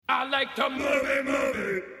I like to move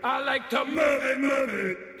it. I like to move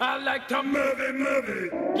it. I like to move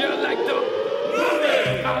it. You like to move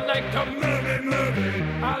it. I like to move it.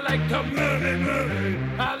 I like to move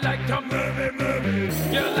it. I like to move it.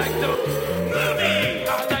 You like to move it.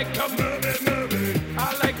 I like to move it.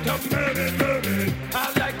 I like to move it.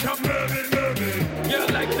 I like to move it. You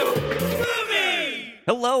like to move it.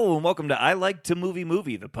 Hello and welcome to I Like to Movie,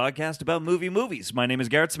 the podcast about movies. My name is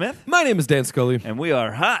Garrett Smith. My name is Dan Scully. And we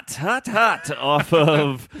are hot off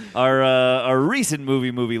of our recent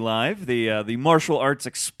movie live, the martial arts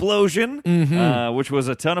explosion, which was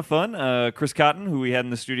a ton of fun. Chris Cotton, who we had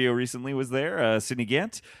in the studio recently, was there. Sidney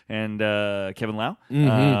Gant and Kevin Lau,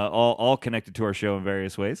 all connected to our show in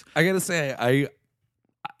various ways. I gotta say,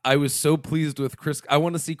 I was so pleased with Chris. I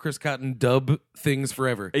want to see Chris Cotton dub things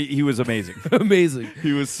forever. He was amazing. Amazing.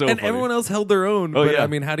 He was so and funny. Everyone else held their own. Oh, but, yeah. I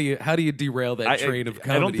mean, how do you derail that train of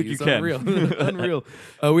comedy? I don't think you It's can. Unreal. Unreal.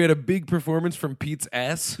 We had a big performance from Pete's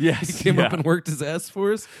ass. Yes, he came up and worked his ass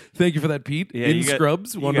for us. Thank you for that, Pete. Yeah, in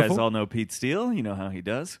Scrubs, wonderful. You guys all know Pete Steele. You know how he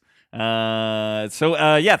does. Thank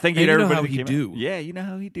you to everybody that came out. Yeah, you know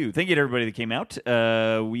how he do. Thank you to everybody that came out.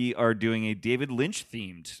 We are doing a David Lynch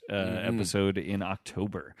themed episode in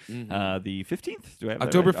October, the 15th. Do I have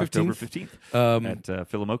October that right? 15th. October 15th at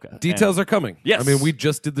Philomoka. Details are coming. Yes. I mean, we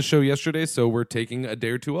just did the show yesterday, so we're taking a day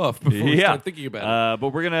or two off before we start thinking about it.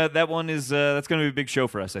 But we're gonna. That one is that's gonna be a big show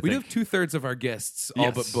for us. I We think. have 2/3 of our guests all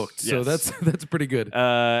Yes. but booked, so Yes. that's pretty good.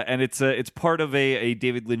 And it's part of a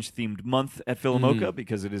David Lynch themed month at Philomoka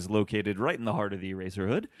because it is located right in the heart of the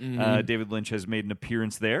Eraserhood. David Lynch has made an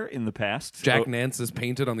appearance there in the past. Jack Nance is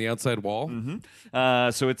painted on the outside wall.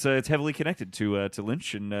 So it's heavily connected to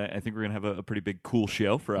Lynch, and I think we're gonna have a pretty big cool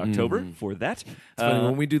show for October for that. It's funny,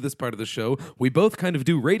 when we do this part of the show, we both kind of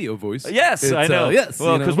do radio voice. Yes, I know. Yes,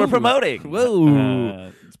 well, because we're promoting.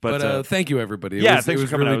 Whoa. But thank you, everybody. thanks for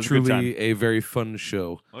coming out. Really, It was a good truly a very fun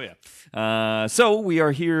show. Oh yeah. So we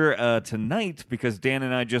are here tonight because Dan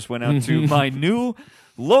and I just went out to my new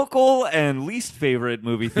local and least favorite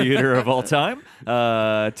movie theater of all time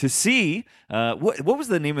to see what was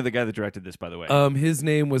the name of the guy that directed this, by the way? His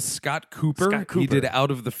name was Scott Cooper. Scott Cooper. He did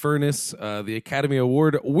Out of the Furnace, the Academy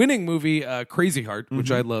Award winning movie Crazy Heart,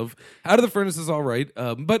 which I love. Out of the Furnace is all right,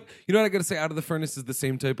 but you know what I got to say? Out of the Furnace is the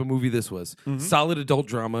same type of movie this was. Solid adult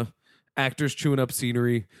drama, actors chewing up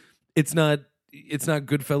scenery. It's not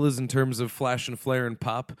Goodfellas in terms of flash and flare and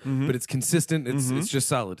pop, but it's consistent. It's just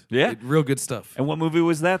solid. Yeah. Real good stuff. And what movie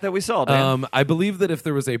was that we saw, Dan? I believe that if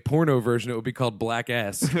there was a porno version, it would be called Black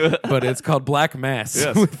Ass, but it's called Black Mass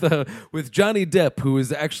Yes. with Johnny Depp, who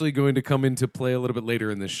is actually going to come into play a little bit later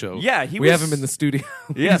in this show. Yeah, we have him in the studio.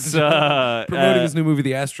 Yes, promoting his new movie,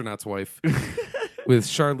 The Astronaut's Wife, with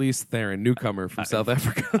Charlize Theron, newcomer from South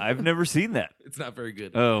Africa. I've never seen that. It's not very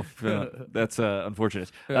good. Oh, that's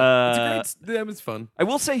unfortunate. It's fun. I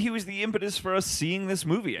will say he was the impetus for us seeing this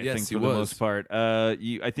movie, I Yes, think, he for the was. most part.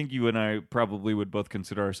 I think you and I probably would both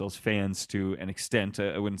consider ourselves fans to an extent.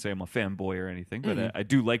 I wouldn't say I'm a fanboy or anything, but I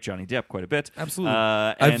do like Johnny Depp quite a bit. Absolutely.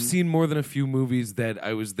 And I've seen more than a few movies that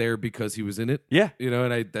I was there because he was in it. Yeah. You know,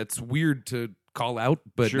 and that's weird to call out,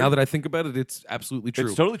 but Sure. now that I think about it, it's absolutely true.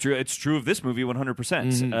 It's totally true. It's true of this movie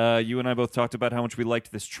 100%. You and I both talked about how much we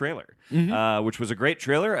liked this trailer, which was a great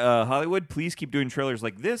trailer. Hollywood, please keep doing trailers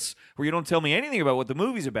like this where you don't tell me anything about what the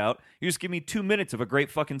movie's about. You just give me 2 minutes of a great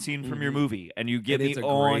fucking scene from your movie, and you get And me it's a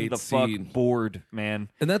on great the fuck scene. board, man.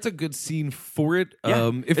 And that's a good scene for it.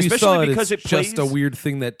 Yeah. If you Especially saw it, because it's it just a plays- weird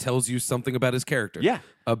thing that tells you something about his character. Yeah.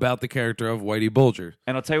 About the character of Whitey Bulger.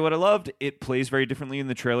 And I'll tell you what I loved. It plays very differently in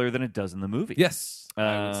the trailer than it does in the movie. Yes,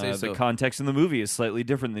 I would say so. The context in the movie is slightly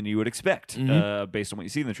different than you would expect based on what you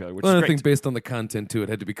see in the trailer, which Well, is I great. think based on the content too, it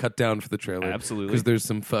had to be cut down for the trailer. Absolutely. Because there's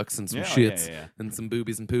some fucks and some Yeah, shits yeah. and some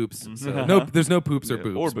boobies and poops. So, no, there's no poops or Yeah,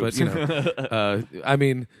 boobs. or boobs. But, you know, I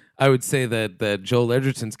mean, I would say that Joel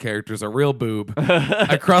Edgerton's character is a real boob.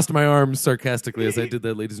 I crossed my arms sarcastically as I did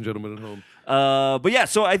that, ladies and gentlemen at home. But yeah,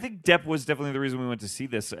 so I think Depp was definitely the reason we went to see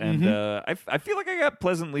this, and I feel like I got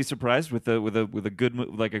pleasantly surprised with a good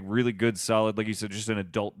like a really good solid, like you said, just an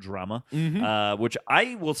adult drama, which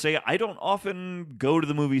I will say I don't often go to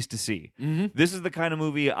the movies to see. This is the kind of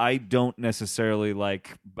movie I don't necessarily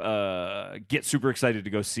like get super excited to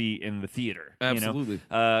go see in the theater. Absolutely.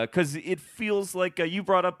 Because it feels like you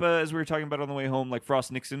brought up as we were talking about on the way home, like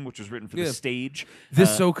Frost Nixon, which was written for the stage.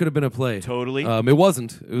 This so could have been a play. Totally. It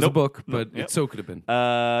wasn't. It was a Nope. book, but Yep. it so could have been.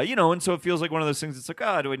 And so it feels like one of those things. It's like,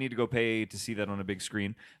 do I need to go pay to see that on a big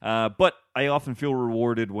screen? But I often feel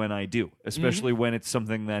rewarded when I do, especially when it's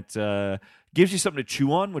something that gives you something to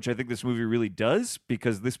chew on, which I think this movie really does,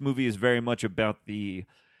 because this movie is very much about the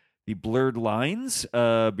blurred lines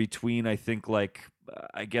between, I think, like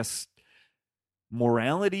I guess,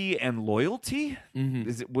 morality and loyalty.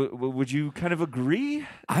 Is it? Would you kind of agree?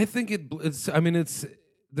 I think it's. I mean, it's.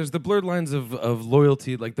 There's the blurred lines of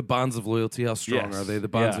loyalty, like the bonds of loyalty. How strong Yes. are they? The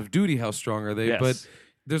bonds Yeah. of duty. How strong are they? Yes. But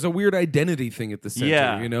there's a weird identity thing at the center,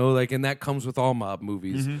 Yeah. you know, like, and that comes with all mob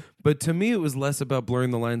movies. But to me, it was less about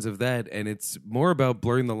blurring the lines of that, and it's more about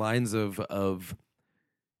blurring the lines of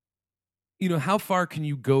you know, how far can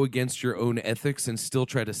you go against your own ethics and still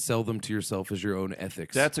try to sell them to yourself as your own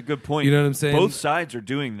ethics? That's a good point. You know what I'm saying? Both sides are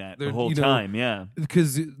doing that the They're- whole you know, time. Yeah.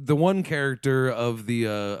 Because the one character of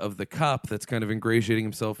the cop that's kind of ingratiating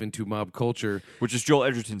himself into mob culture, Which is Joel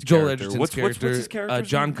Edgerton's Joel character. Edgerton's What's character, his character?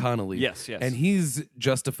 John Connolly. Yes, yes. and he's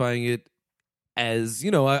justifying it as, you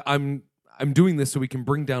know, I'm doing this so we can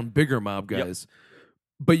bring down bigger mob guys.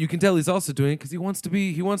 But you can tell he's also doing it because he wants to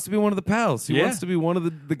be one of the pals. He Yeah. wants to be one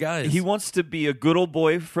of the guys. He wants to be a good old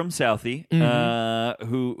boy from Southie,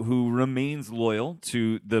 who remains loyal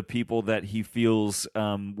to the people that he feels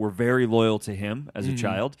were very loyal to him as a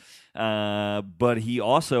child. But he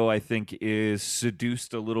also, I think, is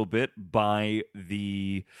seduced a little bit by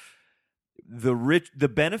the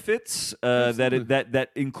benefits that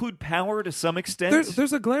include power to some extent.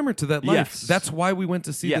 There's a glamour to that life. Yes. That's why we went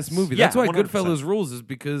to see Yes. this movie. Yeah, That's why 100%. Goodfellas rules, is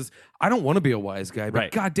because I don't want to be a wise guy, but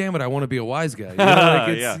Right. God damn it, I want to be a wise guy. You know, like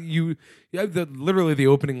it's, Yeah. you have literally the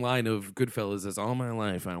opening line of Goodfellas is, all my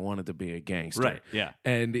life I wanted to be a gangster. Right, yeah.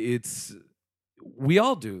 And we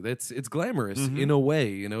all do. It's glamorous in a way.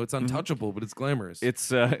 You know, it's untouchable, but it's glamorous.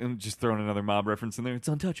 It's I'm just throwing another mob reference in there. It's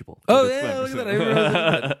untouchable. Oh, It's yeah, glamorous. look at that. I didn't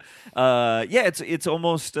realize I Yeah, it's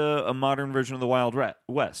almost a modern version of the Wild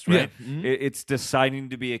West, right? Yeah. Mhm. It's deciding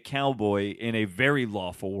to be a cowboy in a very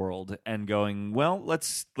lawful world and going, well,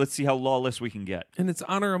 let's see how lawless we can get. and it's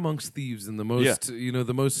honor amongst thieves in the most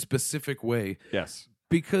the most specific way. Yes.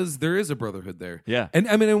 Because there is a brotherhood there. Yeah. And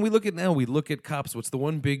I mean, and we look at cops. What's the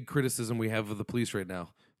one big criticism we have of the police right now?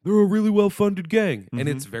 They're a really well-funded gang. And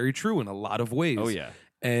it's very true in a lot of ways. Oh, yeah.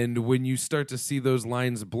 And when you start to see those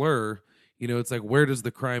lines blur, you know, it's like, where does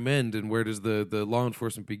the crime end and where does the law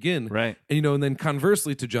enforcement begin? Right. And, you know, and then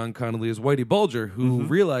conversely to John Connolly is Whitey Bulger, who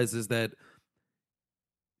realizes that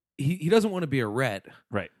he doesn't want to be a rat.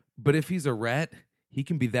 Right. But if he's a rat, he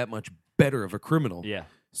can be that much better of a criminal. Yeah.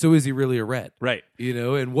 So is he really a rat? Right. You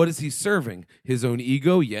know, and what is he serving? His own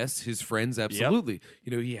ego? Yes. His friends? Absolutely.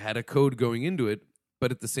 You know, he had a code going into it,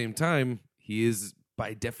 but at the same time, he is,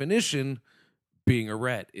 by definition, being a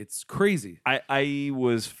rat. It's crazy. I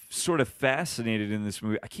was sort of fascinated in this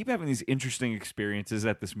movie. I keep having these interesting experiences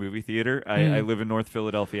at this movie theater. I live in North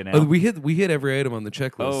Philadelphia now. Oh, we hit every item on the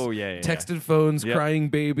checklist. Oh, yeah. Texted phones, Yep. crying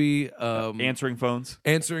baby, Answering phones.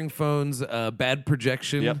 answering phones, bad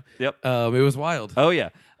projection. Yep. It was wild. Oh, yeah.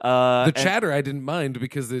 The And chatter I didn't mind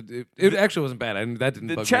because it actually wasn't bad. That didn't.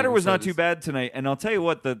 the bug me chatter in the was not too slightest. bad tonight. And I'll tell you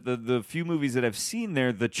what, the few movies that I've seen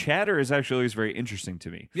there, the chatter is actually always very interesting to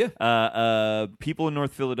me. Yeah. People in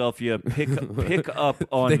North Philadelphia pick up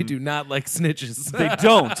on... They do not like snitches. They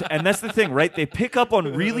don't. And that's the thing, right? They pick up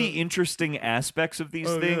on really interesting aspects of these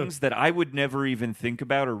things that I would never even think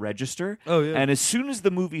about or register. Oh, yeah. And as soon as the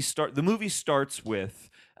movie starts with...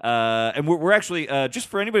 and we're actually, just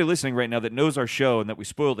for anybody listening right now that knows our show and that we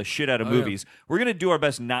spoil the shit out of movies, we're going to do our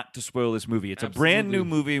best not to spoil this movie. It's a brand new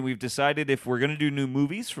movie, and we've decided if we're going to do new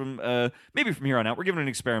movies from maybe from here on out, we're giving it an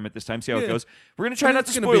experiment this time, see how it goes. We're going to try not to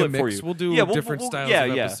It's gonna spoil be it a for mix. you. We'll do different styles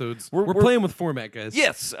of episodes. We're playing with format, guys.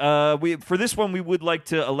 Yes, for this one, we would like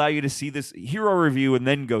to allow you to see this, hear our review, and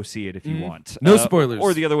then go see it if you want. No spoilers.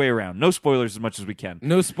 Or the other way around. No spoilers as much as we can.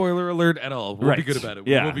 No spoiler alert at all. We'll be Right. good about it.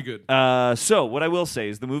 Yeah. We'll be good. So what I will say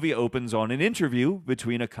is the movie opens on an interview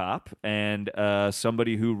between a cop and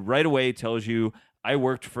somebody who right away tells you, I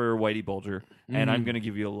worked for Whitey Bulger, and I'm going to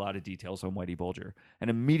give you a lot of details on Whitey Bulger. And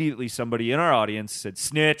immediately somebody in our audience said,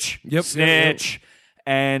 snitch, Yep. snitch.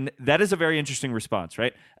 And that is a very interesting response,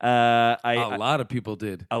 right? A lot of people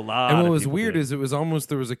did. A lot And what of was people weird did. is it was almost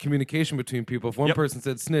there was a communication between people. If one Yep. person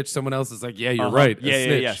said snitch, someone else is like, yeah, you're right. a Yeah,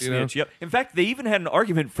 snitch, yeah, you know? snitch. Yep. In fact, they even had an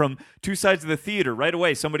argument from two sides of the theater right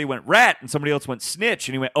away. Somebody went rat, and somebody else went snitch,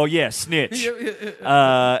 and he went, "Oh yeah, snitch."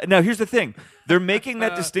 Now here's the thing: they're making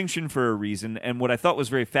that distinction for a reason. And what I thought was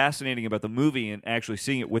very fascinating about the movie, and actually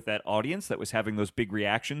seeing it with that audience that was having those big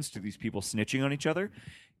reactions to these people snitching on each other,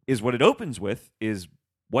 is what it opens with is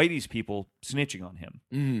Whitey's people snitching on him,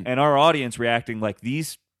 and our audience reacting like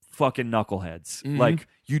these fucking knuckleheads. Like,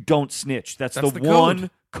 you don't snitch. That's the one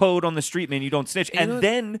code on the street, man. You don't snitch. And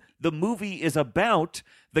then the movie is about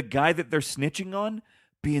the guy that they're snitching on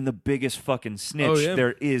being the biggest fucking snitch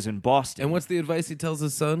there is in Boston. And what's the advice he tells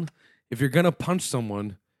his son? If you're gonna punch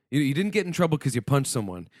someone, You didn't get in trouble because you punched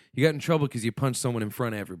someone. You got in trouble because you punched someone in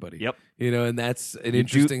front of everybody. Yep. And that's an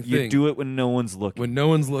interesting thing. You do it when no one's looking. When no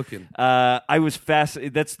one's looking. I was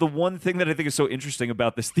fascinated. That's the one thing that I think is so interesting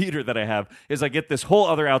about this theater that I have is I get this whole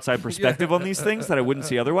other outside perspective on these things that I wouldn't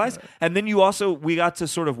see otherwise. And then we got to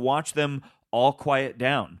sort of watch them all quiet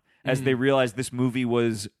down as they realized this movie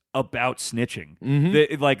was about snitching.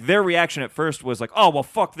 Their reaction at first was like, oh, well,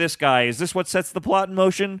 fuck this guy. Is this what sets the plot in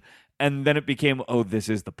motion? And then it became, oh, this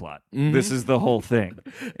is the plot. This is the whole thing.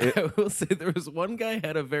 I will say there was one guy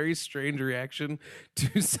had a very strange reaction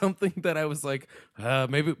to something that I was like,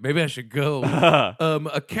 maybe I should go.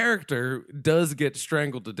 A character does get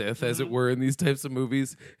strangled to death, as it were, in these types of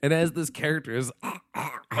movies. And as this character is,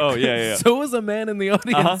 oh yeah. So was a man in the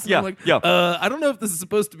audience. Yeah, I'm like, yeah. I don't know if this is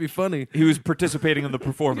supposed to be funny. He was participating in the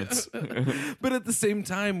performance. But at the same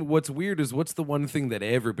time, what's weird is what's the one thing that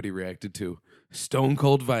everybody reacted to? Stone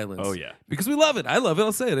cold violence. Oh, yeah. Because we love it. I love it.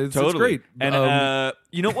 I'll say it. It's great. And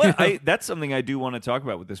you know what? That's something I do want to talk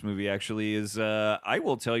about with this movie, actually, is I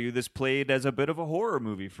will tell you this played as a bit of a horror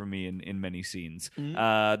movie for me in many scenes.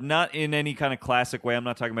 Not in any kind of classic way. I'm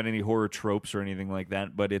not talking about any horror tropes or anything like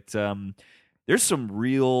that, but it's... there's some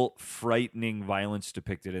real frightening violence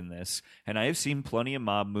depicted in this. And I have seen plenty of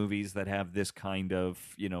mob movies that have this kind of,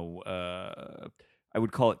 I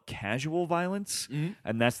would call it casual violence.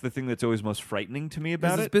 And that's the thing that's always most frightening to me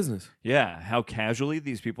about it. Business. Yeah, how casually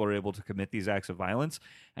these people are able to commit these acts of violence.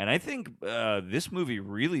 And I think this movie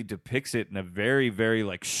really depicts it in a very, very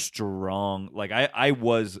strong. I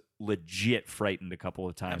was legit frightened a couple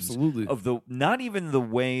of times. Absolutely. Of not even the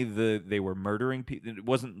way they were murdering people. It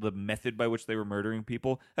wasn't the method by which they were murdering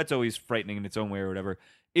people. That's always frightening in its own way or whatever.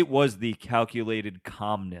 It was the calculated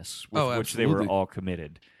calmness with which they were all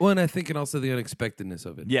committed. Well, and I think, and also the unexpectedness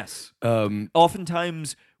of it. Yes.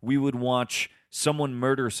 Oftentimes we would watch someone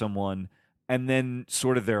murder someone and then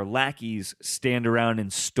sort of their lackeys stand around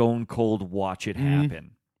and stone cold watch it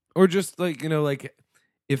happen. Or just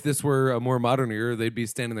if this were a more modern era, they'd be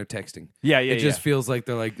standing there texting. Yeah. It just feels like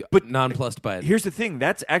they're nonplussed by it. Here's the thing.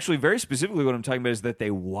 That's actually very specifically what I'm talking about is that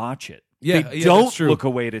they watch it. Yeah, they don't that's true. look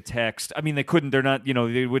away to text. I mean, they couldn't. They're not.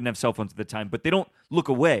 They wouldn't have cell phones at the time, but they don't look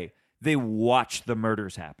away. They watch the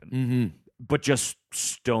murders happen, but just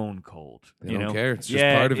stone cold. They don't care. It's just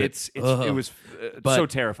part of it. It was so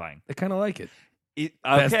terrifying. I kind of like it. Okay.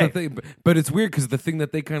 That's the thing, but it's weird because the thing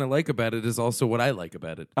that they kind of like about it is also what I like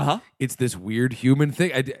about it. It's this weird human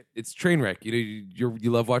thing. It's train wreck. You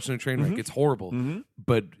love watching a train wreck. It's horrible,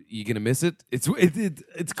 but you gonna miss it. It's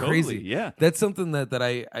crazy. Totally, yeah, that's something that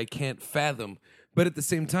I can't fathom. But at the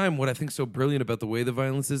same time, what I think so brilliant about the way the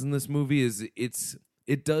violence is in this movie is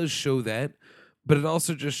it does show that, but it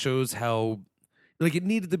also just shows how. It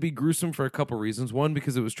needed to be gruesome for a couple reasons. One,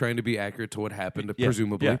 because it was trying to be accurate to what happened,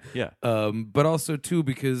 presumably. Yeah. But also, two,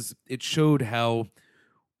 because it showed how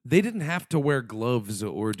they didn't have to wear gloves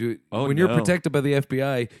or do it. When you're protected by the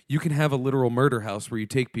FBI, you can have a literal murder house where you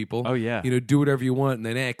take people. Oh, yeah. Do whatever you want and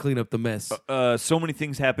then clean up the mess. So many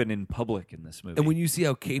things happen in public in this movie. And when you see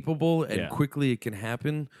how capable and quickly it can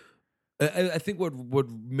happen... I think what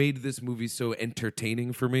made this movie so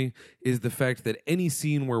entertaining for me is the fact that any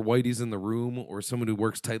scene where Whitey's in the room or someone who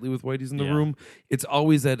works tightly with Whitey's in the room, it's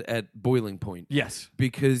always at boiling point. Yes.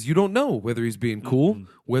 Because you don't know whether he's being cool,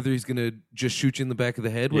 whether he's going to just shoot you in the back of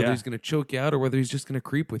the head, whether he's going to choke you out, or whether he's just going to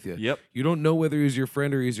creep with you. Yep. You don't know whether he's your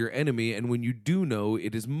friend or he's your enemy, and when you do know,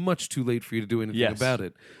 it is much too late for you to do anything about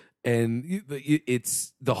it. And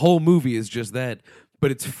it's the whole movie is just that. But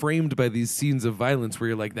it's framed by these scenes of violence where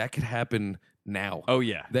you're like, that could happen now. Oh,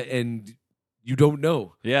 yeah. And you don't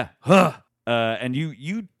know. Yeah. And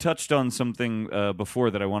you touched on something before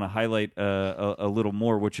that I want to highlight a little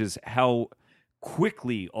more, which is how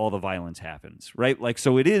quickly all the violence happens, right?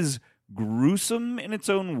 So it is gruesome in its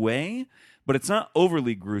own way, but it's not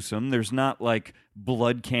overly gruesome. There's not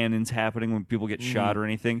blood cannons happening when people get shot or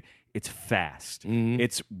anything. It's fast.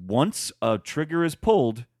 It's once a trigger is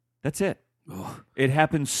pulled, that's it. It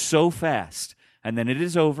happens so fast, and then it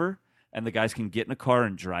is over, and the guys can get in a car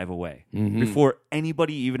and drive away before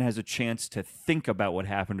anybody even has a chance to think about what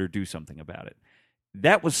happened or do something about it.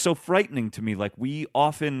 That was so frightening to me. We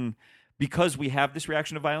often, because we have this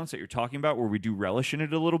reaction to violence that you're talking about, where we do relish in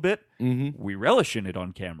it a little bit, we relish in it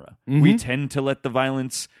on camera. We tend to let the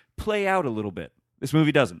violence play out a little bit. This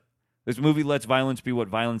movie doesn't. This movie lets violence be what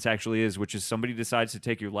violence actually is, which is somebody decides to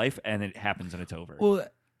take your life, and it happens and it's over. Well,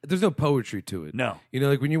 there's no poetry to it. No.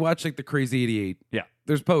 When you watch the Crazy 88,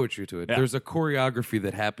 there's poetry to it. Yeah. There's a choreography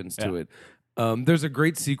that happens to it. There's a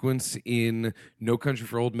great sequence in No Country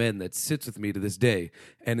for Old Men that sits with me to this day.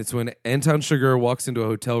 And it's when Anton Chigurh walks into a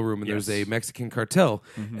hotel room and there's a Mexican cartel.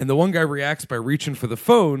 And the one guy reacts by reaching for the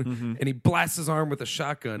phone and he blasts his arm with a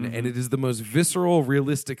shotgun. And it is the most visceral,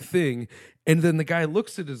 realistic thing. And then the guy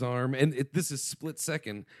looks at his arm and this is split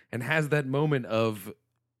second and has that moment of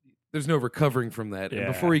there's no recovering from that. And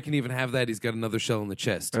before he can even have that, he's got another shell in the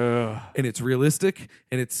chest. And it's realistic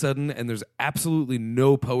and it's sudden and there's absolutely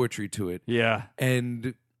no poetry to it. Yeah.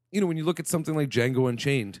 And, when you look at something like Django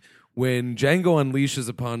Unchained, when Django unleashes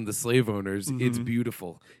upon the slave owners, it's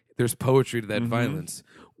beautiful. There's poetry to that violence.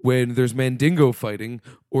 When there's Mandingo fighting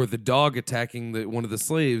or the dog attacking one of the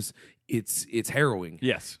slaves, it's harrowing.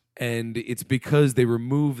 Yes. And it's because they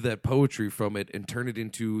remove that poetry from it and turn it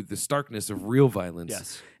into the starkness of real violence.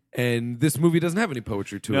 Yes. And this movie doesn't have any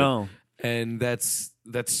poetry to No. it. And that's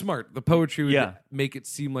smart. The poetry would make it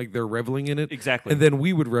seem like they're reveling in it. Exactly. And then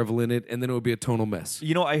we would revel in it, and then it would be a tonal mess.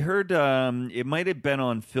 I heard it might have been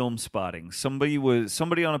on Film Spotting. Somebody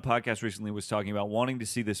on a podcast recently was talking about wanting to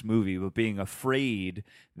see this movie, but being afraid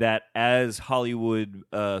that as Hollywood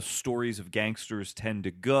stories of gangsters tend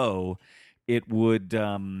to go, it would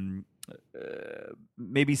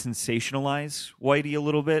maybe sensationalize Whitey a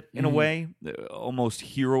little bit in a way, almost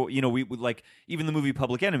hero. We would like even the movie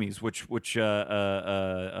Public Enemies, which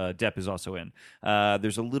Depp is also in.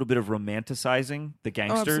 There's a little bit of romanticizing the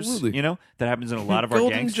gangsters. That happens in a lot of our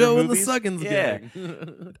Golden gangster Joe movies. and the Suggins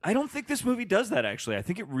gang. I don't think this movie does that. Actually, I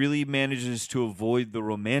think it really manages to avoid the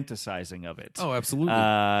romanticizing of it. Oh, absolutely.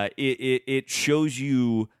 It shows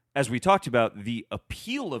you, as we talked about, the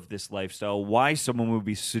appeal of this lifestyle, why someone would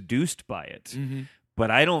be seduced by it. But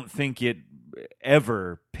I don't think it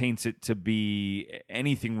ever paints it to be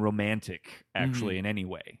anything romantic, actually, in any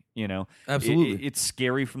way. Absolutely. It's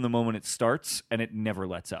scary from the moment it starts, and it never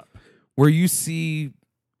lets up. Where you see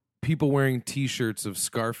people wearing T-shirts of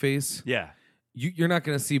Scarface, you're not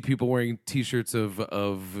going to see people wearing T-shirts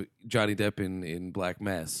of Johnny Depp in Black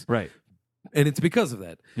Mass. Right. And it's because of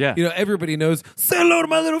that. Yeah. Everybody knows, say hello to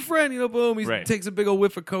my little friend. Boom. He takes a big old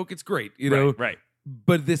whiff of Coke. It's great. Right.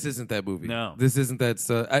 But this isn't that movie. No. This isn't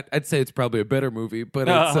that. I'd say it's probably a better movie, but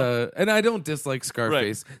it's. And I don't dislike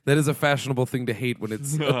Scarface. Right. That is a fashionable thing to hate when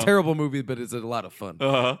it's a terrible movie, but it's a lot of fun.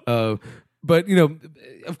 But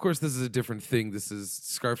of course, this is a different thing.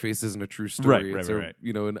 Scarface isn't a true story. It's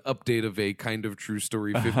an update of a kind of true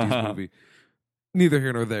story 50s movie. Neither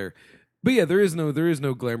here nor there. But yeah, there is no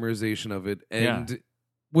glamorization of it, and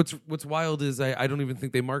what's wild is I don't even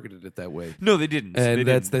think they marketed it that way. No, they didn't. And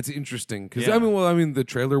that's interesting because the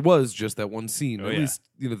trailer was just that one scene. At least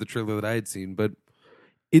the trailer that I had seen. But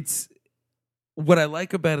it's what I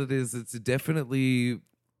like about it is it's definitely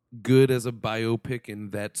good as a biopic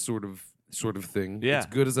in that sort of thing. Yeah. It's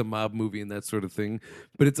good as a mob movie and that sort of thing.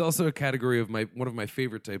 But it's also a category of one of my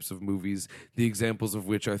favorite types of movies, the examples of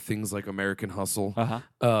which are things like American Hustle,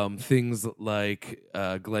 things like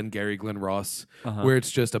Glenn Ross, where it's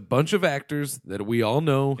just a bunch of actors that we all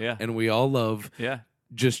know and we all love.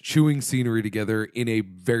 Just chewing scenery together in a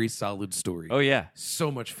very solid story. Oh yeah, so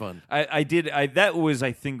much fun. That was,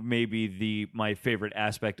 I think, maybe my favorite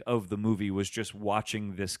aspect of the movie was just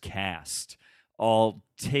watching this cast all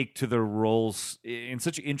take to their roles in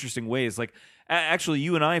such interesting ways. Like, actually,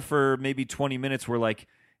 you and I, for maybe 20 minutes, were like,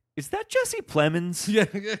 is that Jesse Plemons? Yeah.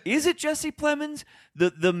 Is it Jesse Plemons?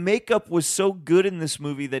 The makeup was so good in this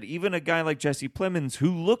movie that even a guy like Jesse Plemons,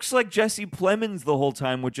 who looks like Jesse Plemons the whole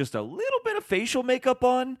time with just a little bit of facial makeup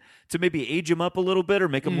on to maybe age him up a little bit or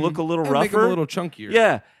make him look a little rougher. Make him a little chunkier.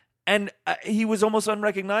 Yeah. And he was almost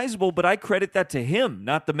unrecognizable, but I credit that to him,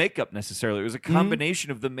 not the makeup necessarily. It was a combination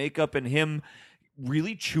of the makeup and him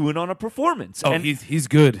really chewing on a performance. Oh, and he's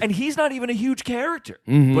good. And he's not even a huge character,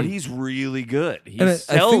 but he's really good. He sells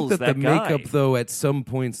I think that the guy. makeup, though, at some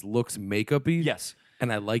points looks makeup-y. Yes.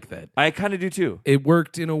 And I like that. I kind of do too. It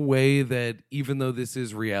worked in a way that even though this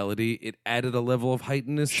is reality, it added a level of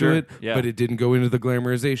heightenedness to it, but it didn't go into the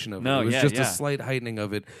glamorization of it. It was just a slight heightening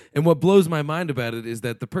of it. And what blows my mind about it is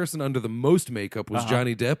that the person under the most makeup was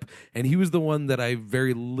Johnny Depp, and he was the one that I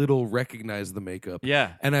very little recognized the makeup.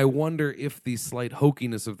 Yeah. And I wonder if the slight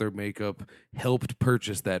hokiness of their makeup helped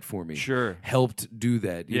purchase that for me. Sure. Helped do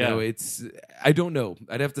that. You know, I don't know.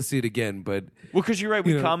 I'd have to see it again, but... Well, because you're right.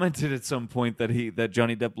 We commented at some point that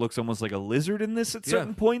Johnny Depp looks almost like a lizard in this at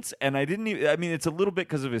certain points, and I didn't even, I mean, it's a little bit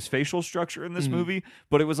because of his facial structure in this movie,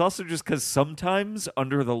 but it was also just because sometimes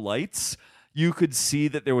under the lights you could see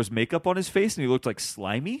that there was makeup on his face and he looked like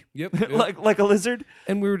slimy. Yep. like a lizard.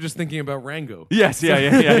 And we were just thinking about Rango. Yes, yeah.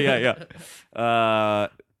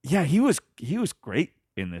 He was great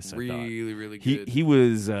in this. Really good. He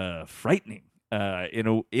was frightening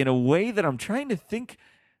in a way that I'm trying to think.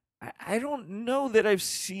 I don't know that I've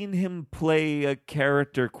seen him play a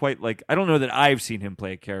character quite like. I don't know that I've seen him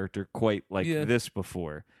play a character quite like this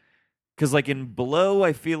before. Because, like, in Blow,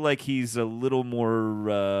 I feel like he's a little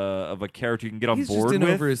more of a character you can get on board with. He's just in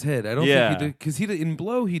over his head. I don't think he did. Because in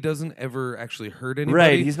Blow, he doesn't ever actually hurt anybody.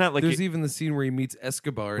 Right, he's not like... There's even the scene where he meets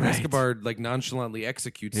Escobar, and Escobar, like, nonchalantly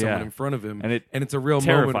executes someone in front of him. And it's a real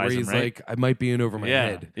moment where he's like, I might be in over my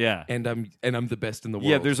head. Yeah. And I'm the best in the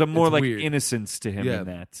world. Yeah, there's a more, it's like, weird. innocence to him in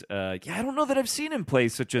that. I don't know that I've seen him play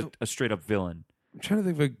such a straight-up villain. I'm trying to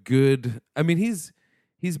think of a good... I mean, he's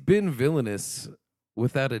been villainous...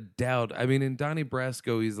 Without a doubt. I mean, in Donnie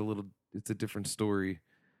Brasco, it's a different story.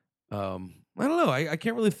 I don't know. I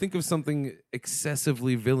can't really think of something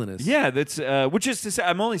excessively villainous. Yeah, that's which is to say,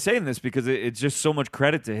 I'm only saying this because it's just so much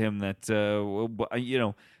credit to him that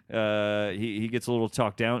he gets a little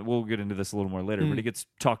talked down. We'll get into this a little more later, but he gets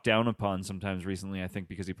talked down upon sometimes recently, I think,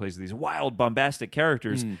 because he plays these wild, bombastic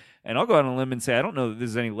characters. And I'll go out on a limb and say, I don't know that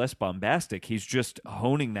this is any less bombastic. He's just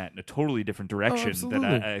honing that in a totally different direction than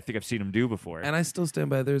I think I've seen him do before. And I still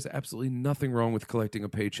stand by, there's absolutely nothing wrong with collecting a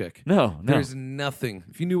paycheck. No. There's nothing.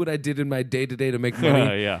 If you knew what I did in my day-to-day to make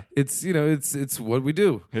money, it's what we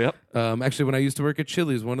do. Yep. Actually, when I used to work at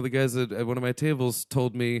Chili's, one of the guys at one of my tables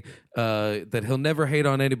told me that he'll never hate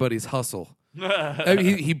on anybody's hustle. I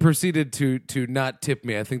mean, he proceeded to not tip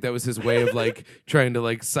me. I think that was his way of like trying to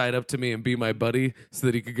like side up to me and be my buddy so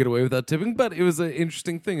that he could get away without tipping. But it was an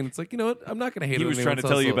interesting thing, and it's like, you know what? I'm not going to hate. He was trying to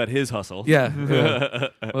tell you about his hustle. Yeah.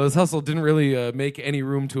 Well, his hustle didn't really make any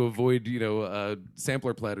room to avoid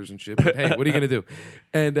sampler platters and shit. But hey, what are you going to do?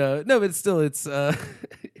 And no, but still, it's.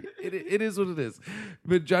 It is what it is.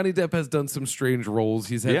 But Johnny Depp has done some strange roles.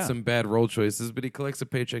 He's had some bad role choices, but he collects a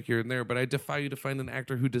paycheck here and there. But I defy you to find an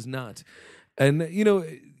actor who does not. And,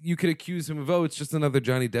 you could accuse him of, it's just another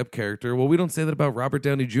Johnny Depp character. Well, we don't say that about Robert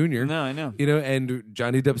Downey Jr. No, I know. And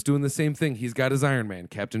Johnny Depp's doing the same thing. He's got his Iron Man,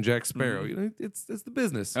 Captain Jack Sparrow. It's the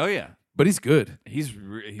business. Oh, yeah. But he's good. He's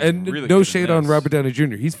and really no good shade on Robert Downey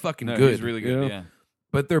Jr. He's fucking good. He's really good, yeah.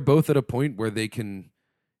 But they're both at a point where they can...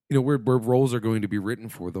 where roles are going to be written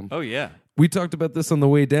for them. Oh, yeah. We talked about this on the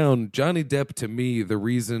way down. Johnny Depp, to me, the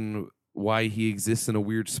reason why he exists in a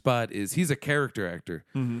weird spot is he's a character actor,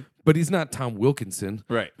 but he's not Tom Wilkinson.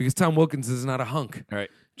 Right. Because Tom Wilkinson is not a hunk. Right.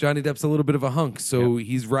 Johnny Depp's a little bit of a hunk, so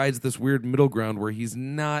he rides this weird middle ground where he's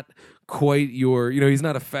not quite he's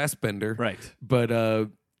not a fast bender. Right. But,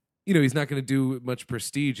 he's not going to do much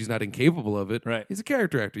prestige. He's not incapable of it. Right. He's a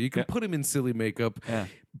character actor. You can put him in silly makeup. Yeah.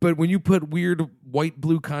 But when you put weird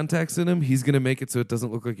white-blue contacts in him, he's going to make it so it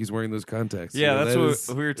doesn't look like he's wearing those contacts. Yeah, that's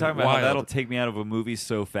what we were talking about. Wild. How that'll take me out of a movie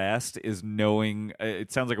so fast is knowing,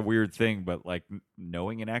 it sounds like a weird thing, but like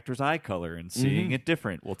knowing an actor's eye color and seeing it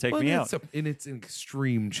different will take me out. And it's an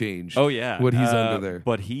extreme change. Oh, yeah. What he's under there.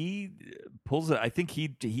 But he pulls it. I think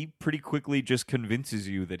he pretty quickly just convinces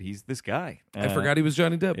you that he's this guy. I forgot he was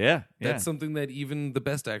Johnny Depp. Yeah. That's something that even the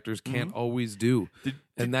best actors can't always do.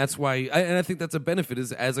 And that's why, and I think that's a benefit,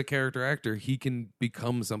 is as a character actor, he can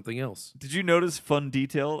become something else. Did you notice, fun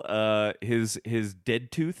detail, his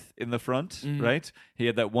dead tooth in the front, right? He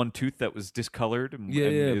had that one tooth that was discolored and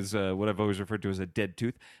is what I've always referred to as a dead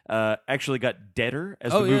tooth. Actually got deader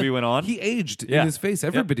as the movie went on. He aged in his face.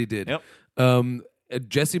 Everybody did. Yep.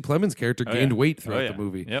 Jesse Plemons' character gained weight throughout the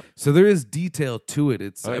movie. Yep. So there is detail to it.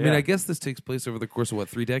 It's. Oh, I mean, I guess this takes place over the course of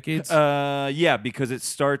 3 decades? Yeah, because it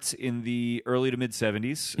starts in the early to mid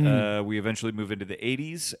 70s. We eventually move into the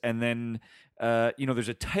 80s, and then there's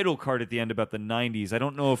a title card at the end about the 90s. I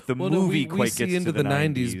don't know if the movie quite gets into to the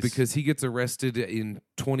 90s '90s because he gets arrested in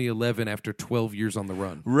 2011 after 12 years on the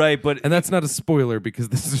run. Right, And that's not a spoiler because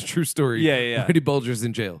this is a true story. Yeah. Whitey Bulger's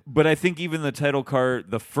in jail. But I think even the title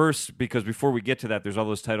card, because before we get to that, there's all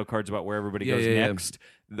those title cards about where everybody goes next.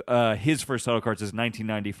 His first title card says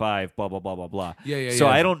 1995, blah blah blah blah blah. So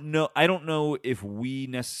I don't know if we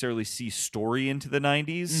necessarily see story into the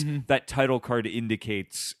 90s. That title card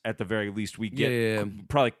indicates, at the very least, we get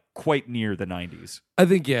probably quite near the 90s. I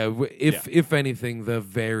think if anything, the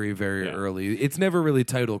very very early. It's never really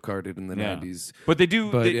title carded in the 90s. But they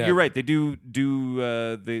do. You're right. They do.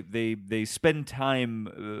 They spend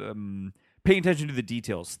time. Paying attention to the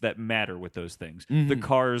details that matter with those things. The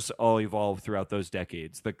cars all evolve throughout those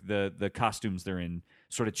decades. The costumes they're in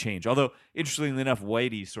sort of change. Although, interestingly enough,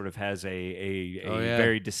 Whitey sort of has a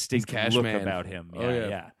very distinct look about him.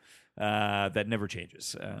 That never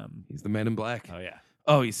changes. He's the Man in Black. Oh, yeah.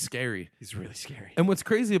 Oh, he's scary. He's really scary. And what's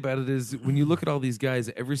crazy about it is when you look at all these guys,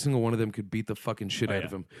 every single one of them could beat the fucking shit out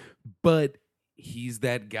of him. But he's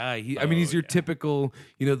that guy. He's your typical,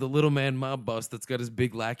 the little man mob boss that's got his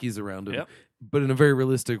big lackeys around him. Yep. but in a very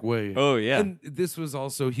realistic way. Oh yeah. And this was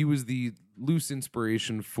also he was the loose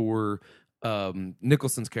inspiration for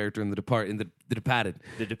Nicholson's character in The Departed.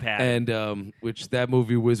 The Departed. And which that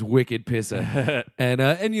movie was wicked pissa.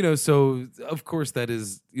 and you know, so of course that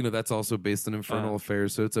is, you know, that's also based on Infernal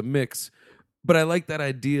Affairs, so it's a mix. But I like that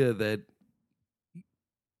idea that,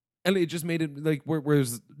 and it just made it like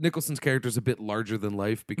whereas Nicholson's character is a bit larger than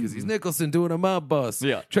life because he's Nicholson doing a mob boss,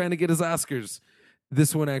 trying to get his Oscars.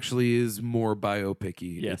 This one actually is more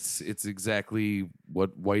biopic-y. Yes. It's exactly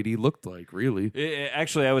what Whitey looked like, really.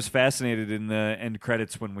 Actually, I was fascinated in the end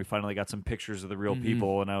credits when we finally got some pictures of the real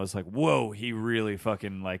people, and I was like, "Whoa, he really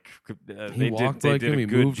fucking like." They did a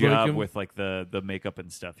good job with like the makeup and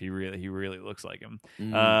stuff. He really looks like him.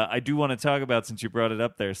 I do want to talk about, since you brought it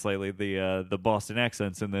up there slightly, the Boston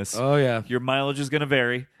accents in this. Oh yeah, your mileage is going to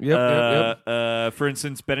vary. Yep. For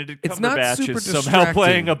instance, Benedict It's not Cumberbatch super is somehow distracting.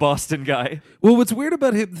 playing a Boston guy. Well, what's weird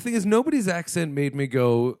about him, the thing is, nobody's accent made me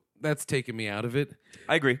go, that's taking me out of it.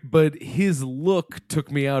 I agree. But his look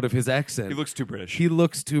took me out of his accent. He looks too British. He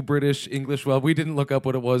looks too British English. Well, we didn't look up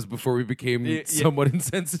what it was before we became somewhat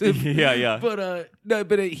insensitive. Yeah.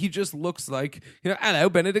 But he just looks like, you know, hello,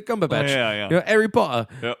 Benedict Cumberbatch. Yeah. You know, Harry Potter.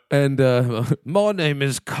 Yep. And my name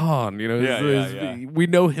is Khan. You know, Yeah. we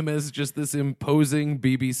know him as just this imposing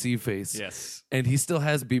BBC face. Yes. And he still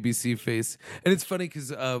has BBC face. And it's funny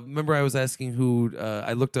because remember I was asking who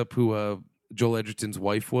I looked up who Joel Edgerton's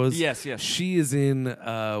wife was. Yes. She is in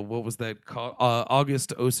what was that called?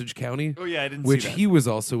 August Osage County. Oh yeah, I didn't Which see that. he was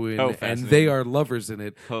also in, and fascinating. they are lovers in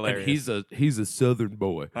it. Hilarious. And he's a Southern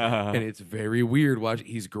boy, Uh-huh. and it's very weird. Watch,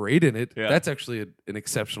 he's great in it. Yeah. That's actually an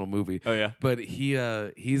exceptional movie. Oh yeah. But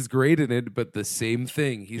he's great in it. But the same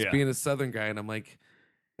thing, he's Yeah. being a Southern guy, and I'm like,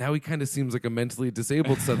 now he kind of seems like a mentally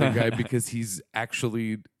disabled Southern guy because he's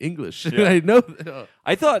actually English. Yeah. I know, that.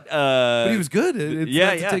 I thought, but he was good. It's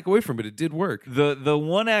not to take away from it. It did work. The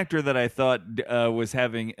one actor that I thought was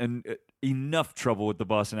having enough trouble with the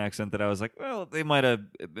Boston accent that I was like, well, they might have,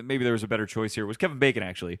 maybe there was a better choice here, was Kevin Bacon,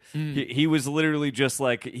 actually. He was literally just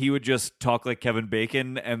like, he would just talk like Kevin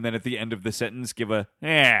Bacon, and then at the end of the sentence give a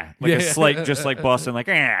slight, just like Boston, like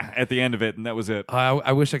at the end of it, and that was it.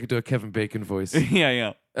 I wish I could do a Kevin Bacon voice.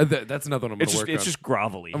 Yeah. That's another one I'm going to work on. It's just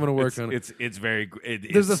grovelly. I'm going to work on it. It's very.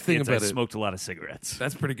 There's a thing about I it. smoked a lot of cigarettes.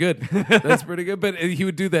 That's pretty good. That's pretty good. But he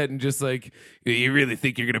would do that and just like, you really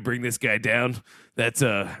think you're going to bring this guy down? That's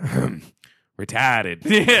retarded.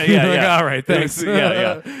 Yeah. Like, all right, thanks.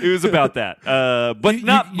 It was about that. But you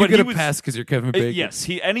But get he a was, pass because you're Kevin Bacon. yes,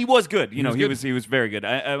 he was good. You know, he was was very good.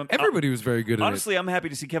 Everybody was very good. Honestly, I'm happy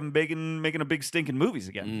to see Kevin Bacon making a big stink in movies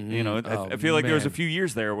again. Mm-hmm. You know, I feel like there was a few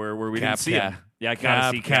years there where we didn't see him. Yeah, I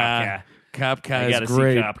gotta see Cop Cop Car I gotta is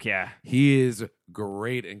great. see Cop Car. He is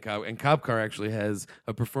great in Cop. And Cop Car actually has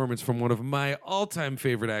a performance from one of my all-time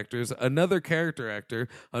favorite actors, another character actor,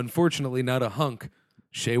 unfortunately not a hunk,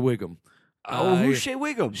 Shea Wiggum. Who's Shea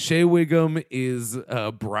Wiggum? Shea Wiggum is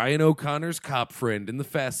Brian O'Connor's cop friend in the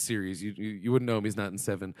Fast series. You wouldn't know him; he's not in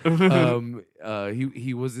 7.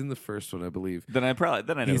 He was in the first one, I believe. Then I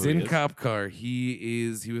know He's who in he is. Cop Car. He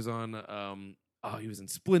was on. He was in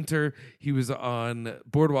Splinter. He was on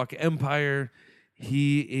Boardwalk Empire.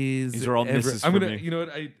 He is. These are all misses I'm for gonna. me. You know what?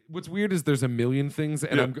 What's weird is there's a million things,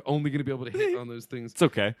 and Yeah. I'm only gonna be able to hit on those things. It's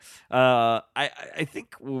okay. I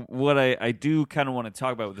think what I do kind of want to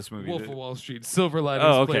talk about with this movie. Wolf of Wall Street, Silver Linings.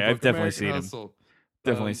 Oh, okay. Playbook, I've definitely American seen him. Hustle.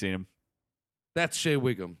 Definitely seen him. That's Shea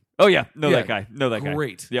Wiggum. Oh yeah, know Yeah. that guy. Know that guy.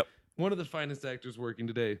 Great. Yep. One of the finest actors working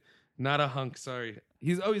today. Not a hunk. Sorry.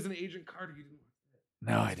 He's an Agent Carter. You didn't-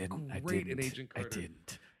 No, I didn't. Great I in didn't. Agent I Carter.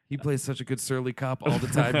 didn't. He plays such a good surly cop all the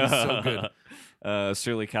time. He's so good.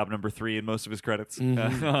 Surly Cop number 3 in most of his credits.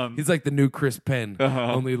 Mhm. He's like the new Chris Penn,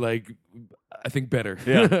 Uh-huh. only like I think better.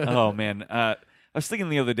 Yeah. Oh man. I was thinking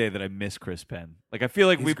the other day that I miss Chris Penn. Like I feel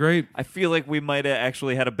like He's great. I feel like we might have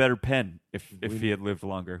actually had a better Penn if he had lived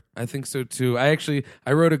longer. I think so too. I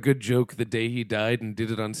wrote a good joke the day he died and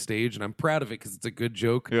did it on stage, and I'm proud of it because it's a good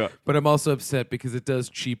joke. Yeah. But I'm also upset because it does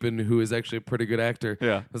cheapen who is actually a pretty good actor.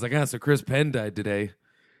 Yeah. I was like, so Chris Penn died today.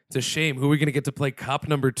 It's a shame. Who are we going to get to play cop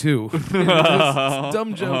number 2? It's a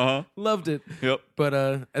dumb joke. Uh-huh. Loved it. Yep. But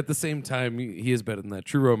at the same time, he is better than that.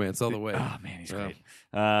 True Romance all the way. Oh man, he's Yeah.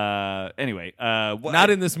 great. Anyway, Not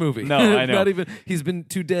in this movie. No, I know. Not even. He's been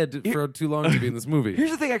too dead for too long to be in this movie.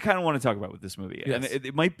 Here's the thing I kind of want to talk about with this movie, and Yes.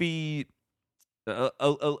 it might be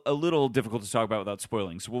a little difficult to talk about without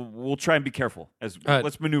spoiling. So we'll try and be careful as right.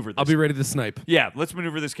 let's maneuver this. I'll be ready to snipe. Yeah, let's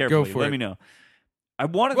maneuver this carefully. for Let it. me know. I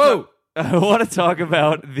want Whoa! to talk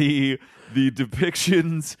about the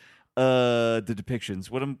depictions the depictions.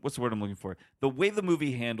 What's the word I'm looking for? The way the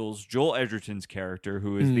movie handles Joel Edgerton's character,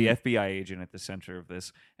 who is the FBI agent at the center of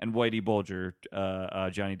this, and Whitey Bulger,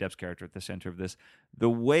 Johnny Depp's character at the center of this. The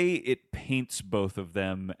way it paints both of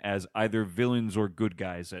them as either villains or good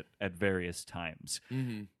guys at various times.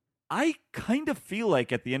 Mm-hmm. I kind of feel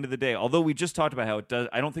like at the end of the day, although we just talked about how it does,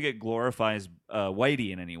 I don't think it glorifies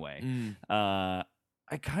Whitey in any way. I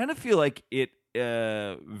kind of feel like it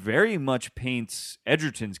very much paints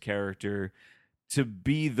Edgerton's character to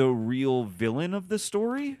be the real villain of the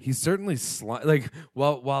story. He's certainly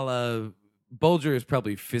while Bulger is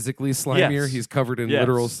probably physically slimier. Yes. He's covered in Yes.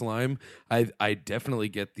 literal slime. I definitely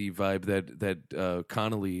get the vibe that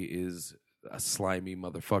Connolly is a slimy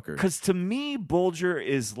motherfucker. Because to me, Bulger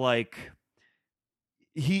is like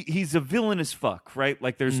he's a villain as fuck, right?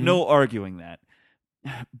 Like there's no arguing that.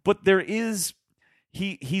 But there is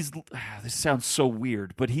he's this sounds so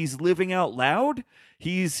weird, but he's living out loud.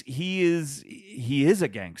 He is a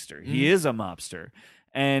gangster. He is a mobster.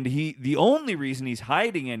 And the only reason he's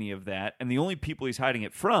hiding any of that, and the only people he's hiding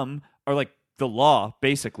it from, are like the law,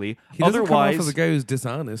 basically. He doesn't come off as a guy who's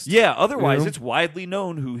dishonest. Yeah, otherwise you know? it's widely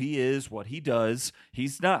known who he is, what he does.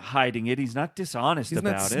 He's not hiding it. He's not dishonest He's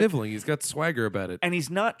about not it. sniveling. He's got swagger about it. And he's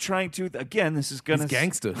not trying to, again, this is going to... He's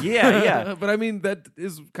gangster. Yeah, yeah. But I mean, that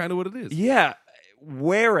is kind of what it is. Yeah.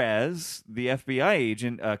 Whereas the FBI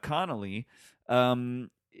agent, Connolly,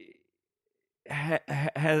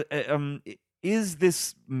 is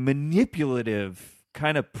this manipulative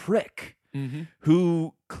kind of prick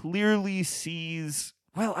who clearly sees...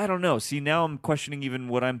 Well, I don't know. See, now I'm questioning even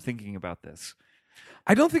what I'm thinking about this.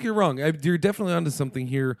 I don't think you're wrong. You're definitely onto something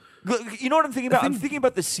here. You know what I'm thinking about? I'm thinking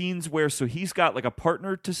about the scenes where he's got like a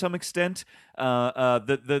partner to some extent,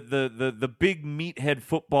 the big meathead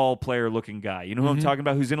football player looking guy. You know who I'm talking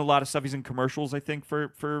about? Who's in a lot of stuff. He's in commercials, I think,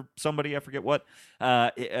 for somebody, I forget what.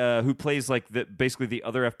 Who plays like basically the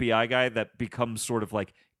other FBI guy that becomes sort of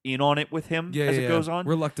like in on it with him as it goes on.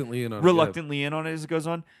 Reluctantly in on it as it goes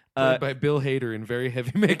on. Played by Bill Hader in very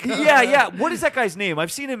heavy makeup. Yeah. What is that guy's name?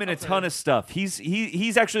 I've seen him in a ton of stuff.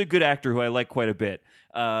 He's actually a good actor who I like quite a bit.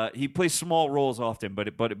 He plays small roles often, but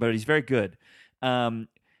he's very good.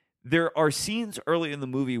 There are scenes early in the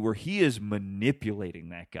movie where he is manipulating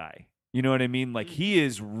that guy. You know what I mean? Like he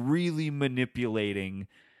is really manipulating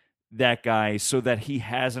that guy so that he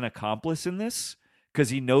has an accomplice in this, because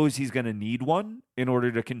he knows he's going to need one in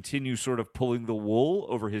order to continue sort of pulling the wool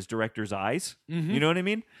over his director's eyes. You know what I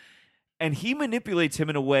mean? And he manipulates him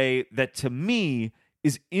in a way that, to me,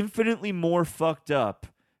 is infinitely more fucked up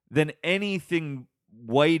than anything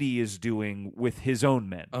Whitey is doing with his own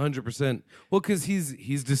men. 100%. Well, because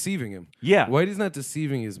he's deceiving him. Yeah. Whitey's not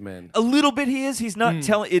deceiving his men. A little bit he is. He's not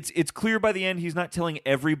telling... It's clear by the end he's not telling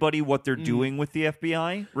everybody what they're doing with the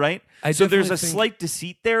FBI, right? So there's a slight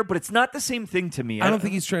deceit there, but it's not the same thing to me. I don't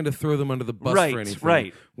think he's trying to throw them under the bus for anything.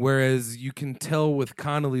 Right. Whereas you can tell with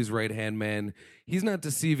Connolly's right-hand man, he's not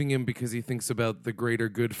deceiving him because he thinks about the greater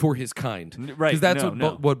good for his kind. Right. Because that's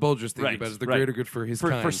No. what Bulger's thinking about is the greater good for his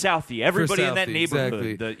kind. For Southie. Everybody in that Southie, neighborhood.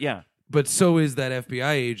 exactly. But so is that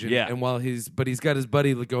FBI agent. Yeah. And while he's got his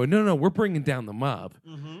buddy going, no, we're bringing down the mob.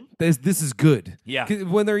 This is good. Yeah. 'Cause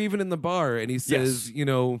when they're even in the bar and he says,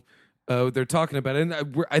 they're talking about it.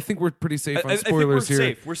 And I think we're pretty safe on spoilers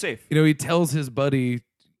here. We're safe. He tells his buddy,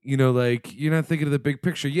 like, you're not thinking of the big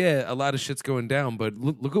picture. Yeah, a lot of shit's going down, but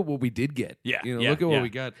look at what we did get. Look at what we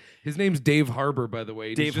got. His name's Dave Harbour, by the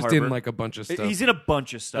way. He's just in like a bunch of stuff. He's in a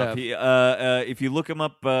bunch of stuff. If you look him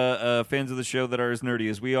up, fans of the show that are as nerdy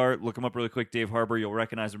as we are, look him up really quick. Dave Harbour, you'll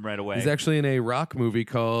recognize him right away. He's actually in a rock movie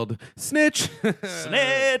called Snitch.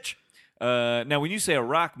 Snitch. Now, when you say a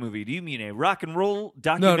rock movie, do you mean a rock and roll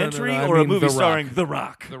documentary No, or a mean movie The starring Rock. The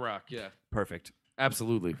Rock? The Rock, yeah. Perfect.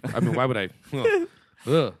 Absolutely. I mean, why would I?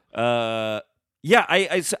 Ugh.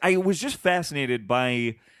 I was just fascinated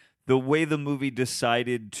by the way the movie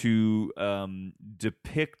decided to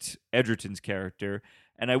depict Edgerton's character,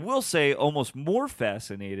 and I will say almost more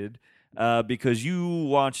fascinated because you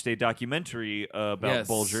watched a documentary about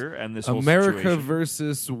Bulger and this whole America situation.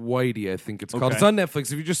 versus Whitey, I think it's called. Okay. It's on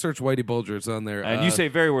Netflix. If you just search Whitey Bulger, it's on there. And you say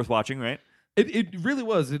very worth watching, right? It really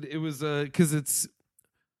was. It was because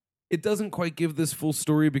it doesn't quite give this full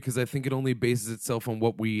story because I think it only bases itself on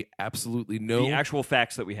what we absolutely know. The actual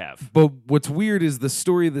facts that we have. But what's weird is the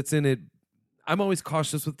story that's in it. I'm always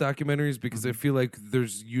cautious with documentaries because I feel like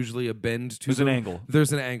there's usually a bend to There's an them. angle.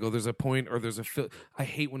 There's an angle. There's a point, or there's a. I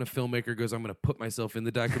hate when a filmmaker goes, "I'm going to put myself in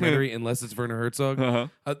the documentary," unless it's Werner Herzog.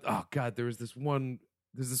 Uh-huh. Oh God, there was this one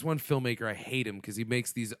there's this one filmmaker, I hate him because he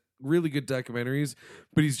makes these really good documentaries,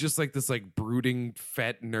 but he's just like this like brooding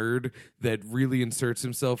fat nerd that really inserts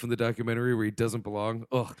himself in the documentary where he doesn't belong.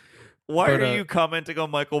 Ugh. Why But, are you commenting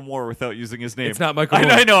on Michael Moore without using his name? It's not Michael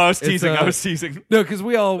Moore. I know. I was It's, teasing. I was teasing. No, because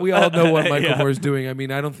we all know what Michael Yeah. Moore is doing. I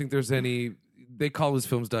mean, I don't think there's any. They call his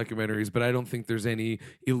films documentaries, but I don't think there's any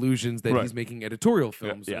illusions that Right. he's making editorial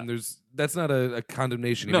films. Yeah. And that's not a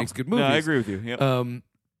condemnation. He makes good movies. No, I agree with you. Yep.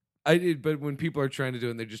 I did, but when people are trying to do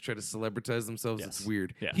it and they just try to celebritize themselves, Yes. it's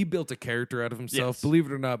weird. Yeah. He built a character out of himself. Yes. Believe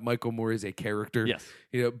it or not, Michael Moore is a character. Yes.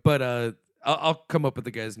 You know, but I'll come up with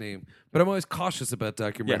the guy's name. But I'm always cautious about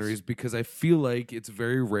documentaries Yes. because I feel like it's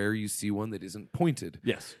very rare you see one that isn't pointed.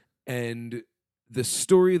 Yes. And the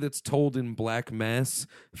story that's told in Black Mass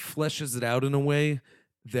fleshes it out in a way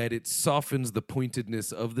that it softens the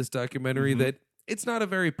pointedness of this documentary. That it's not a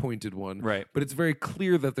very pointed one, Right. but it's very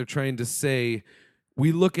clear that they're trying to say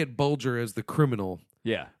we look at Bulger as the criminal,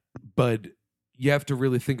 Yeah. but you have to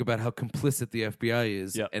really think about how complicit the FBI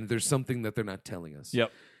is, Yep. and there's something that they're not telling us.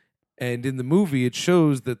 Yep. And in the movie, it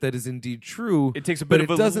shows that is indeed true. It takes a but bit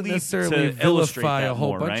of it a doesn't leap necessarily to illustrate vilify that a whole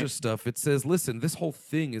more, bunch right? of stuff. It says, listen, this whole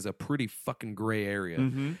thing is a pretty fucking gray area.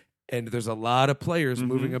 Mm-hmm. And there's a lot of players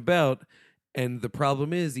moving about. And the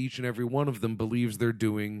problem is each and every one of them believes they're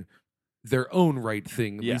doing their own right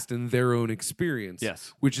thing, at Yeah. least in their own experience.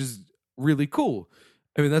 Yes. Which is really cool.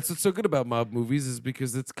 I mean, that's what's so good about mob movies is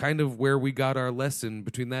because it's kind of where we got our lesson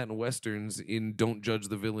between that and Westerns in don't judge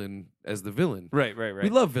the villain as the villain. Right. We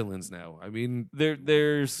love villains now. I mean,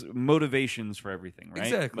 There's motivations for everything, right?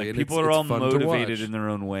 Exactly, Like and people it's- are it's all fun to motivated watch. in their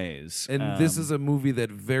own ways. and this is a movie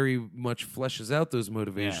that very much fleshes out those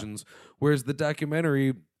motivations, whereas the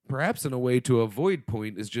documentary, perhaps in a way to avoid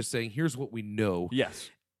point, is just saying, here's what we know.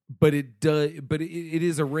 yes. But it does. But it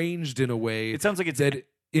is arranged in a way It sounds like it's that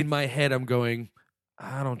in my head I'm going,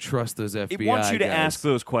 I don't trust those FBI It wants you to guys. ask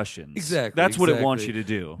those questions. Exactly, That's what it wants you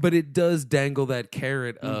exactly. to do. But it does dangle that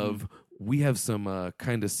carrot of we have some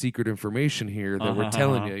kind of secret information here that we're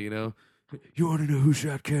telling you. You know, you want to know who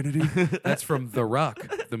shot Kennedy? That's from The Rock,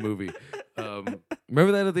 the movie.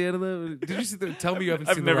 Remember that at the end of the? Did you see the? Tell me you haven't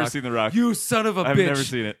I've seen never The Rock. seen The Rock. You son of a I've bitch! never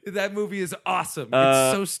seen it. That movie is awesome.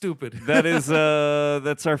 It's so stupid. That is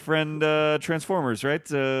that's our friend Transformers, right?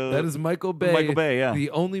 That is Michael Bay. Michael Bay, yeah. The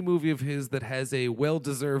only movie of his that has a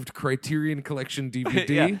well-deserved Criterion Collection DVD.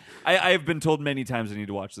 yeah. I have been told many times I need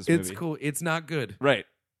to watch this movie. It's cool. It's not good, Right.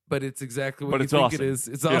 but it's exactly what But you it's think awesome. it is.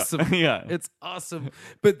 It's Yeah. awesome. Yeah. It's awesome.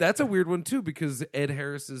 But that's a weird one too because Ed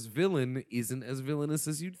Harris's villain isn't as villainous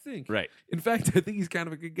as you'd think. Right. In fact, I think he's kind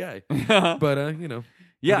of a good guy. But you know,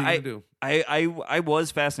 Yeah, what are you gonna do? I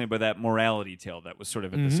was fascinated by that morality tale that was sort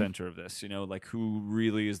of at Mm-hmm. the center of this. You know, like who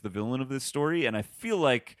really is the villain of this story? And I feel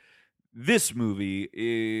like this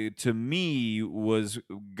movie, to me, was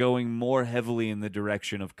going more heavily in the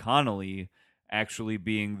direction of Connolly actually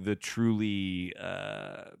being the truly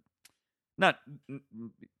not.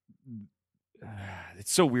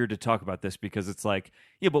 It's so weird to talk about this because it's like,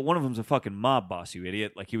 yeah, but one of them's a fucking mob boss, you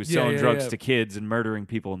idiot. Like he was selling drugs to kids and murdering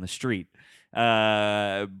people in the street.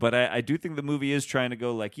 But I do think the movie is trying to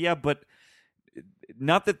go like, yeah, but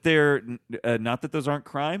not that not that those aren't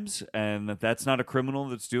crimes and that's not a criminal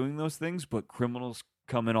that's doing those things, but criminals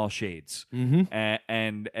come in all shades,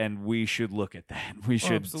 and we should look at that. We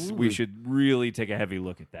absolutely. should really take a heavy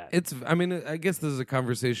look at that. It's. I mean, I guess this is a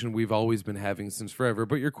conversation we've always been having since forever.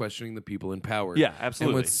 But you're questioning the people in power. Yeah, And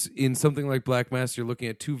absolutely. what's in something like Black Mass, you're looking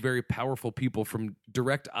at two very powerful people from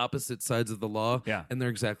direct opposite sides of the law. Yeah. and they're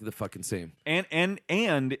exactly the fucking same. And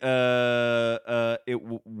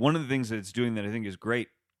one of the things that it's doing that I think is great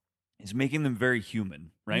is making them very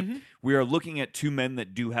human, right? We are looking at two men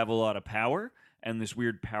that do have a lot of power and this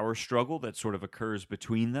weird power struggle that sort of occurs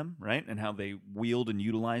between them, right? And how they wield and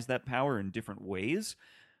utilize that power in different ways.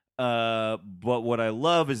 But what I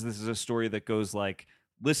love is this is a story that goes like,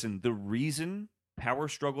 listen, the reason power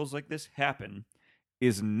struggles like this happen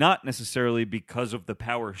is not necessarily because of the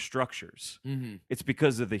power structures. It's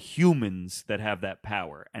because of the humans that have that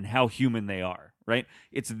power and how human they are, right?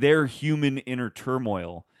 It's their human inner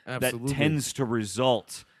turmoil Absolutely. that tends to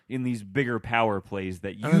result in these bigger power plays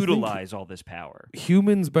that I think utilize all this power.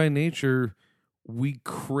 Humans by nature, we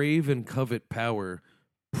crave and covet power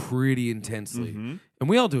pretty intensely, and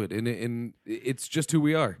we all do it. And it's just who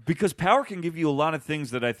we are. Because power can give you a lot of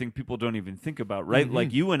things that I think people don't even think about, right?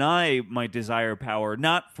 Like you and I might desire power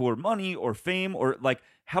not for money or fame or like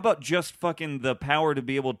how about just fucking the power to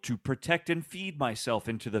be able to protect and feed myself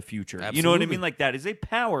into the future? You know what I Absolutely. mean? Like, that is a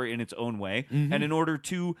power in its own way. Mm-hmm. And in order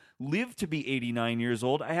to live to be 89 years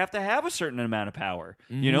old, I have to have a certain amount of power,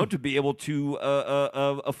 Mm-hmm. you know, to be able to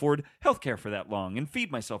afford healthcare for that long and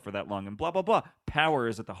feed myself for that long and blah, blah, blah. Power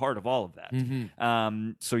is at the heart of all of that.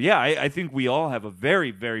 Mm-hmm. So, yeah, I think we all have a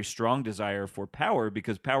very, very strong desire for power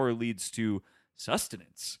because power leads to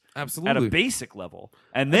sustenance Absolutely. at a basic level.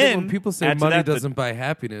 And I think then when people say add to money that the- doesn't buy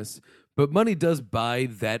happiness, but money does buy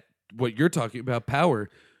that what you're talking about, power.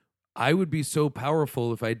 I would be so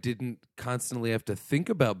powerful if I didn't constantly have to think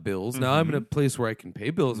about bills. Now I'm in a place where I can pay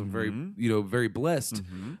bills. I'm very, very blessed.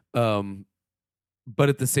 But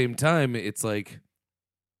at the same time, it's like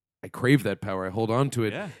I crave that power. I hold on to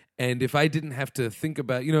it. Yeah. And if I didn't have to think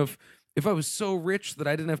about, if I was so rich that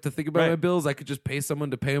I didn't have to think about Right. my bills, I could just pay someone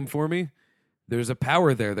to pay them for me. There's a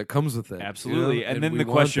power there that comes with it. Absolutely. And then we the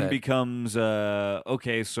want question that. becomes,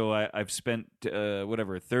 okay, so I've spent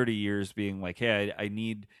 30 years being like, hey,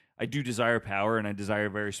 I do desire power, and I desire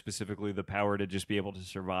very specifically the power to just be able to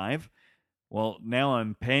survive. Well, now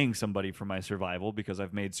I'm paying somebody for my survival because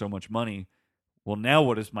I've made so much money. Well, now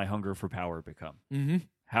what does my hunger for power become? Mm-hmm.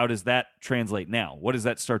 How does that translate now? What does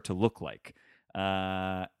that start to look like?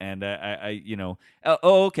 Okay.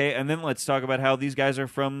 And then let's talk about how these guys are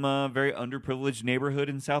from a very underprivileged neighborhood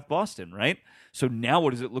in South Boston, right? So now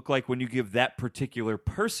what does it look like when you give that particular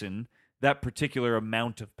person that particular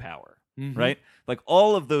amount of power? Right? Like,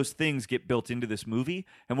 all of those things get built into this movie.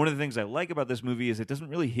 And one of the things I like about this movie is it doesn't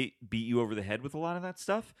really beat you over the head with a lot of that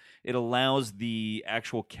stuff. It allows the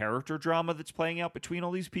actual character drama that's playing out between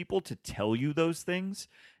all these people to tell you those things.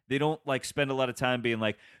 They don't like spend a lot of time being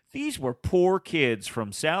like, these were poor kids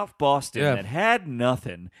from South Boston that had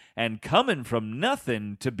nothing, and coming from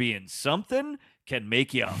nothing to being something can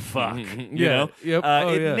make you fuck. You know? Yep.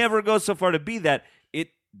 It never goes so far to be that.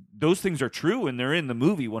 Those things are true and they're in the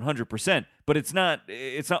movie 100%, but it's not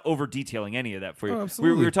over detailing any of that for you. Oh,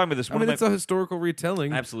 absolutely. We were talking about this. It's a historical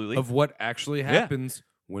retelling Absolutely. of what actually happens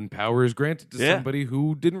when power is granted to somebody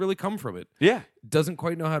who didn't really come from it. Yeah. Doesn't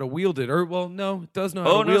quite know how to wield it. Or, well, no, it does know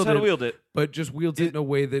Oh, how to knows wield how it. to wield it. But just wields it in a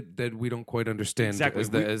way that we don't quite understand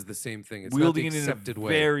Exactly. as the same thing. It's Wielding not the it in a accepted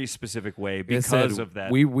way. very specific way Like I because said, of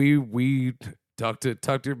that. We talk to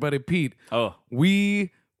your buddy Pete. Oh.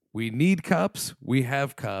 We need cops. We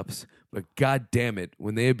have cops. But God damn it,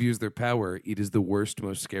 when they abuse their power, it is the worst,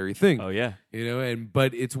 most scary thing. Oh, yeah.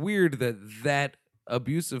 But it's weird that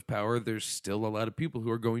abuse of power, there's still a lot of people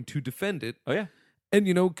who are going to defend it. Oh, yeah.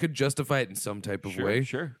 And, could justify it in some type of way.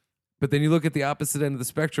 Sure. But then you look at the opposite end of the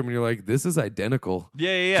spectrum and you're like, this is identical.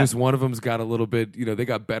 Yeah. Just one of them's got a little bit, they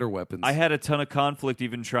got better weapons. I had a ton of conflict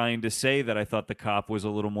even trying to say that I thought the cop was a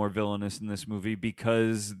little more villainous in this movie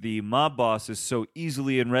because the mob boss is so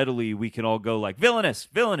easily and readily we can all go like, villainous.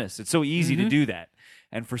 It's so easy to do that.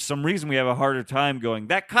 And for some reason we have a harder time going,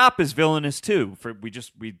 that cop is villainous too.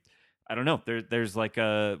 I don't know. There's like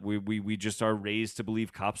we just are raised to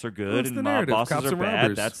believe cops are good and the mob narrative. bosses Cops are and bad.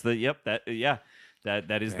 robbers. That's the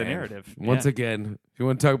That is the narrative. Once Yeah. again, if you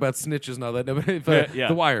want to talk about snitches and all that, Yeah.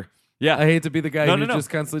 The Wire. Yeah. I hate to be the guy who No. just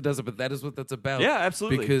constantly does it, but that is what that's about. Yeah,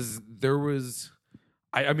 absolutely. Because there was,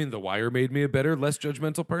 I mean, The Wire made me a better, less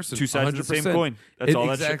judgmental person. Two sides of the same 100%. coin. That's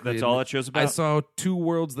all exactly. that's all that show's about. I saw two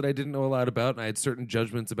worlds that I didn't know a lot about, and I had certain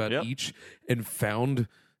judgments about Yep. each, and found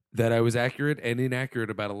that I was accurate and inaccurate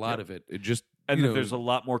about a lot of it. It just, and then there's a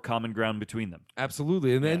lot more common ground between them.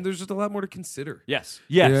 absolutely, and then Yeah. there's just a lot more to consider. Yes.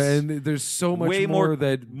 And there's so much Way more more-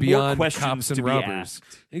 that more beyond questions cops and to be robbers.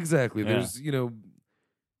 asked. Exactly. Yeah. There's,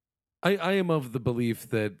 I am of the belief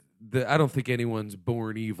that I don't think anyone's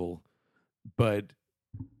born evil, but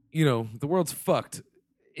the world's fucked.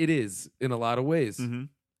 It is in a lot of ways, Mhm.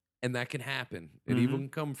 and that can happen, and Mhm. evil can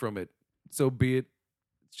come from it. So be it.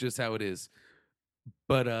 It's just how it is.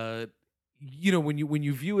 But when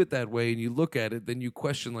you view it that way and you look at it, then you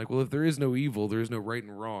question like, well, if there is no evil, there is no right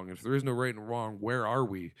and wrong. If there is no right and wrong, where are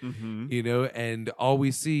we? Mhm. And all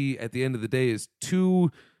we see at the end of the day is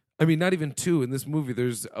two. I mean, not even two in this movie.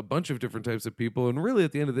 There's a bunch of different types of people, and really,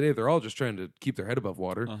 at the end of the day, they're all just trying to keep their head above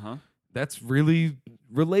water. Uh-huh. That's really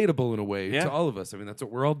relatable in a way Yeah. to all of us. I mean, that's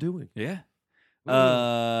what we're all doing. Yeah.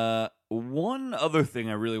 One other thing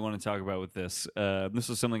I really want to talk about with this. This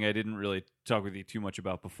is something I didn't really talk with you too much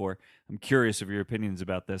about before. I'm curious of your opinions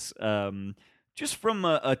about this. Just from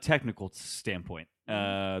a technical standpoint,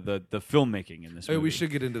 the filmmaking in this movie. We should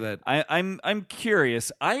get into that. I'm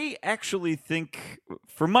curious. I actually think,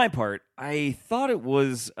 for my part, I thought it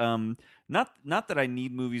was not that I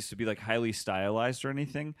need movies to be like highly stylized or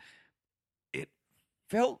anything. It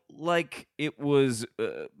felt like it was.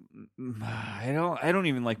 I don't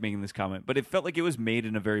even like making this comment, but it felt like it was made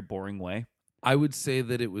in a very boring way. I would say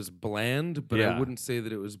that it was bland, but Yeah. I wouldn't say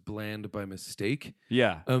that it was bland by mistake.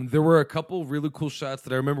 Yeah. There were a couple really cool shots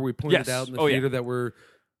that I remember we pointed Yes. out in the Oh, yeah. theater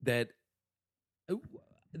that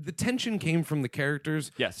the tension came from the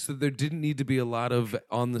characters. Yes. So there didn't need to be a lot of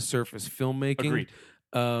on the surface filmmaking. Agreed.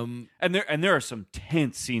 And there are some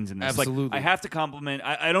tense scenes in this. Absolutely. Like, I have to compliment.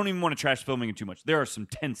 I don't even want to trash filming too much. There are some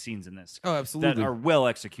tense scenes in this. Oh, absolutely. That are well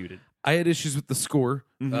executed. I had issues with the score.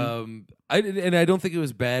 I don't think it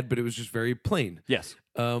was bad, but it was just very plain. Yes.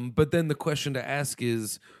 But then the question to ask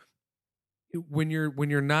is, when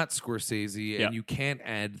you're not Scorsese and Yeah. you can't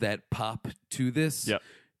add that pop to this, Yep.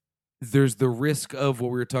 there's the risk of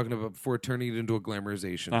what we were talking about before, turning it into a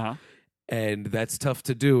glamorization, Uh huh. and that's tough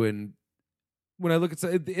to do. And when I look at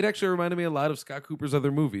it actually reminded me a lot of Scott Cooper's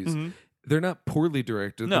other movies. Mm-hmm. They're not poorly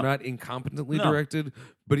directed. No. They're not incompetently No. directed,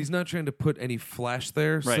 but he's not trying to put any flash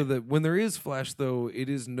there. So Right. that when there is flash, though, it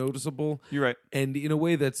is noticeable. You're right. And in a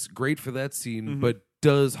way that's great for that scene, Mhm. but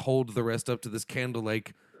does hold the rest up to this candle.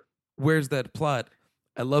 Like, where's that plot?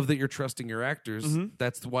 I love that you're trusting your actors. Mhm.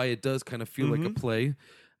 That's why it does kind of feel like a Mhm. play.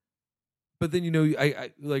 But then,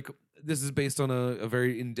 I like, this is based on a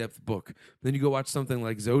very in-depth book. Then you go watch something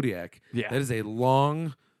like Zodiac. Yeah. That is a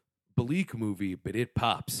long, bleak movie, but it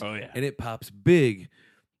pops. Oh, yeah. And it pops big.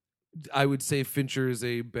 I would say Fincher is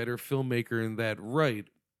a better filmmaker in that right.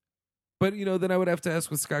 But, then I would have to ask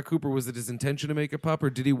with Scott Cooper, was it his intention to make it pop, or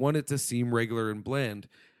did he want it to seem regular and bland?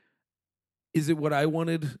 Is it what I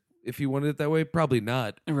wanted if he wanted it that way? Probably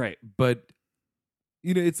not. Right. But,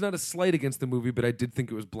 it's not a slight against the movie, but I did think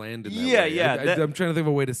it was bland in that Yeah, way. yeah, I'm trying to think of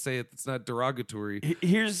a way to say it that's not derogatory.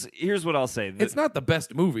 Here's what I'll say. It's not the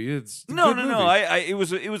best movie. It's a No. good movie.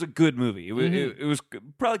 It was a good movie. It was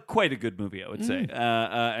probably quite a good movie, I would say,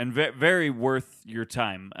 and very worth your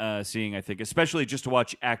time seeing. I think, especially just to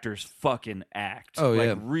watch actors fucking act. Oh,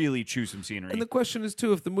 yeah. Really chew some scenery. And the question is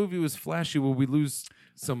too, if the movie was flashy, will we lose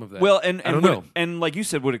some of that? Well, and I don't would know. it- and like you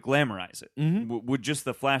said, would it glamorize it? Mm-hmm. Would just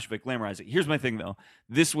the flash of it glamorize it? Here's my thing, though.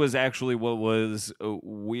 This was actually what was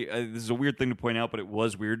this is a weird thing to point out, but it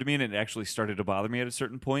was weird to me, and it actually started to bother me at a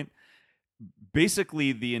certain point.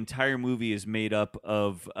 Basically, the entire movie is made up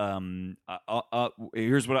of.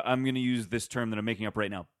 Here's what I'm going to use this term that I'm making up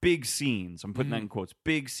right now. Big scenes. I'm putting that in quotes.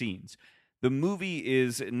 Big scenes. The movie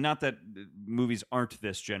is not that movies aren't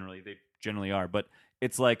this generally. They generally are, but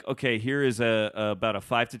it's like, okay, here is about a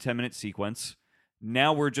 5 to 10 minute sequence.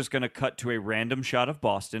 Now we're just going to cut to a random shot of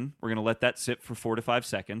Boston. We're going to let that sit for 4 to 5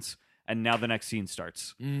 seconds, and now the next scene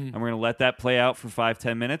starts. And we're going to let that play out for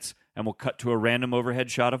 5-10 minutes, and we'll cut to a random overhead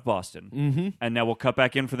shot of Boston. And now we'll cut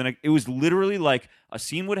back in for the next. It was literally like a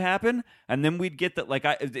scene would happen, and then we'd get that. Like,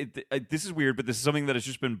 this is weird, but this is something that has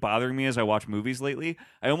just been bothering me as I watch movies lately.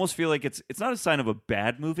 I almost feel like it's not a sign of a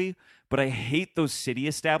bad movie, but I hate those city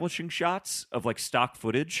establishing shots of like stock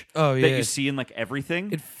footage Oh, that yeah. you see in like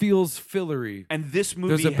everything. It feels fillery. And this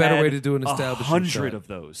movie There's a better had way to do an establishing 100 shot. of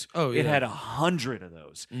those. Oh, It yeah. had 100 of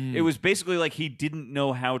those. It was basically like he didn't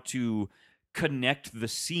know how to connect the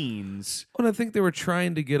scenes. And I think they were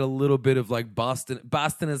trying to get a little bit of like Boston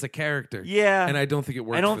as a character. Yeah. And I don't think it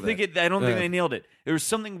worked. I don't for think that. it. I don't think Yeah. they nailed it. There was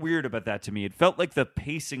something weird about that to me. It felt like the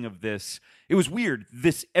pacing of this. It was weird.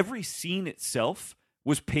 Every scene itself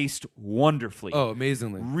was paced wonderfully. Oh,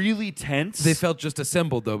 amazingly. Really tense. They felt just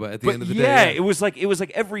assembled though, but at the But end of the yeah, day, it was like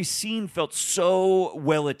every scene felt so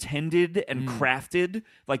well attended and crafted.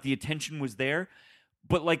 Like the attention was there,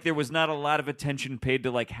 but like there was not a lot of attention paid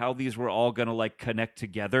to like how these were all gonna like connect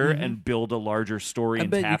together and build a larger story I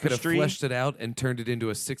and bet you could have tapestry. fleshed it out and turned it into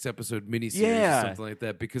a 6-episode miniseries Yeah. or something like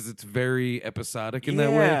that, because it's very episodic in that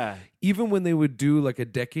way. Yeah. Even when they would do like a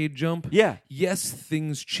decade jump, Yeah. yes,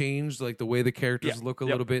 things changed, like the way the characters Yeah. look a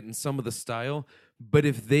Yep. little bit and some of the style. But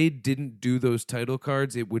if they didn't do those title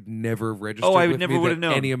cards, it would never register. Oh, I with never me would have that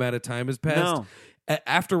known. any amount of time has passed. No.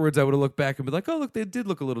 Afterwards, I would have looked back and be like, "Oh, look, they did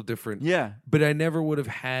look a little different." Yeah. But I never would have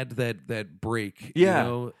had that break. Yeah. You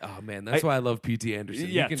know? Oh man, that's why I love P.T. Anderson.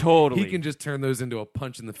 Yeah, he can, totally. He can just turn those into a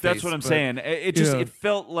punch in the face. That's what I'm but- saying. It just yeah. it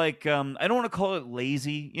felt like I don't want to call it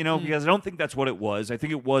lazy, because I don't think that's what it was. I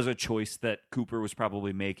think it was a choice that Cooper was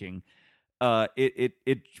probably making.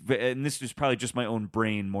 And this is probably just my own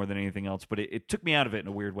brain more than anything else, but it took me out of it in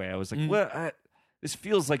a weird way. I was like, well, this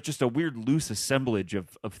feels like just a weird loose assemblage of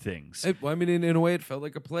things. Well, I mean, in a way, it felt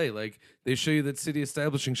like a play. Like they show you that city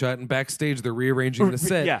establishing shot, and backstage they're rearranging the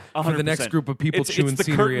set Yeah, for the 100%. next group of people chewing it's the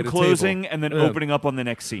scenery curtain at a closing table. and then Yeah. opening up on the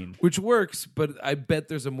next scene. Which works, but I bet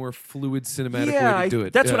there's a more fluid cinematic Yeah, way to do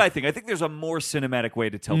it. that's Yeah. what I think. I think there's a more cinematic way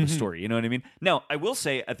to tell the story. You know what I mean? Now, I will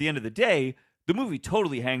say, at the end of the day, the movie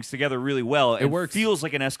totally hangs together really well. It works. Feels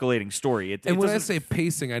like an escalating story. And when I doesn't- say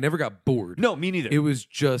pacing, I never got bored. no, me neither. It was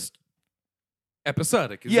just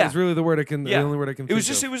episodic. Yeah. It's really the word I can. The only word I can. It was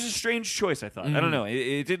think just of. it was a strange choice. I thought. I don't know.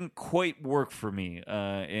 It didn't quite work for me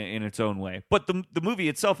in its own way. But the movie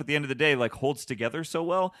itself, at the end of the day, like holds together so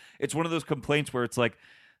well. It's one of those complaints where it's like,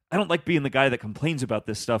 I don't like being the guy that complains about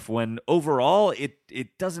this stuff when overall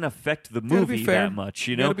it doesn't affect the Gotta be movie fair. that much,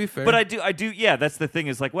 you Gotta know. be fair. But I do. Yeah, that's the thing.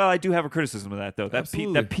 Is like, well, I do have a criticism of that though.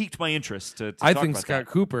 Absolutely. That piqued my interest. To I talk think about Scott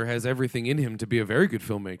that. Cooper has everything in him to be a very good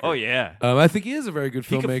filmmaker. Oh yeah, I think he is a very good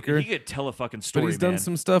he filmmaker. could tell a fucking story. but he's done man.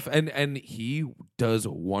 some stuff, and he does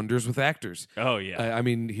wonders with actors. Oh yeah. I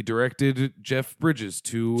mean, he directed Jeff Bridges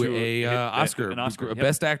to a Oscar, an Oscar, a yep.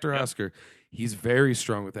 Best Actor Oscar. He's very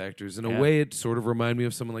strong with actors. In a Yeah. way, it sort of reminded me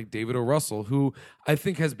of someone like David O. Russell, who I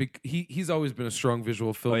think he's always been a strong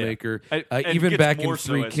visual filmmaker, And even gets back more in so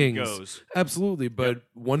Three as he Kings. goes. Absolutely, but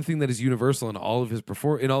one thing that is universal in all of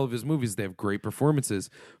his movies, they have great performances.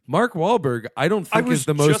 Mark Wahlberg, I don't think was is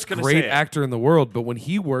the just most gonna great say it. actor in the world, but when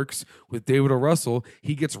he works with David O. Russell,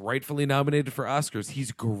 he gets rightfully nominated for Oscars.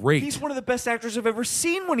 He's great. He's one of the best actors I've ever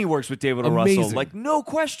seen when he works with David O. Russell. Amazing. Like, no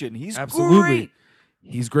question. He's Absolutely. great.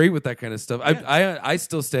 He's great with that kind of stuff. I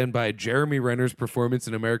still stand by Jeremy Renner's performance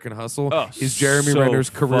in American Hustle Oh, is Jeremy so Renner's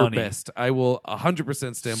career funny. best. I will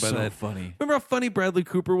 100% stand by So that. funny. Remember how funny Bradley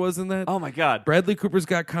Cooper was in that? Oh my God. Bradley Cooper's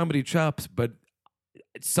got comedy chops, but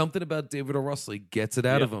it's something about David O. Russell, he gets it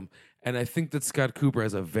out Yep. of him. And I think that Scott Cooper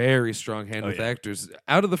has a very strong hand with yeah. actors.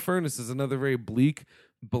 Out of the Furnace is another very bleak,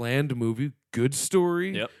 bland movie. Good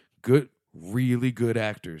story. Yep. Good, really good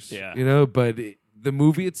actors. Yeah. You know, but the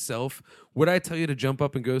movie itself, would I tell you to jump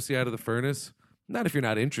up and go see Out of the Furnace? Not if you're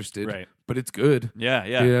not interested. Right. But it's good. Yeah,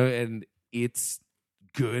 yeah. You know, and it's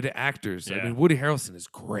good actors. I Yeah. mean, Woody Harrelson is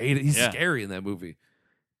great. He's Yeah. scary in that movie.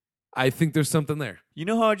 I think there's something there. You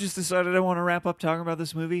know how I just decided I want to wrap up talking about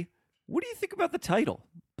this movie? What do you think about the title?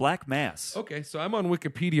 Black Mass. Okay, so I'm on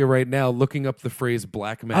Wikipedia right now looking up the phrase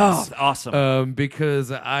Black Mass. Oh, awesome.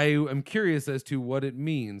 Because I am curious as to what it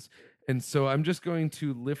means. And so I'm just going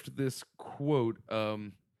to lift this quote.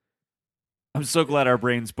 I'm so glad our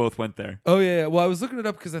brains both went there. Oh, yeah. Well, I was looking it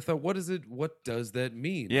up because I thought, what is it? What does that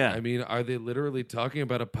mean? Yeah. I mean, are they literally talking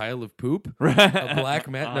about a pile of poop? Right. A black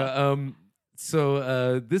mat? No,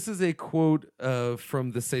 so this is a quote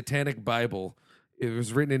from the Satanic Bible. It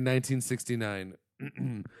was written in 1969.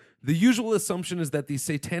 The usual assumption is that the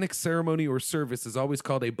satanic ceremony or service is always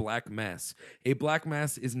called a black mass. A black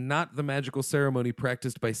mass is not the magical ceremony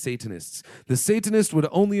practiced by Satanists. The Satanist would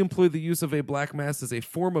only employ the use of a black mass as a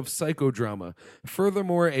form of psychodrama.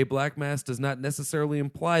 Furthermore, a black mass does not necessarily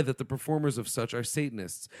imply that the performers of such are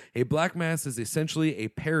Satanists. A black mass is essentially a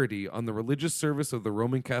parody on the religious service of the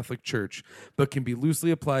Roman Catholic Church, but can be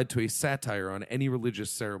loosely applied to a satire on any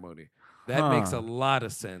religious ceremony. That makes a lot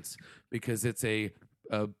of sense because it's a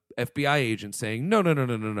FBI agent saying, no.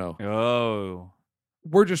 Oh.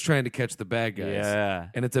 We're just trying to catch the bad guys. Yeah.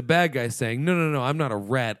 And it's a bad guy saying, no, I'm not a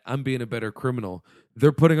rat. I'm being a better criminal.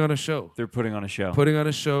 They're putting on a show. They're putting on a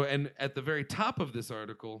show. And at the very top of this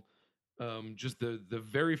article, just the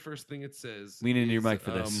very first thing it says. Lean into your is, mic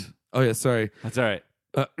for this. Oh, yeah, sorry. That's all right.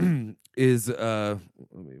 Is, let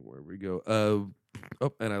me, where we go?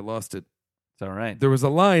 Oh, and I lost it. It's all right. There was a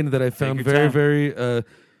line that I found your very, time.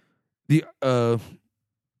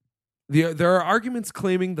 there are arguments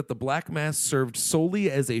claiming that the Black Mass served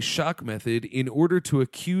solely as a shock method in order to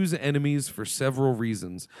accuse enemies for several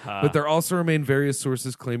reasons. But there also remain various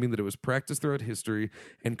sources claiming that it was practiced throughout history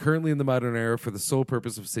and currently in the modern era for the sole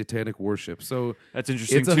purpose of satanic worship. So That's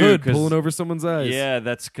interesting it's a too. hood 'cause- pulling over someone's eyes. Yeah,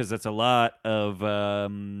 that's because that's a lot of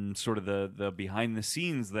sort of the behind the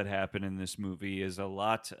scenes that happen in this movie is a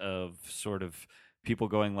lot of sort of people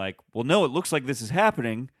going like, well, no, it looks like this is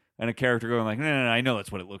happening. And a character going like, no, I know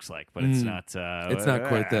that's what it looks like, but it's not. It's not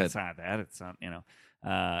quite that. It's not that. It's not.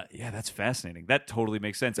 Yeah, that's fascinating. That totally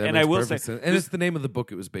makes sense. That and makes I will perfect say, sense. And it's the name of the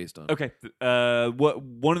book it was based on. okay.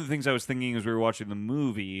 One of the things I was thinking as we were watching the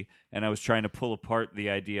movie, and I was trying to pull apart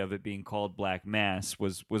the idea of it being called Black Mass,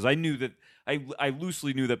 was I knew that I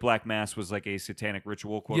loosely knew that Black Mass was like a satanic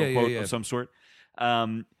ritual, quote unquote, of some sort.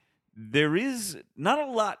 There is not a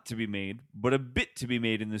lot to be made, but a bit to be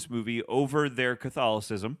made in this movie over their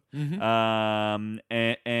Catholicism. And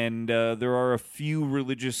there are a few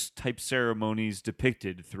religious type ceremonies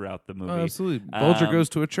depicted througgoing the movie. Oh, absolutely. Bulger goes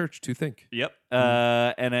to a church to think. Yep.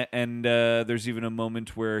 And there's even a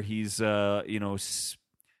moment where he's, I'm going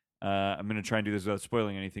to try and do this without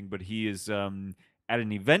spoiling anything, but he is at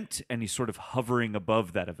an event and he's sort of hovering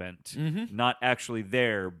above that event, not actually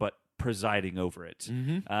there, but presiding over it,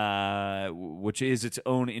 which is its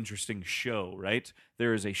own interesting show, right?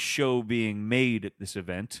 There is a show being made at this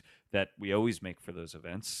event that we always make for those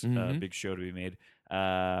events, big show to be made.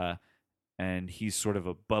 And he's sort of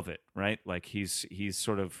above it, right? Like he's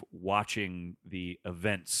sort of watching the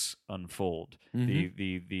events unfold,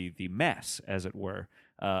 the mess, as it were,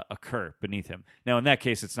 occur beneath him. Now, in that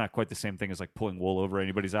case, it's not quite the same thing as like pulling wool over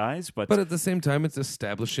anybody's eyes, but at the same time, it's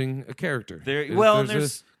establishing a character.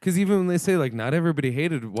 There's because even when they say like not everybody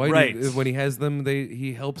hated Whitey, Right. when he has them,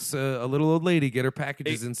 he helps a little old lady get her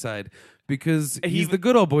packages inside because he's He- the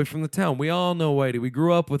good old boy from the town. We all know Whitey. We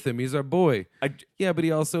grew up with him. He's our boy. Yeah, but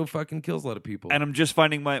he also fucking kills a lot of people. And I'm just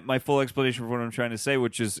finding my full explanation for what I'm trying to say,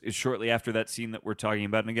 which is shortly after that scene that we're talking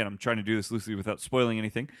about. And again, I'm trying to do this loosely without spoiling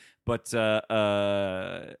anything. But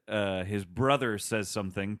his brother says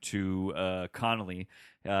something to Connolly.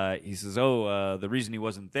 He says, the reason he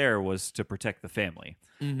wasn't there was to protect the family.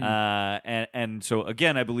 And so,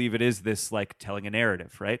 again, I believe it is this, like, telling a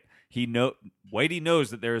narrative, right? Whitey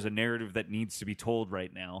knows that there is a narrative that needs to be told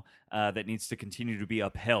right now, that needs to continue to be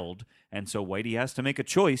upheld. And so Whitey has to make a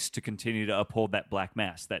choice to continue to uphold that black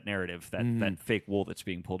mass, that narrative, that fake wool that's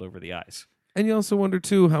being pulled over the eyes. And you also wonder,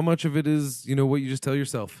 too, how much of it is, what you just tell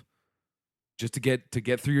yourself just to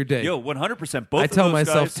get through your day. Yo, 100%. I tell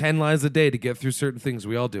myself 10 lies a day to get through certain things.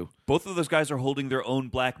 We all do. Both of those guys are holding their own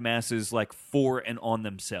black masses like for and on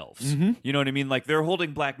themselves. You know what I mean? Like they're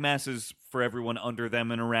holding black masses for everyone under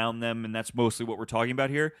them and around them, and that's mostly what we're talking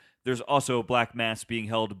about here. There's also a black mass being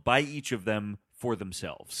held by each of them for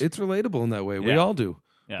themselves. It's relatable in that way. We Yeah. all do.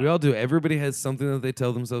 Yeah. We all do. Everybody has something that they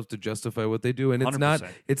tell themselves to justify what they do, and it's 100%.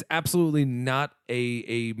 it's absolutely not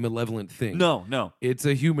a malevolent thing. No. It's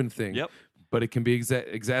a human thing. Yep. But it can be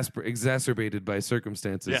exacerbated by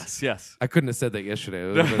circumstances. Yes. I couldn't have said that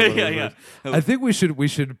yesterday. Yeah. I think we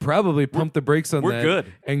should probably pump the brakes on we're that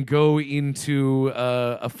good. and go into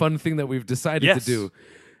a fun thing that we've decided Yes. to do.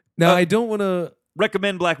 Now, I don't want to...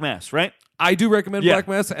 Recommend Black Mass, right? I do recommend Yeah. Black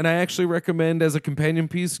Mass, and I actually recommend as a companion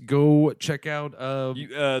piece, go check out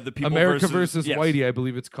The people America versus yes. Whitey, I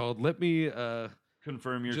believe it's called. Let me...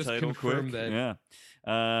 Confirm your Just title confirm quick. that.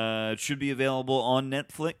 Yeah. It should be available on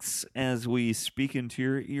Netflix as we speak into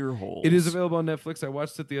your ear holes. It is available on Netflix. I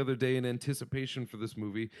watched it the other day in anticipation for this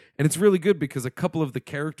movie, and it's really good because a couple of the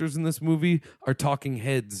characters in this movie are talking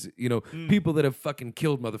heads. People that have fucking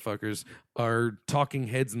killed motherfuckers are talking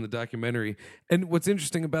heads in the documentary. And what's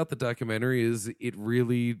interesting about the documentary is it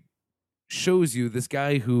really shows you this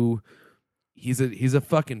guy who he's a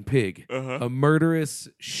fucking pig, a murderous,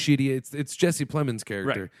 shitty. It's Jesse Plemons'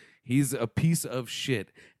 character. Right. He's a piece of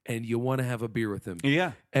shit, and you want to have a beer with him.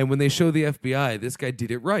 Yeah. And when they show the FBI, this guy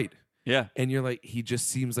did it right. Yeah. And you're like, he just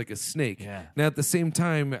seems like a snake. Yeah. Now, at the same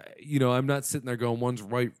time, I'm not sitting there going, one's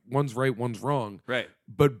right, one's wrong. Right.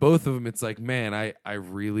 But both of them, it's like, man, I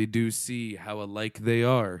really do see how alike they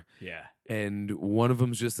are. Yeah. And one of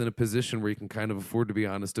them's just in a position where he can kind of afford to be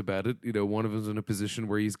honest about it. One of them's in a position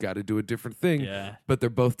where he's got to do a different thing. Yeah. But they're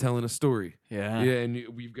both telling a story. Yeah. Yeah, and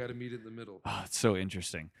we've got to meet in the middle. Oh, it's so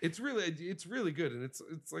interesting. It's really good, and it's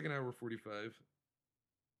like an hour 45.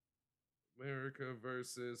 America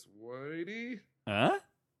versus Whitey. Huh?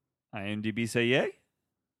 IMDb say yay?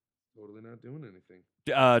 Totally not doing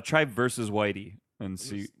anything. Try versus Whitey and I'm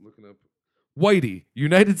see. just looking up Whitey,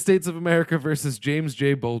 United States of America versus James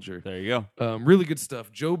J. Bolger. There you go. Really good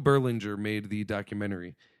stuff. Joe Berlinger made the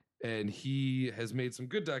documentary, and he has made some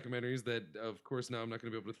good documentaries that, of course, now I'm not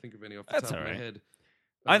going to be able to think of any off the That's top all of my right. head.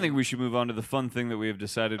 I think we should move on to the fun thing that we have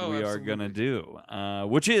decided we are going to do,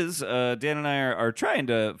 which is Dan and I are trying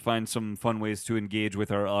to find some fun ways to engage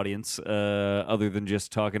with our audience other than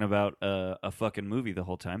just talking about a fucking movie the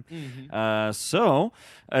whole time. So,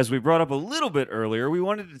 as we brought up a little bit earlier, we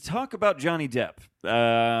wanted to talk about Johnny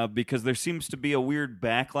Depp because there seems to be a weird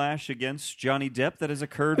backlash against Johnny Depp that has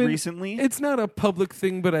occurred recently. It's not a public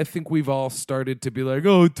thing, but I think we've all started to be like,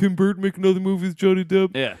 oh, Tim Burton make another movie with Johnny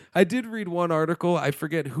Depp. Yeah. I did read one article. I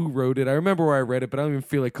forget who wrote it. I remember where I read it, but I don't even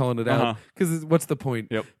feel like calling it out because what's the point?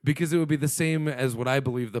 Yep. Because it would be the same as what I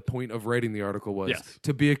believe the point of writing the article was, Yes.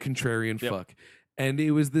 to be a contrarian fuck. And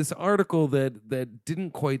it was this article that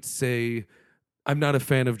didn't quite say, I'm not a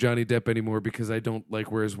fan of Johnny Depp anymore because I don't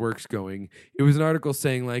like where his work's going. It was an article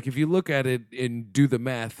saying, like, if you look at it and do the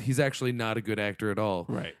math, he's actually not a good actor at all.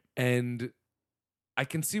 Right. And I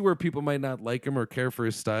can see where people might not like him or care for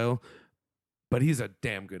his style, but he's a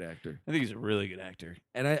damn good actor. I think he's a really good actor.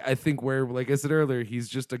 And I think where, like I said earlier, he's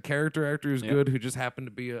just a character actor who's good, who just happened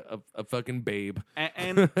to be a fucking babe.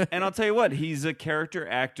 And I'll tell you what, he's a character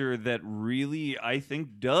actor that really, I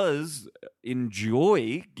think, does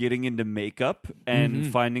enjoy getting into makeup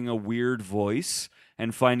and finding a weird voice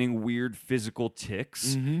and finding weird physical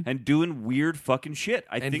tics and doing weird fucking shit.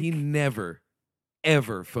 I think he never,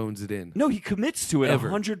 ever phones it in. No, he commits to it Ever.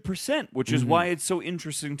 100%, which is why it's so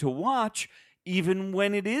interesting to watch, even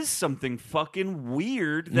when it is something fucking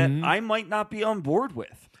weird that I might not be on board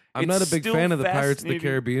with. I'm not a big fan of the Pirates of the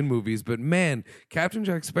Caribbean movies, but man, Captain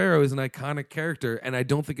Jack Sparrow is an iconic character, and I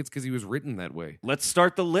don't think it's because he was written that way. Let's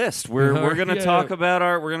start the list. We're going to talk about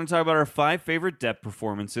our 5 favorite Depp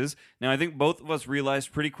performances. Now, I think both of us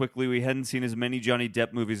realized pretty quickly we hadn't seen as many Johnny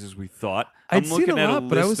Depp movies as we thought. I'd seen a lot,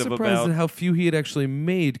 but I was surprised at how few he had actually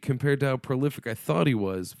made compared to how prolific I thought he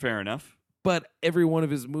was. Fair enough. But every one of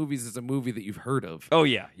his movies is a movie that you've heard of. Oh,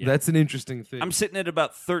 yeah. That's an interesting thing. I'm sitting at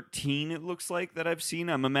about 13, it looks like, that I've seen.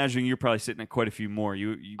 I'm imagining you're probably sitting at quite a few more.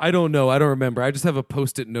 I don't know. I don't remember. I just have a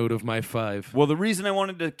Post-it note of my 5. Well, the reason I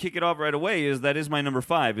wanted to kick it off right away is that is my number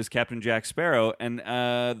 5, is Captain Jack Sparrow. And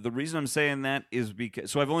the reason I'm saying that is because...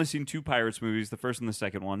 So I've only seen 2 Pirates movies, the first and the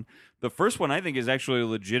second one. The first one, I think, is actually a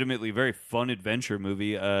legitimately very fun adventure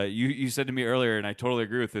movie. You said to me earlier, and I totally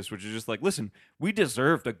agree with this, which is just like, listen, we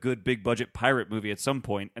deserved a good big-budget pirate movie at some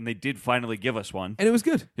point, and they did finally give us one. And it was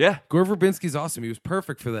good. Yeah. Gore Verbinski's awesome. He was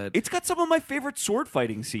perfect for that. It's got some of my favorite sword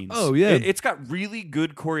fighting scenes. Oh, yeah. It's got really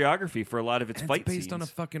good choreography for a lot of its fight it's based scenes. on a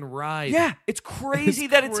fucking ride. Yeah, it's crazy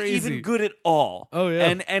that it's even good at all. Oh,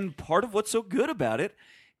 yeah. And part of what's so good about it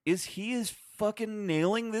is he is fucking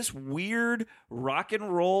nailing this weird rock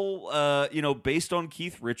and roll, based on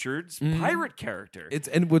Keith Richards pirate character.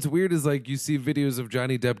 And what's weird is like you see videos of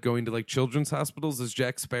Johnny Depp going to like children's hospitals as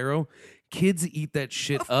Jack Sparrow. Kids eat that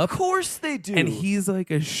shit up. Of course they do. And he's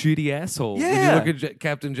like a shitty asshole. Yeah. When you look at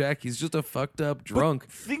Captain Jack, he's just a fucked up drunk.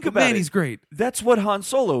 Think about it. Man, he's great. That's what Han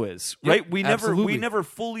Solo is, Yep, right? We never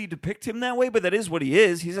fully depict him that way, but that is what he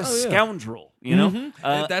is. He's a scoundrel, you know?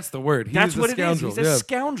 That's the word. That's what scoundrel. it is. He's a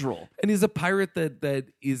scoundrel. And he's a pirate that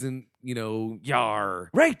isn't, yar.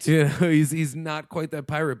 Right. He's not quite that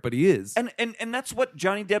pirate, but he is. And that's what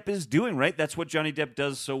Johnny Depp is doing, right? That's what Johnny Depp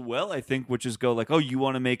does so well, I think, which is go like, oh, you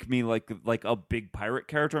want to make me like a big pirate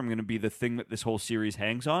character? I'm going to be the thing that this whole series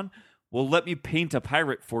hangs on. Well, let me paint a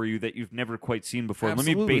pirate for you that you've never quite seen before.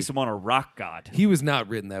 Absolutely. Let me base him on a rock god. He was not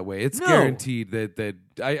written that way. It's guaranteed that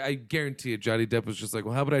I guarantee it. Johnny Depp was just like,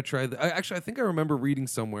 well, how about I try that? Actually, I think I remember reading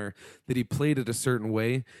somewhere that he played it a certain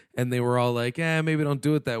way, and they were all like, maybe don't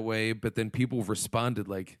do it that way. But then people responded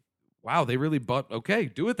like, wow, they really bought. Okay,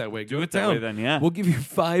 do it that way. Do Go it to that town. way then, yeah. We'll give you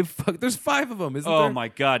 5. There's 5 of them, isn't there? Oh my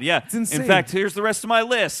God, yeah. It's insane. In fact, here's the rest of my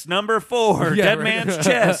list. Number 4, Yeah, Dead right. Man's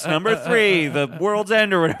Chest. Number 3, The World's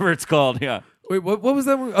End or whatever it's called. Yeah. Wait, what was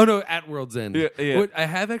that movie? Oh, no, At World's End. Yeah. I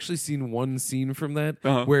have actually seen one scene from that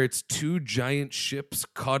where it's 2 giant ships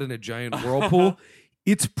caught in a giant whirlpool.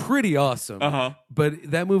 It's pretty awesome.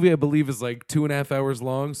 But that movie, I believe, is like 2.5 hours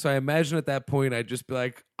long. So I imagine at that point, I'd just be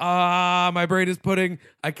like, my brain is pudding.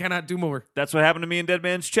 I cannot do more. That's what happened to me in Dead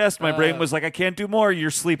Man's Chest. My brain was like, I can't do more. You're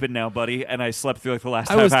sleeping now, buddy. And I slept through like the last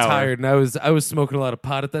half hour. I was tired, and I was smoking a lot of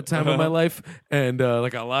pot at that time of my life, and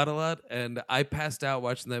like a lot. And I passed out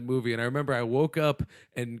watching that movie. And I remember I woke up,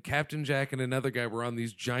 and Captain Jack and another guy were on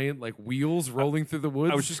these giant like wheels rolling through the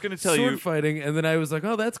woods. I was just going to tell sword you. fighting, and then I was like,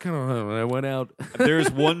 oh, that's kind of fun. And I went out.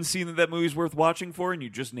 There's one scene that movie's worth watching for, and you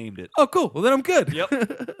just named it. Oh, cool. Well, then I'm good. Yep.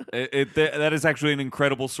 That is actually an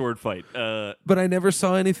incredible sword fight. But I never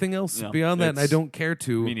saw anything else beyond that, and I don't care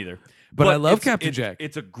to. Me neither. But I love Captain Jack.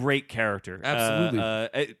 It's a great character. Absolutely.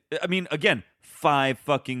 I mean, again, 5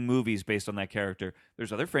 fucking movies based on that character.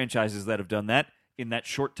 There's other franchises that have done that in that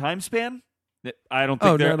short time span. I don't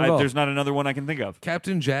think there's not another one I can think of.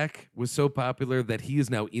 Captain Jack was so popular that he is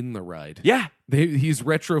now in the ride. Yeah. He's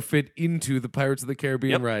retrofit into the Pirates of the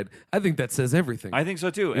Caribbean ride. I think that says everything. I think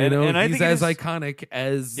so too. And I he's think as iconic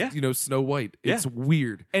as Snow White. It's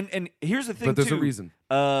weird. And here's the thing, but there's too. a reason.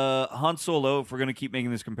 Han Solo, if we're going to keep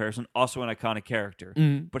making this comparison, also an iconic character.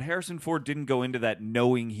 But Harrison Ford didn't go into that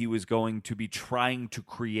knowing he was going to be trying to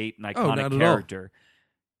create an iconic character.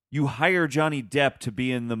 You hire Johnny Depp to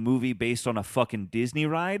be in the movie based on a fucking Disney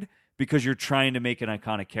ride because you're trying to make an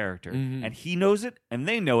iconic character. And he knows it, and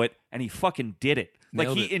they know it, and he fucking did it.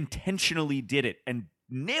 He intentionally did it and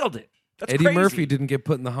nailed it. That's Eddie crazy. Murphy didn't get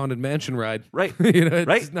put in the Haunted Mansion ride. Right.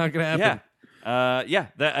 It's not going to happen.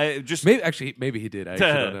 Maybe he did. I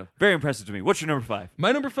actually don't know. Very impressive to me. What's your number 5?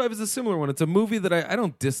 My number 5 is a similar one. It's a movie that I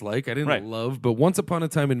don't dislike. I didn't love, but Once Upon a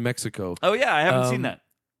Time in Mexico. Oh, yeah. I haven't seen that.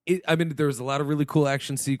 I mean, there's a lot of really cool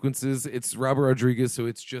action sequences. It's Robert Rodriguez, so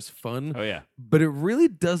it's just fun. Oh, yeah. But it really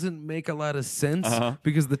doesn't make a lot of sense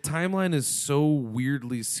because the timeline is so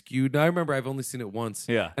weirdly skewed. Now, I remember I've only seen it once.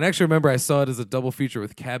 Yeah. And actually remember I saw it as a double feature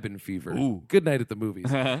with Cabin Fever. Ooh. Good night at the movies.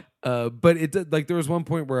 But it did, like, there was one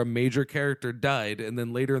point where a major character died, and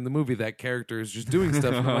then later in the movie, that character is just doing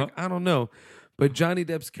stuff. And I'm like, I don't know. But Johnny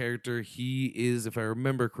Depp's character, he is, if I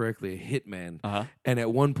remember correctly, a hitman. And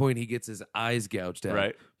at one point, he gets his eyes gouged out.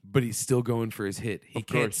 Right. But he's still going for his hit. He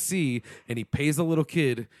can't see, and he pays a little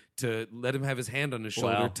kid to let him have his hand on his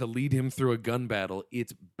shoulder to lead him through a gun battle.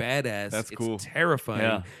 It's badass. That's cool. It's terrifying.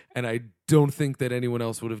 Yeah. And I don't think that anyone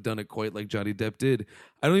else would have done it quite like Johnny Depp did.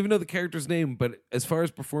 I don't even know the character's name, but as far as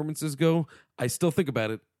performances go, I still think about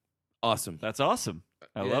it. Awesome. That's awesome.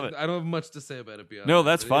 I love it. I don't have much to say about it beyond No,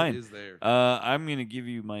 that's that, fine. It is there. I'm going to give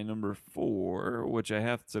you my number 4, which I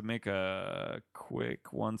have to make a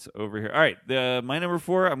quick once over here. All right, my number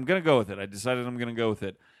 4, I'm going to go with it. I decided I'm going to go with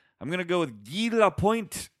it. I'm going to go with Guy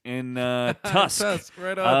Lapointe in Tusk. Tusk,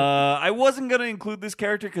 right on. I wasn't going to include this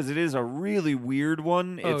character because it is a really weird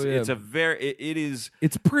one. It's a very it is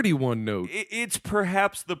It's pretty one note. it's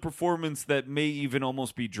perhaps the performance that may even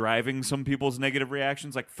almost be driving some people's negative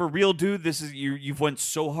reactions. Like, for real, dude, this is you've went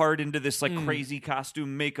so hard into this like crazy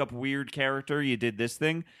costume, makeup, weird character. You did this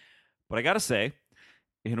thing, but I gotta say,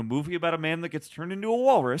 in a movie about a man that gets turned into a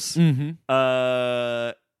walrus,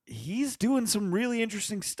 he's doing some really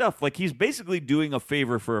interesting stuff. Like, he's basically doing a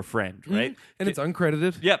favor for a friend, right? And it's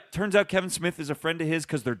uncredited. Yep. Turns out Kevin Smith is a friend of his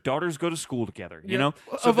because their daughters go to school together. You know,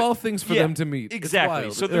 Of all things for them to meet. Exactly.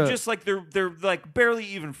 It's So wild. they're just like they're like barely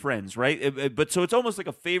even friends, right? But so it's almost like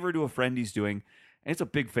a favor to a friend he's doing, and it's a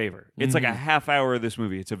big favor. It's like a half hour of this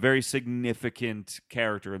movie. It's a very significant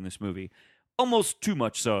character in this movie, almost too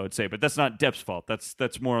much so, I would say. But that's not Depp's fault.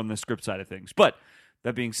 That's more on the script side of things. But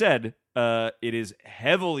that being said, it is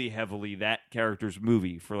heavily that character's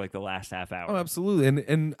movie for like the last half hour. Oh, absolutely.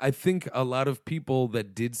 And I think a lot of people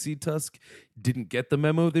that did see Tusk didn't get the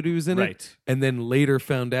memo that he was in Right. it, and then later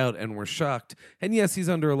found out and were shocked. And yes, he's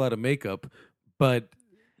under a lot of makeup, but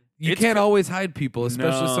you can't always hide people,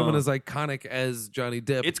 especially No. someone as iconic as Johnny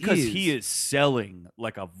Depp. It's because he is selling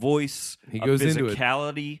like a voice, He a goes into it.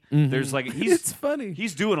 physicality. There's like It's funny.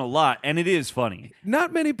 He's doing a lot, and it is funny.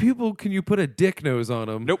 Not many people can you put a dick nose on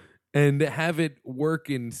him. Nope. And have it work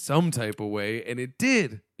in some type of way, and it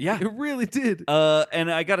did. Yeah. It really did. And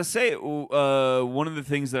I gotta say, one of the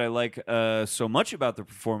things that I like so much about the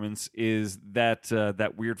performance is that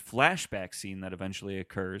that weird flashback scene that eventually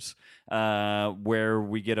occurs, where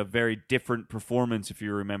we get a very different performance, if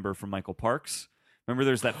you remember, from Michael Parks. Remember,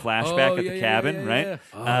 there's that flashback at the cabin, right? Yeah.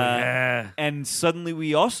 Oh, yeah. And suddenly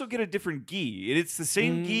we also get a different Guy. It's the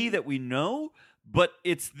same Guy that we know, but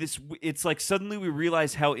it's like suddenly we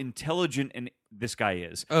realize how intelligent this guy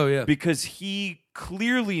is. Oh, yeah. Because he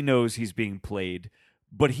clearly knows he's being played,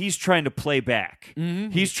 but he's trying to play back.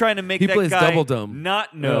 He's trying to make He that plays guy double dumb.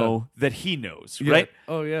 not know that he knows, Yeah. right?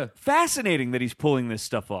 Oh, yeah. Fascinating that he's pulling this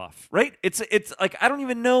stuff off, right? It's like, I don't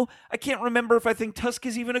even know. I can't remember if I think Tusk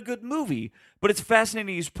is even a good movie, but it's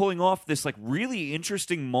fascinating he's pulling off this like really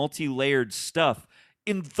interesting multi-layered stuff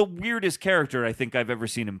in the weirdest character I think I've ever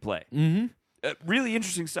seen him play. Really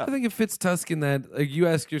interesting stuff. I think it fits Tusk in that like, you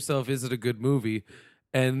ask yourself, is it a good movie?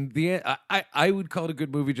 And I would call it a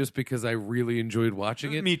good movie just because I really enjoyed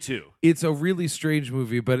watching it. Me too. It's a really strange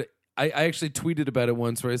movie, but I actually tweeted about it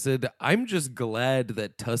once where I said, I'm just glad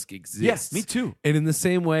that Tusk exists. Yes, me too. And in the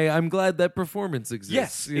same way, I'm glad that performance exists.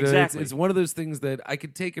 Yes, You know, exactly. It's one of those things that I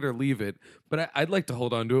could take it or leave it, but I'd like to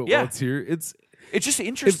hold on to it Yeah. while it's here. It's just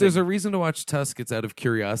interesting. If there's a reason to watch Tusk, it's out of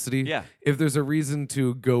curiosity. Yeah. If there's a reason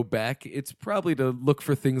to go back, it's probably to look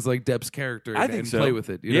for things like Depp's character I and, think and so. play with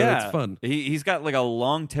it. You know, it's fun. He's got like a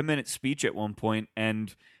long 10-minute speech at one point,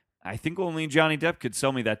 and I think only Johnny Depp could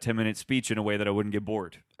sell me that 10-minute speech in a way that I wouldn't get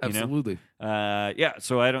bored. You know? Absolutely.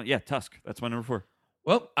 Tusk. That's my number 4.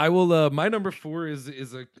 Well, I will. My number 4 is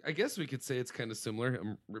a. I guess we could say it's kind of similar.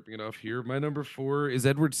 I'm ripping it off here. My number 4 is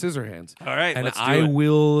Edward Scissorhands. All right, and let's do I it.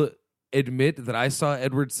 will admit that I saw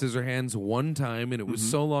Edward Scissorhands one time, and it was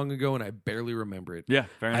so long ago, and I barely remember it. Yeah,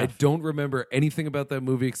 fair I enough. don't remember anything about that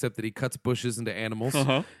movie except that he cuts bushes into animals,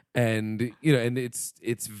 and and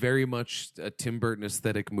it's very much a Tim Burton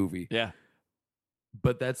aesthetic movie. Yeah.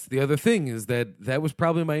 But that's the other thing is that was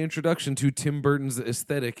probably my introduction to Tim Burton's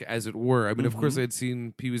aesthetic, as it were. I mean, of course, I'd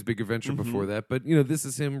seen Pee-wee's Big Adventure before that, but this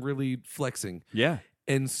is him really flexing. Yeah.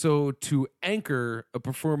 And so to anchor a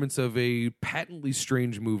performance of a patently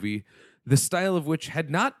strange movie, the style of which had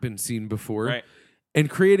not been seen before, Right. and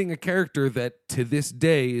creating a character that to this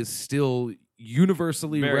day is still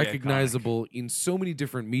universally Very recognizable in so many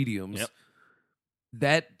different mediums. Yep.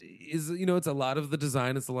 that is, it's a lot of the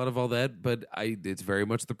design, it's a lot of all that, but it's very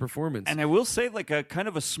much the performance. And I will say, like a kind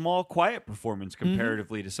of a small, quiet performance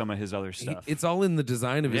comparatively to some of his other stuff. It's all in the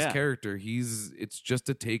design of his Yeah. character. It's just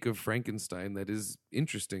a take of Frankenstein that is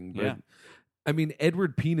interesting. But Yeah. I mean,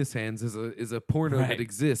 Edward Penis Hands is a porno Right. that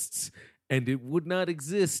exists, and it would not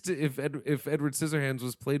exist if Edward Scissorhands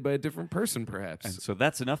was played by a different person, perhaps. And so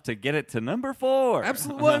that's enough to get it to number 4.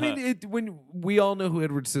 Absolutely. Well, I mean, when we all know who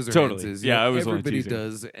Edward Scissorhands Totally. is, Yeah, I was only everybody teasing.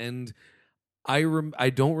 does, and I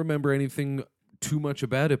don't remember anything too much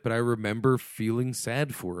about it, but I remember feeling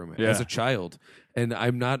sad for him Yeah. as a child, and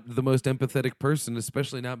I'm not the most empathetic person,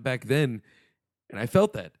 especially not back then, and I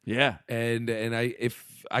felt that. Yeah. And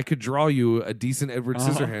if I could draw you a decent Edward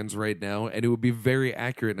Scissorhands right now, and it would be very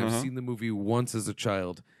accurate, and I've seen the movie once as a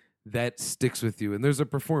child, that sticks with you, and there's a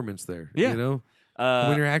performance there. Yeah.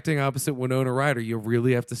 When you're acting opposite Winona Ryder, you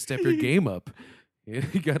really have to step your game up.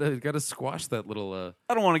 You gotta squash that little.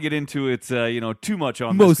 I don't want to get into it, too much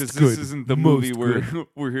on Most this because good. this isn't the Most movie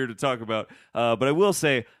we're here to talk about. But I will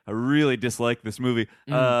say I really dislike this movie,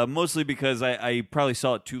 mostly because I probably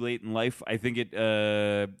saw it too late in life. I think it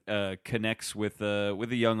connects with a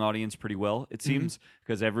young audience pretty well. It seems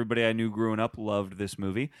because everybody I knew growing up loved this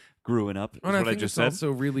movie. Growing up, is And what I think just it's said.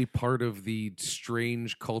 also really part of the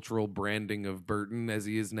strange cultural branding of Burton as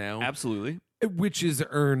he is now, Absolutely. which is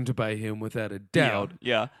earned by him without a doubt.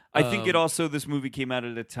 Yeah. I think this movie came out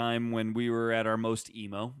at a time when we were at our most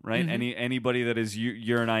emo, right? Anybody that is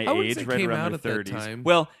you and I wouldn't age say right came around out their at that 30s. time.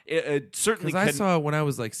 Well, it certainly Because I saw it when I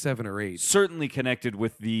was like 7 or 8. certainly connected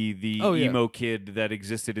with the Oh, yeah. emo kid that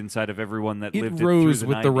existed inside of everyone that It lived rose it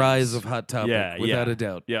through with the 90s. rise of Hot Topic, Yeah, without yeah. a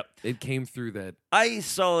doubt. Yep. It came through that. I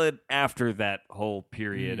saw it after that whole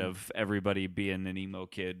period of everybody being an emo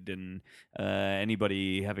kid and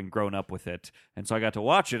anybody having grown up with it. And so I got to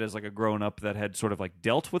watch it as like a grown up that had sort of like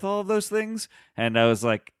dealt with all of those things. And I was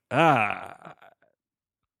like, I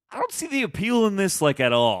don't see the appeal in this like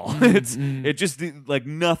at all. It just like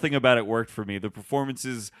nothing about it worked for me. The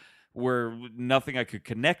performances were nothing I could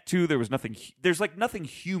connect to. There's like nothing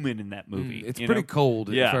human in that movie. It's you pretty know? cold,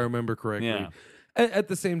 Yeah. if I remember correctly. Yeah. At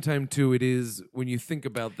the same time, too, it is, when you think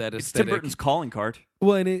about that It's Tim aesthetic. Burton's calling card.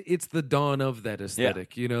 Well, and it's the dawn of that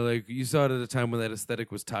aesthetic. Like you saw it at a time when that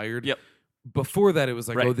aesthetic was tired. Yep. Before that, it was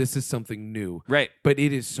like, Right. oh, this is something new. Right. But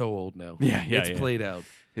it is so old now. Yeah, It's yeah. played out.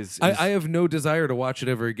 His I have no desire to watch it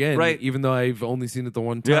ever again, Right. even though I've only seen it the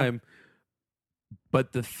one Yeah. time.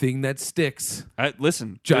 But the thing that sticks,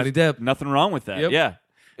 listen, Johnny there's Depp. Nothing wrong with that. Yep.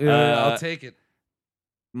 Yeah. I'll take it.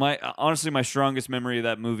 Honestly, my strongest memory of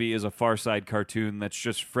that movie is a Far Side cartoon that's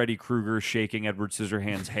just Freddy Krueger shaking Edward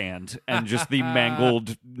Scissorhands' hand and just the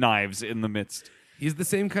mangled knives in the midst. He's the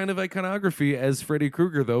same kind of iconography as Freddy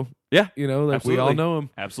Krueger, though. Yeah, Like we all absolutely. know him.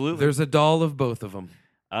 Absolutely. There's a doll of both of them.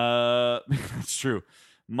 That's true.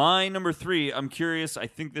 My number 3, I'm curious. I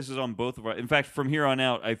think this is on both of our. In fact, from here on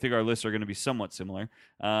out, I think our lists are going to be somewhat similar.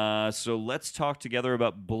 So let's talk together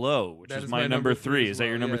about Blow, which That is my number 3. Is that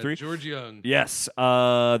your number 3? George Young. Yes.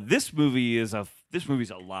 This movie's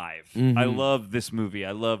alive. I love this movie.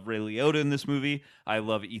 I love Ray Liotta in this movie. I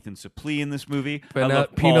love Ethan Suplee in this movie. I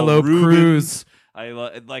love Paul Penelope Rubens. Cruz. I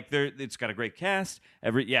like it's got a great cast.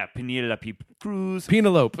 Penelope Cruz.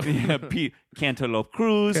 Penelope. Yeah, Cantaloupe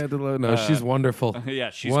Cruz. No, she's wonderful. Yeah,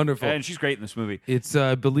 she's wonderful. and she's great in this movie. It's,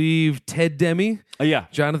 I believe, Ted Demme, Yeah,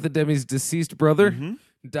 Jonathan Demme's deceased brother,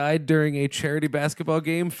 died during a charity basketball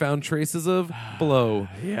game, found traces of Blow.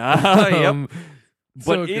 yeah, yep. Um, But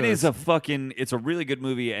so it good. is it's a really good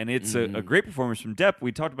movie, and it's a great performance from Depp.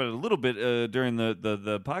 We talked about it a little bit during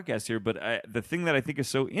the podcast here, but the thing that I think is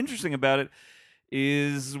so interesting about it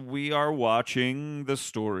is we are watching the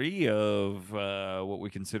story of what we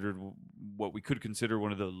could consider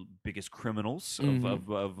one of the biggest criminals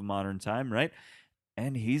of modern time, right?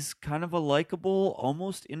 And he's kind of a likable,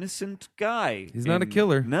 almost innocent guy. He's not a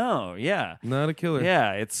killer. No, yeah. Not a killer.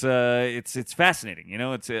 Yeah, it's fascinating.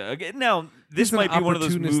 It's again now this He's might an be one of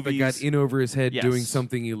those opportunist movies that got in over his head Yes. doing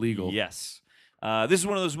something illegal. Yes. This is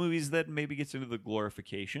one of those movies that maybe gets into the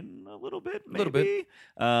glorification a little bit. Maybe. Little bit.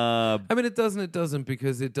 Uh, I mean, it doesn't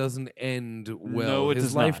because it doesn't end well. No, it His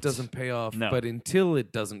does life not. doesn't pay off. No. But until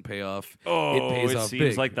it doesn't pay off, oh, it pays off seems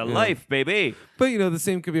big. like the Yeah. life, baby. But the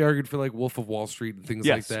same could be argued for like Wolf of Wall Street and things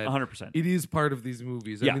Yes, like that. 100%. It is part of these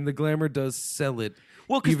movies. Yeah. I mean, the glamour does sell it,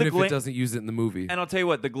 Well, 'cause even the if it doesn't use it in the movie. And I'll tell you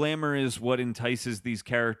what, the glamour is what entices these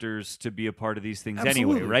characters to be a part of these things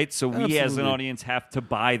Absolutely. anyway, right? So we as an Absolutely. audience have to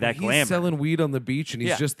buy that He's glamour. selling weed on on the beach and he's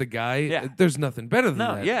Yeah. just the guy. Yeah. There's nothing better than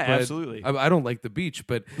No, that. yeah, But absolutely. I don't like the beach,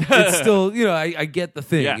 but it's still, I get the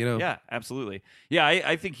thing, Yeah, yeah, absolutely. Yeah,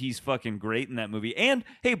 I think he's fucking great in that movie. And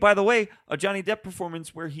hey, by the way, a Johnny Depp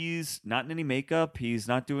performance where he's not in any makeup, he's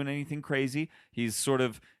not doing anything crazy. He's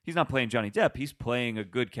not playing Johnny Depp. He's playing a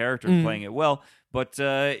good character, and playing it well. But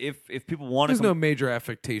if people want to, There's no major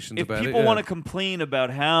affectations if about it. people want to complain about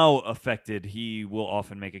how affected he will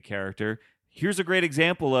often make a character, here's a great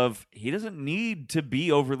example of he doesn't need to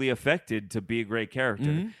be overly affected to be a great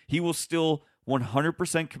character. He will still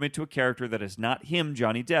 100% commit to a character that is not him,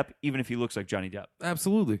 Johnny Depp, even if he looks like Johnny Depp.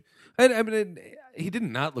 Absolutely. And I mean, he did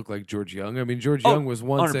not look like George Young. I mean, George Oh, Young was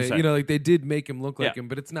once 100%. like they did make him look like Yeah. him,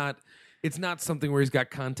 but it's not something where he's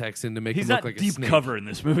got contacts in to make He's him not look like a deep snake. cover in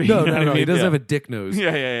this movie. No, you know no, what no. I mean? He doesn't Yeah. have a dick nose.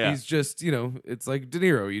 Yeah. He's just, it's like De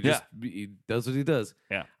Niro. He does what he does.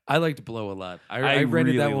 Yeah. I liked Blow a lot. I I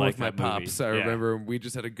rented that really one like with my that movie. pops. I Yeah. remember we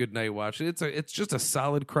just had a good night watching it. It's just a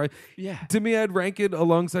solid cry. Yeah. To me, I'd rank it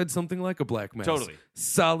alongside something like a Black Mass. Totally.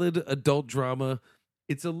 Solid adult drama.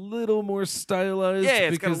 It's a little more stylized Yeah,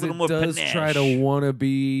 it's got a because little it more does panache. try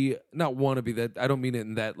to not wanna be that. I don't mean it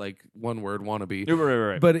in that like one word wanna be.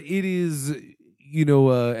 Right. But it is,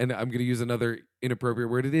 and I'm going to use another inappropriate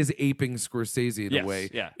word. It is aping Scorsese in Yes, a way.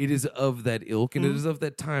 yeah. It is of that ilk, and it is of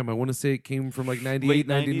that time. I want to say it came from like 98, Late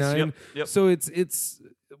 90s, 99. yep. So it's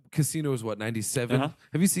Casino is what, 97? Uh-huh.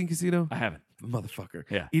 Have you seen Casino? I haven't. Motherfucker.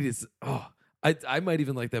 Yeah. It is, I might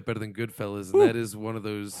even like that better than Goodfellas, and that is one of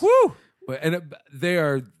those. Woo! And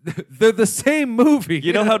they're the same movie.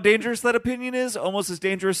 You know how dangerous that opinion is? Almost as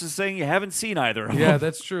dangerous as saying you haven't seen either of them. Yeah,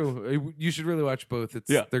 that's true. You should really watch both.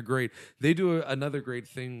 Yeah. They're great. They do another great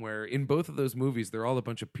thing where in both of those movies, they're all a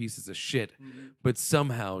bunch of pieces of shit, but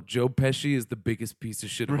somehow Joe Pesci is the biggest piece of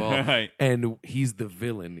shit of all, Right. and he's the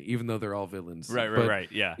villain, even though they're all villains. But, Right.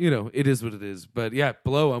 Yeah. It is what it is. But yeah,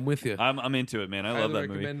 Blow, I'm with you. I'm into it, man. I love Highly that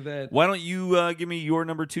movie. recommend that. Why don't you give me your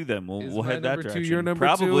number 2 then? We'll Is we'll my head that number direction. two your number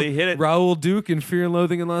Probably two? hit it. Raoul Duke in Fear and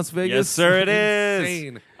Loathing in Las Vegas. Yes, sir. It is.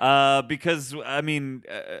 Insane. Because I mean,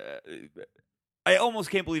 I almost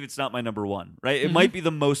can't believe it's not my number 1. Right? It might be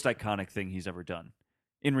the most iconic thing he's ever done.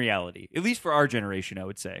 In reality, at least for our generation, I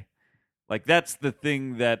would say. Like that's the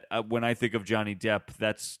thing that when I think of Johnny Depp,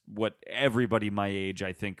 that's what everybody my age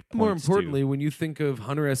I think points More importantly, to. when you think of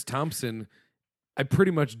Hunter S. Thompson, I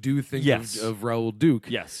pretty much do think Yes. of Raoul Duke.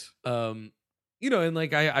 Yes. And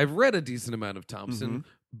like I've read a decent amount of Thompson, Mm-hmm.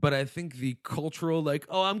 but I think the cultural like,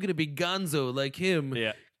 oh, I'm gonna be Gonzo like him,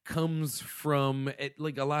 Yeah. comes from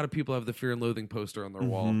like a lot of people have the Fear and Loathing poster on their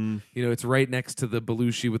wall. Mhm. It's right next to the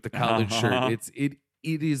Belushi with the collared Uh-huh. shirt.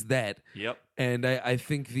 It is that, Yep. and I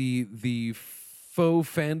think the faux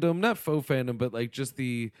fandom, not faux fandom, but like just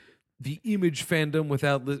the image fandom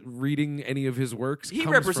without reading any of his works. He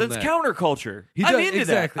comes represents from that. counterculture. He I'm does, into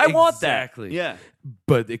exactly, that. I want exactly. that. Yeah.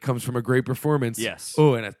 But it comes from a great performance. Yes.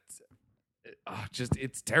 Oh, and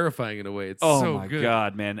it's terrifying in a way. It's Oh so my good.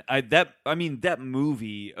 god, man! That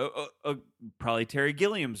movie, probably Terry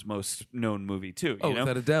Gilliam's most known movie too. Oh, you know?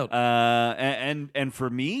 without a doubt. And for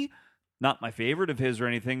me, not my favorite of his or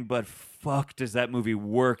anything, but fuck, does that movie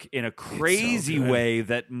work in a crazy good. way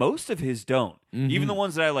that most of his don't. Mhm. Even the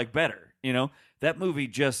ones that I like better. That movie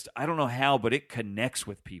just, I don't know how, but it connects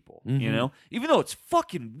with people. Mhm. Even though it's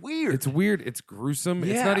fucking weird. It's weird. It's gruesome.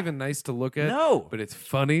 It's Yeah. not even nice to look at. No. but it's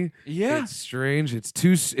funny. Yeah. it's strange. It's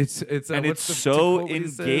too. It's and what's it's the- to so quote what he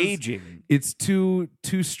says? engaging. It's too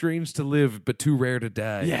strange to live, but too rare to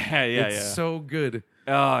die. Yeah. It's so good.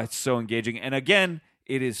 Oh, it's so engaging. And again,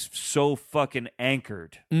 it is so fucking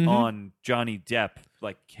anchored on Johnny Depp,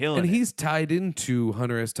 like killing And it. he's tied into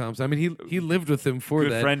Hunter S. Thompson. I mean, he lived with him for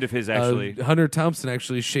Good that. friend of his, actually. Hunter Thompson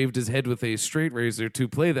actually shaved his head with a straight razor to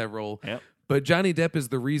play that role. Yep. But Johnny Depp is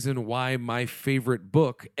the reason why my favorite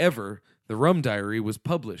book ever, The Rum Diary, was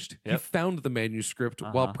published. He Yep. found the manuscript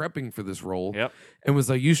while prepping for this role Yep. and was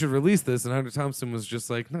like, you should release this. And Hunter Thompson was just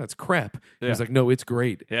like, no, it's crap. He was Yeah. like, no, it's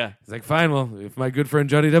great. Yeah. He's like, fine, well, if my good friend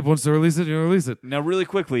Johnny Depp wants to release it, you'll release it. Now, really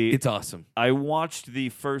quickly, It's awesome. I watched the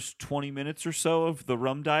first 20 minutes or so of The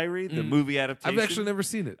Rum Diary, the movie adaptation. I've actually never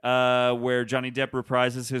seen it. Where Johnny Depp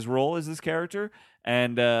reprises his role as this character.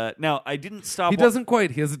 And now, I didn't stop. He doesn't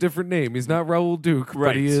quite. He has a different name. He's not Raoul Duke,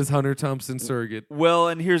 but he Right. is Hunter Thompson surrogate. Well,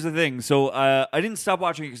 and here's the thing. So I didn't stop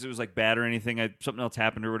watching it because it was like bad or anything. Something else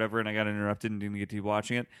happened or whatever, and I got interrupted and didn't get to keep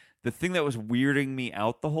watching it. The thing that was weirding me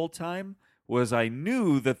out the whole time was I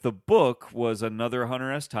knew that the book was another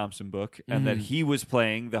Hunter S. Thompson book, and that he was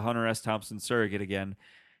playing the Hunter S. Thompson surrogate again.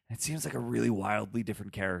 It seems like a really wildly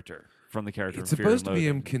different character from the character. It's in Fear supposed and to be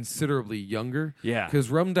him Loathing. considerably younger. Yeah. Because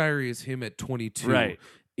Rum Diary is him at 22. Right.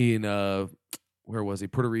 In where was he?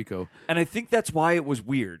 Puerto Rico. And I think that's why it was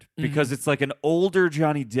weird, because it's like an older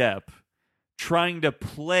Johnny Depp trying to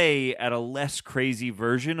play at a less crazy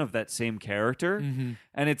version of that same character.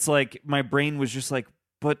 And it's like my brain was just like,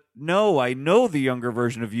 but no, I know the younger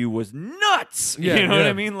version of you was nuts. Yeah, you know what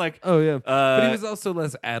I mean? Like, oh yeah, but he was also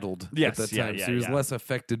less addled yes, at that yeah, time, yeah, so he was yeah. less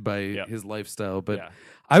affected by his lifestyle. But Yeah.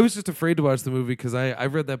 I was just afraid to watch the movie because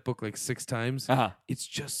I've read that book like 6 times. Uh-huh. It's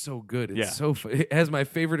just so good. It's Yeah. so it has my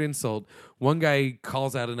favorite insult. One guy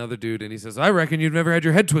calls out another dude and he says, "I reckon you've never had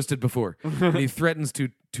your head twisted before," and he threatens to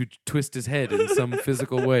twist his head in some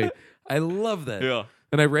physical way. I love that. Yeah.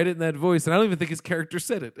 And I read it in that voice, and I don't even think his character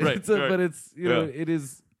said it. Right, Right. right. But it's know Yeah. it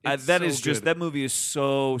is. It's that so is just good. that movie is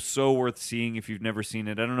so worth seeing if you've never seen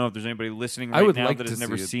it. I don't know if there's anybody listening I right would now like that has to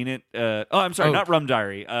never see it. seen it. I'm sorry, Oh. not Rum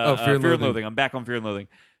Diary. Fear and Loathing. Loathing. I'm back on Fear and Loathing.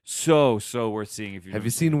 So worth seeing if you've Have never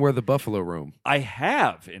you seen Where the Buffalo Roam? I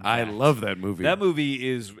have. In I fact. love that movie. That movie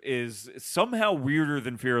is somehow weirder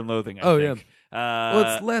than Fear and Loathing. I Oh, think.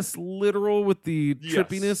 Well, it's less literal with the yes.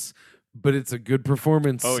 trippiness, but it's a good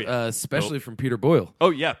performance, Oh, yeah. especially from Peter Boyle, oh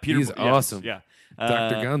yeah, Peter. He's yes, awesome. Yeah,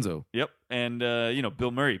 Dr. Gonzo. Yep, and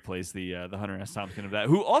Bill Murray plays the Hunter S. Thompson of that,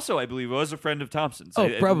 who also I believe was a friend of Thompson's. Oh,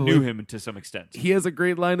 I probably. knew him to some extent. He has a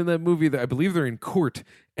great line in that movie that I believe they're in court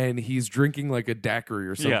and he's drinking like a daiquiri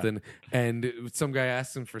or Yeah. something. And some guy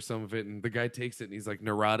asks him for some of it and the guy takes it and he's like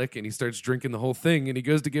neurotic and he starts drinking the whole thing and he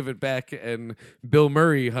goes to give it back. And Bill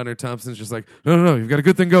Murray, Hunter Thompson's just like, no, you've got a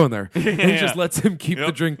good thing going there. And he just lets him keep the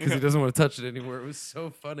Yep. drink because he doesn't want to touch it anymore. It was so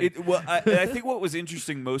funny. I think what was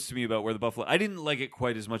interesting most to me about Where the Buffalo, I didn't like it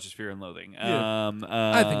quite as much as Fear and Loathing. Yeah.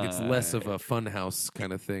 I think it's less of a fun house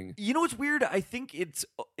kind of thing. You know what's weird? I think it's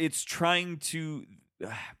trying to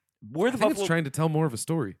Where the I think Buffalo. it's trying to tell more of a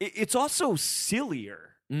story. It's also sillier.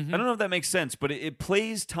 Mhm. I don't know if that makes sense, but it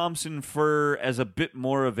plays Thompson Fur as a bit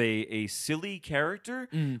more of a silly character,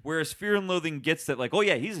 whereas Fear and Loathing gets that, like, oh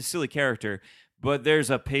yeah, he's a silly character, but there's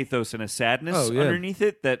a pathos and a sadness Oh, yeah. underneath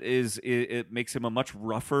it that it makes him a much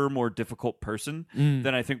rougher, more difficult person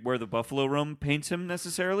than I think Where the Buffalo Roam paints him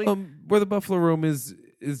necessarily. Where the Buffalo Roam is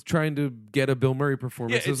trying to get a Bill Murray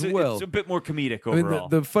performance as well. It's a bit more comedic I mean, overall.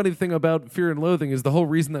 the funny thing about Fear and Loathing is the whole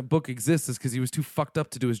reason that book exists is because he was too fucked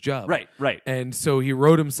up to do his job. Right. And so he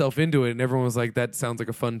wrote himself into it, and everyone was like, that sounds like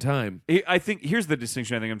a fun time. I think here's the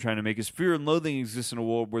distinction I think I'm trying to make is Fear and Loathing exists in a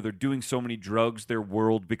world where they're doing so many drugs, their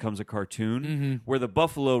world becomes a cartoon, where the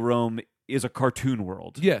Buffalo Roam is a cartoon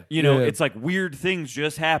world. Yeah. You know, Yeah. it's like weird things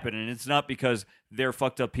just happen, and it's not because they're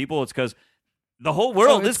fucked up people, it's because the whole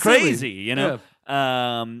world it's is crazy, silly. you know?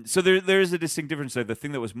 So there's a distinct difference there. The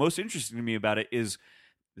thing that was most interesting to me about it is,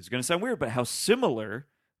 this is going to sound weird, but how similar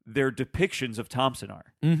their depictions of Thompson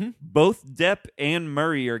are. Both Depp and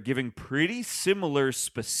Murray are giving pretty similar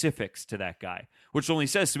specifics to that guy, which only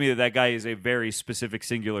says to me that that guy is a very specific,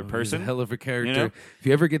 singular He's a person. hell of a character. You know? If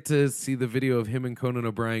you ever get to see the video of him and Conan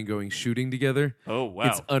O'Brien going shooting together, Oh, wow.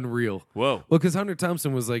 it's unreal. Whoa. Well, because Hunter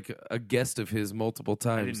Thompson was like a guest of his multiple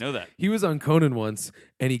times. I didn't know that. He was on Conan once,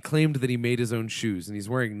 and he claimed that he made his own shoes, and he's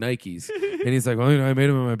wearing Nikes. And he's like, well, I made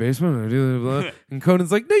them in my basement. And I do blah, blah. And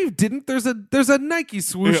Conan's like, no, you didn't. There's a Nike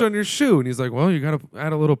swoosh on your shoe. And he's like, well, you got to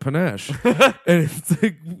add a little panache. And it's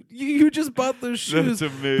like, you just bought those shoes.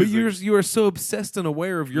 That's amazing. But you are so obsessed and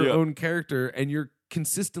aware of your Yeah. own character, and you're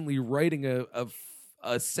consistently writing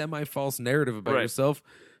a semi-false narrative about Right. yourself.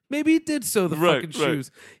 Maybe he did sew the Right, fucking right.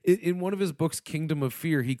 shoes. In one of his books, Kingdom of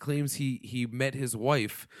Fear, he claims he met his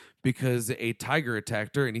wife because a tiger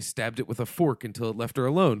attacked her and he stabbed it with a fork until it left her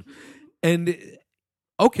alone. And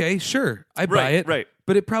okay, sure, I buy Right, it. right.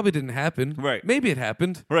 But it probably didn't happen. Right. Maybe it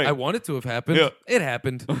happened. Right. I want it to have happened. Yeah. It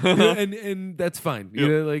happened. and that's fine. You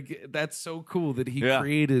know, like that's so cool that he Yeah.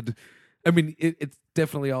 created. I mean, it's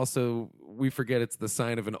definitely also, we forget it's the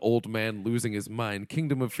sign of an old man losing his mind.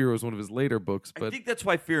 Kingdom of Fear was one of his later books, I but think that's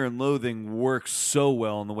why Fear and Loathing works so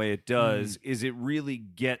well in the way it does, is it really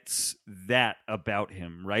gets that about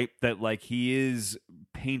him, right? That like he is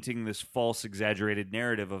painting this false, exaggerated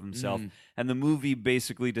narrative of himself, and the movie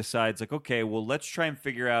basically decides like, okay, well, let's try and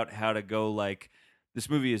figure out how to go like, this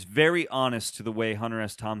movie is very honest to the way Hunter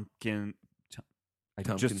S. Tompkins.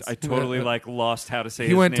 Tompkins. I totally like lost how to say he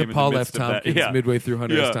his went name to in Paul the F. midst of that. Tompkins Yeah. midway through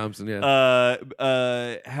Hunter Yeah. S. Thompson. Yeah.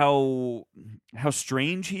 How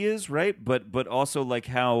strange he is, right? But also like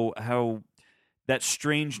how that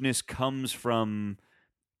strangeness comes from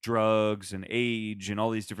drugs and age and all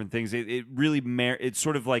these different things. It really it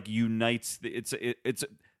sort of like unites. It's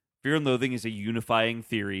Fear and Loathing is a unifying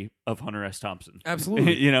theory of Hunter S. Thompson.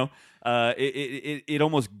 Absolutely. You know, it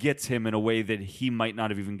almost gets him in a way that he might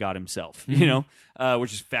not have even got himself, you know,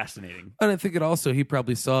 which is fascinating. And I think it also, he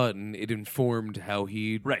probably saw it and it informed how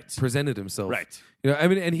he presented himself. Right. You know, I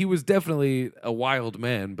mean, and he was definitely a wild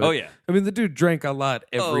man. But, Oh, yeah. I mean, the dude drank a lot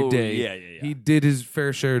every day. Yeah. He did his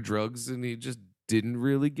fair share of drugs, and he just didn't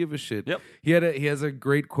really give a shit. Yep. He has a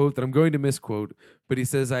great quote that I'm going to misquote, but he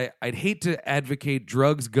says, I'd hate to advocate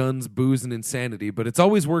drugs, guns, booze, and insanity, but it's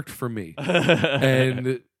always worked for me.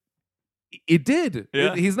 And it did.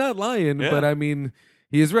 Yeah. He's not lying, Yeah. but I mean,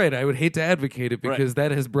 he is right. I would hate to advocate it because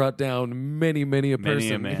that has brought down many a person.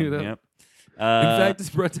 Many a man. You know? Yep. In fact, it's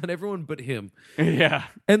brought down everyone but him. Yeah.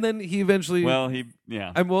 And then he eventually. Well, the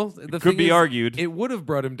the could thing be is, argued. it would have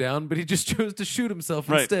brought him down, but he just chose to shoot himself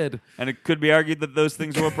Right. instead. And it could be argued that those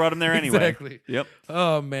things are what brought him there anyway. Exactly. Yep.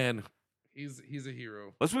 Oh man, he's a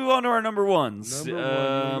hero. Let's move on to our number ones. Number one. You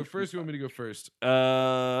want to go first? You want me to go first?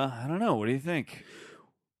 I don't know. What do you think?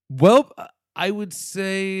 Well, I would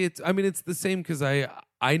say it's. I mean, it's the same because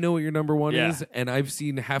I know what your number one Yeah. is, and I've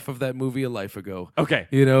seen half of that movie a life ago. Okay.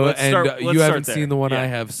 You know, Let's and start- you let's haven't start seen the there. one Yeah. I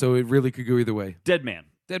have, so it really could go either way. Dead Man.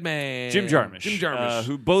 Dead Man. Jim Jarmusch. Jim Jarmusch.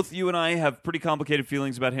 Who both you and I have pretty complicated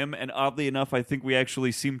feelings about him, and oddly enough, I think we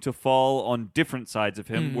actually seem to fall on different sides of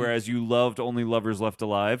him, whereas you loved Only Lovers Left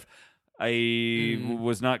Alive. I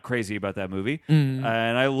was not crazy about that movie, and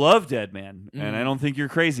I love Dead Man, and I don't think you're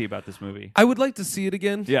crazy about this movie. I would like to see it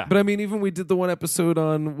again. Yeah. But I mean, even we did the one episode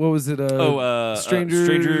on, what was it?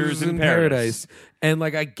 Strangers in Paradise. And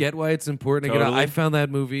like, I get why it's important. Again, Totally. I found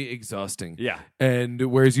that movie exhausting. Yeah. And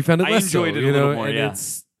whereas you found it I less so, enjoyed it a you little know, more, and yeah.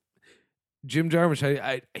 it's Jim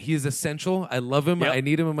Jarmusch. He is essential. I love him. Yep. I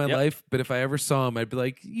need him in my Yep. life. But if I ever saw him, I'd be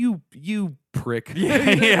like, you prick.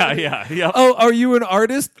 Yeah. Oh, are you an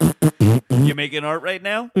artist? You making art right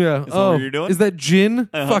now? Yeah. Is that oh, what you're doing? is that gin?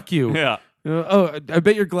 Uh-huh. Fuck you. Yeah. I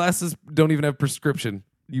bet your glasses don't even have prescription.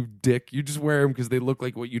 You dick. You just wear them because they look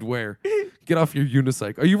like what you'd wear. Get off your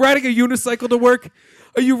unicycle. Are you riding a unicycle to work?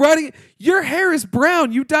 Are you riding? Your hair is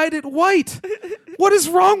brown. You dyed it white. What is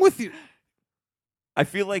wrong with you? I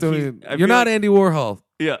feel like You're not Andy Warhol,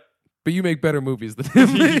 Yeah. but you make better movies than him.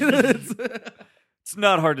 It's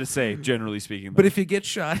not hard to say, generally speaking. But if you get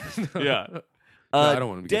shot, yeah. I don't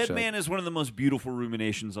wanna get Dead shot. Man is one of the most beautiful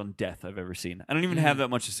ruminations on death I've ever seen. I don't even have that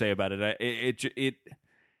much to say about it.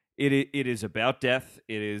 It is about death.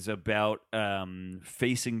 It is about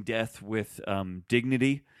facing death with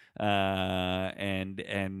dignity and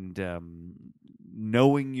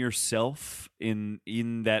knowing yourself in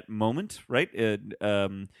that moment, right?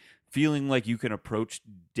 Feeling like you can approach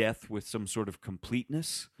death with some sort of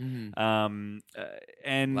completeness. And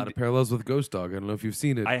a lot of parallels with Ghost Dog. I don't know if you've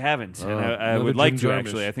seen it. I haven't, and I another would like Jim to Jarmusch.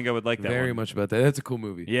 actually. I think I would like that very one. much about that. That's a cool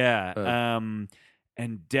movie. Yeah.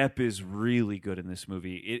 And Depp is really good in this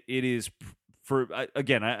movie. It is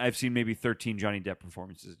again. I've seen maybe 13 Johnny Depp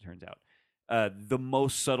performances. It turns out the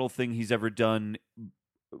most subtle thing he's ever done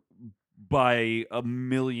by a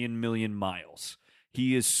million miles.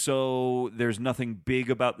 He is there's nothing big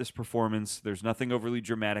about this performance. There's nothing overly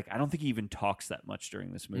dramatic. I don't think he even talks that much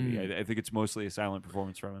during this movie. I think it's mostly a silent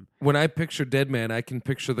performance from him. When I picture Dead Man, I can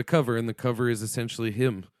picture the cover, and the cover is essentially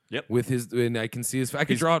him. Yep. With his, and I can see his. I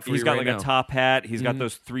can draw it for He's you got right like now. a top hat. He's got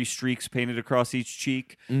those 3 streaks painted across each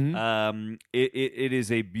cheek. It is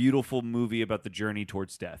a beautiful movie about the journey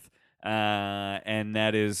towards death. And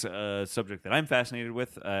that is a subject that I'm fascinated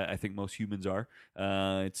with. I think most humans are.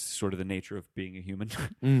 It's sort of the nature of being a human,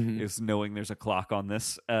 is knowing there's a clock on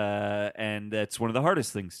this. And that's one of the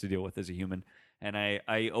hardest things to deal with as a human. And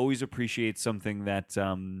I always appreciate something that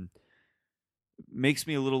makes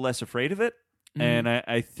me a little less afraid of it. And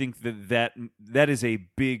I think that is a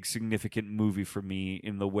big, significant movie for me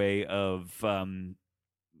in the way of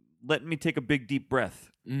letting me take a big, deep breath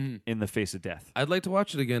in the face of death. I'd like to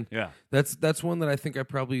watch it again. Yeah. That's one that I think I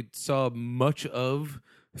probably saw much of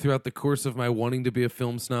throughout the course of my wanting to be a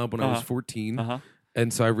film snob when I was 14.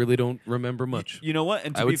 And so I really don't remember much. You know what?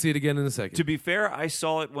 And I would see it again in a second. To be fair, I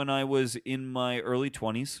saw it when I was in my early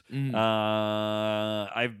 20s.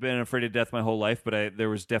 I've been afraid of death my whole life, but there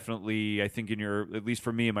was definitely, I think, at least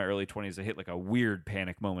for me in my early 20s, I hit like a weird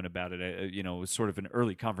panic moment about it. It was sort of an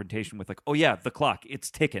early confrontation with like, oh yeah, the clock, it's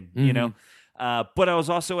ticking, you know? But I was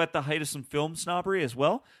also at the height of some film snobbery as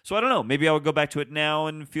well. So I don't know. Maybe I would go back to it now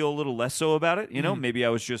and feel a little less so about it. You know, maybe I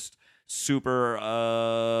was just super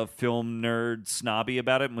film nerd snobby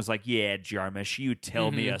about it and was like, yeah, Jarmusch, you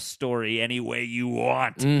tell me a story any way you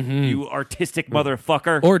want, you artistic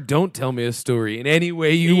motherfucker. Or don't tell me a story in any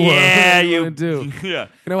way you want. Yeah, What do you wanna do. Yeah.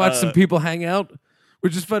 Can I watch some people hang out?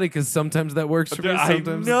 Which is funny because sometimes that works for me, sometimes I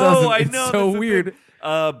know, it doesn't. I It's know, so that's the weird. thing.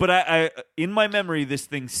 But I, in my memory, this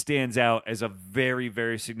thing stands out as a very,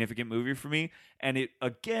 very significant movie for me, and it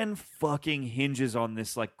again fucking hinges on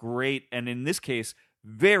this like great, and in this case,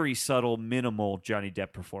 very subtle, minimal Johnny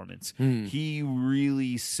Depp performance. He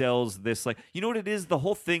really sells this. Like, you know what it is? The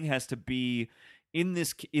whole thing has to be in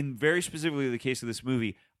very specifically the case of this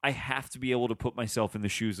movie. I have to be able to put myself in the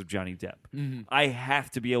shoes of Johnny Depp. I have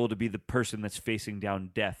to be able to be the person that's facing down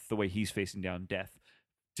death the way he's facing down death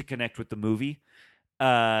to connect with the movie.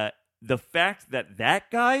 The fact that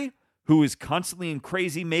guy who is constantly in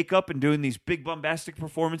crazy makeup and doing these big bombastic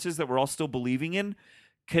performances that we're all still believing in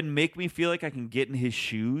can make me feel like I can get in his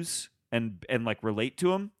shoes and like relate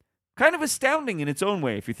to him. Kind of astounding in its own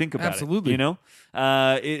way, if you think about Absolutely. it. You know,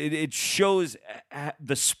 it shows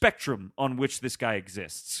the spectrum on which this guy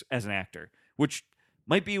exists as an actor, which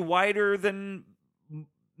might be wider than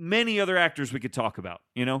many other actors we could talk about.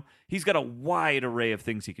 You know, he's got a wide array of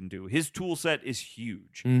things he can do. His tool set is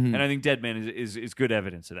huge, and I think Dead Man is good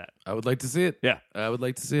evidence of that. I would like to see it. Yeah, I would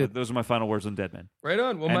like to see it. Those are my final words on Dead Man. Right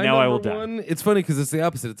on. Well, And my now I will number die. one, it's funny because it's the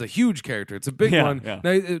opposite. It's a huge character. It's a big Yeah, one. yeah.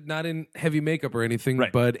 Now, not in heavy makeup or anything,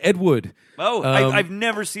 Right. but Ed Wood. Oh, I've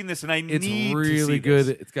never seen this, and I It's need to really see good.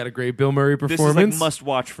 this. It's got a great Bill Murray This is performance. like must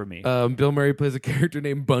watch for me. Bill Murray plays a character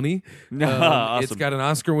named Bunny. Awesome. It's got an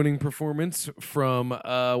Oscar-winning performance from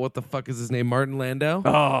what the fuck is his name? Martin Landau.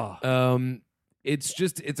 Oh,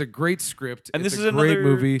 It's a great script. and it's this a is great another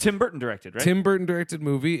movie. Tim Burton directed, right? Tim Burton directed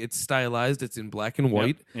movie. It's stylized. It's in black and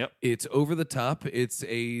white. Yep. It's over the top. It's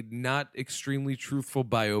a not extremely truthful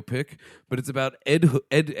biopic, but it's about Ed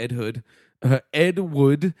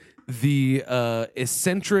Wood, the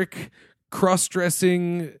eccentric,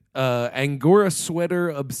 cross-dressing, Angora sweater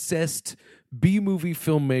obsessed B-movie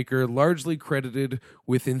filmmaker, largely credited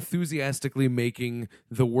with enthusiastically making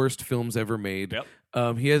the worst films ever made.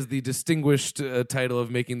 Yep. He has the distinguished title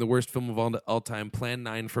of making the worst film of all time, Plan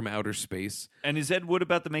 9 from Outer Space. And is Ed Wood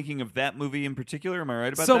about the making of that movie in particular? Am I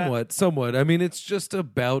right about that? Somewhat. I mean, it's just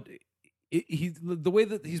about the way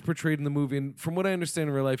that he's portrayed in the movie. And from what I understand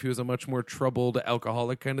in real life, he was a much more troubled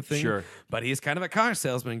alcoholic kind of thing. Sure. But he's kind of a car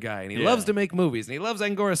salesman guy, and he Yeah. loves to make movies, and he loves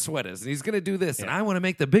Angora sweaters, and he's going to do this. And I want to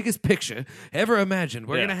make the biggest picture ever imagined.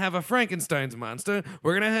 We're Yeah. going to have a Frankenstein's monster.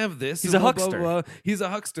 We're going to have this. He's and a blah, blah, huckster. blah. He's a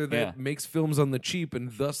huckster that Yeah. makes films on the cheap, and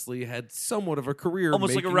thusly had somewhat of a career.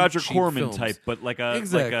 Almost like a making Roger cheap Corman films. type, but like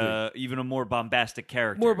Exactly. even a more bombastic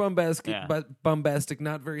character. More bombastic, Yeah. but bombastic,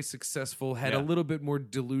 not very successful. Had Yeah. a little bit more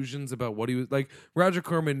delusions about what he was like. Roger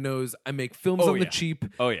Corman knows I make films Oh, on the yeah. cheap,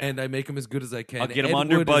 Oh, yeah. and I make them as good as I can. I'll get him Ed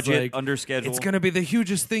under Wood is budget, like, under schedule. It's going to be the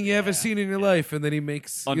hugest thing you ever seen in your life, and then he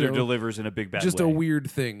makes Under delivers in a big bad just way. a weird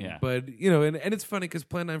thing. Yeah. But and it's funny because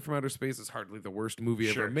Plan 9 from Outer Space is hardly the worst movie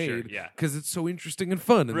Sure, ever made. yeah. Because it's so interesting and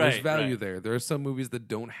fun, and there's Right, value right. there. There are some movies that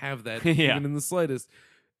don't have that Yeah. even in the slightest,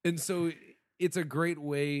 and so it's a great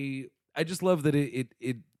way. I just love that it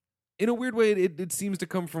in a weird way it seems to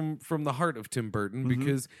come from the heart of Tim Burton Mm-hmm.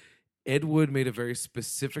 because Ed Wood made a very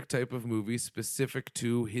specific type of movie, specific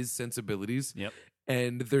to his sensibilities. Yep.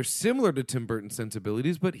 And they're similar to Tim Burton's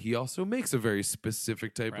sensibilities, but he also makes a very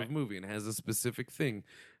specific type Right. of movie and has a specific thing.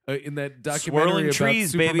 In that documentary Swirling about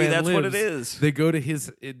trees, baby, Superman that's what it Lives, is. They go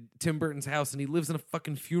to Tim Burton's house, and he lives in a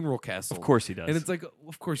fucking funeral castle. Of course he does. And it's like,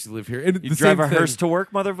 of course you live here. And You the drive same a thing. hearse to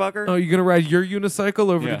work, motherfucker? Oh, you're gonna ride your unicycle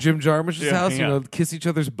over Yeah. to Jim Jarmusch's Yeah, house? yeah. You know, kiss each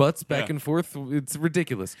other's butts back Yeah. and forth. It's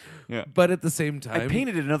ridiculous. Yeah. But at the same time, I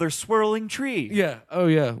painted another swirling tree. Yeah. Oh,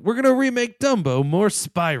 yeah. We're gonna remake Dumbo. More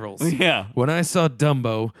spirals. Yeah. When I saw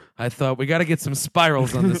Dumbo, I thought we got to get some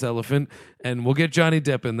spirals on this elephant, and we'll get Johnny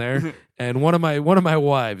Depp in there and one of my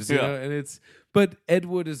wives. You Yeah. know, and it's. But Ed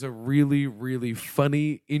Wood is a really, really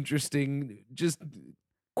funny, interesting, just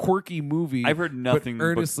quirky movie. I've heard nothing but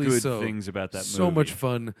earnestly good so. things about that So movie. much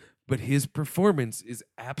fun, but his performance is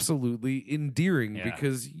absolutely endearing Yeah.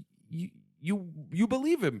 because you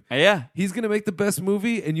believe him. Yeah. He's gonna make the best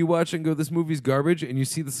movie, and you watch and go, "This movie's garbage," and you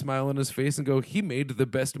see the smile on his face and go, "He made the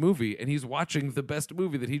best movie," and he's watching the best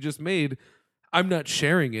movie that he just made. I'm not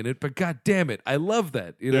sharing in it, but god damn it, I love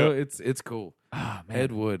that. You know, Yeah. it's cool. Oh, man.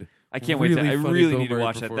 Ed Wood. I can't wait to. I funny really Bill need to Murray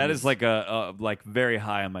watch that. That is performance. like a like very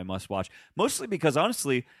high on my must watch. Mostly because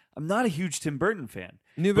honestly, I'm not a huge Tim Burton fan.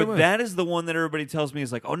 Neither but am I. that is the one that everybody tells me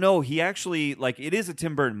is like, oh no, he actually like it is a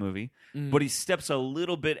Tim Burton movie, Mm. but he steps a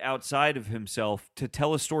little bit outside of himself to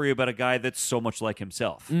tell a story about a guy that's so much like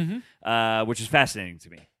himself, Mm-hmm. which is fascinating to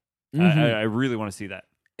me. Mhm. I really want to see that.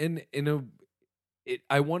 And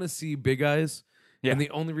I want to see Big Eyes. Yeah. And the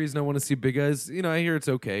only reason I want to see Big Eyes, I hear it's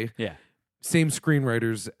okay. Yeah. Same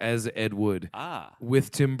screenwriters as Ed Wood. Ah. With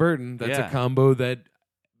Tim Burton, that's Yeah. a combo that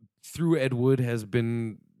through Ed Wood has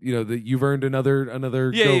been, that you've earned another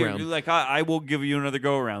Yeah, go yeah, round. like I will give you another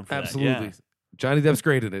go around for Absolutely. that. Johnny Depp's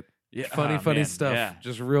great in it. Yeah. Funny Man, stuff. yeah.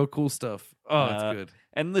 Just real cool stuff. Oh, it's good.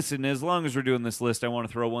 And listen, as long as we're doing this list, I want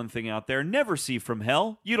to throw one thing out there. Never see From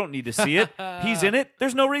Hell. You don't need to see it. He's in it.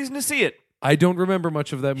 There's no reason to see it. I don't remember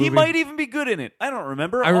much of that movie. He might even be good in it. I don't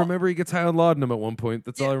remember. I remember he gets high on laudanum at one point.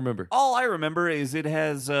 That's all I remember. All I remember is it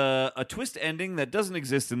has a twist ending that doesn't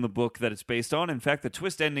exist in the book that it's based on. In fact, the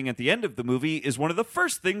twist ending at the end of the movie is one of the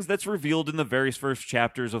first things that's revealed in the very first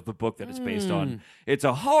chapters of the book that it's based on. It's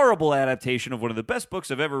a horrible adaptation of one of the best books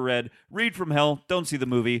I've ever read. Read From Hell. Don't see the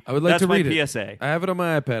movie. I would like That's to read my it. PSA. I have it on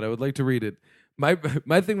my iPad. I would like to read it. My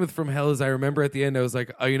thing with From Hell is I remember at the end I was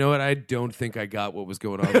like, oh, you know what? I don't think I got what was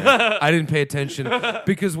going on there. I didn't pay attention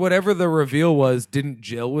because whatever the reveal was didn't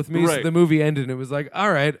gel with me. So Right. the movie ended and it was like,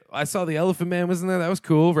 all right, I saw the Elephant Man was in there. That was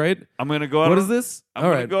cool, right? I'm going to go out. What on, is this? I'm All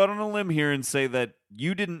going right. to go out on a limb here and say that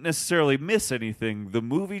you didn't necessarily miss anything. The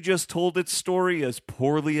movie just told its story as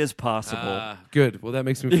poorly as possible. Good. Well, that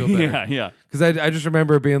makes me feel better. yeah. Because I just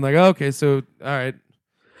remember it being like, oh, okay, so all right.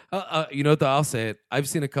 You know what? Though? I'll say it. I've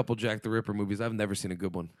seen a couple Jack the Ripper movies. I've never seen a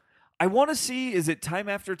good one. I want to see, is it Time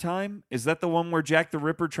After Time? Is that the one where Jack the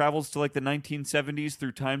Ripper travels to like the 1970s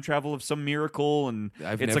through time travel of some miracle and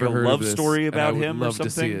I've it's never like a heard love of this, story and I about would him or love to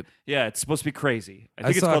something? see it. Yeah, it's supposed to be crazy. I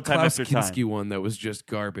think it's saw called Time Klaus After Time. Kinski one that was just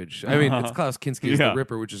garbage. I mean, it's Klaus Kinski as Yeah. the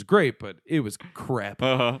Ripper, which is great, but it was crap.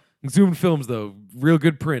 Uh-huh. Zoom Films, though, real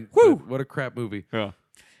good print. Woo! What a crap movie. Yeah.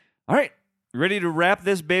 All right. Ready to wrap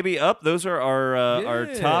this baby up? Those are our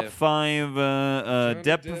Yeah. top 5 Depp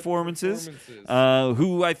Depp performances. performances.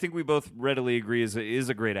 Who I think we both readily agree is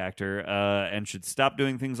a great actor and should stop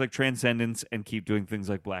doing things like Transcendence and keep doing things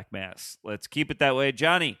like Black Mass. Let's keep it that way.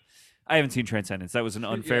 Johnny, I haven't seen Transcendence. That was an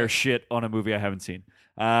unfair Yeah. shit on a movie I haven't seen.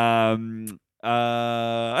 I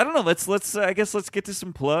don't know. Let's I guess let's get to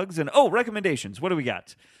some plugs and recommendations. What do we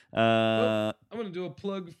got? I'm going to do a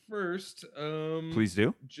plug first. Please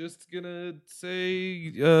do. Just going to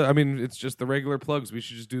say, I mean, it's just the regular plugs. We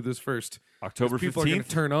should just do this first. October People are going 15th.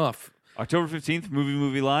 to turn off. October 15th,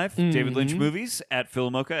 Movie Live. David Lynch movies at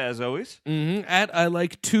Philomoka, as always. At I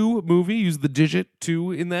Like 2 movie. Use the digit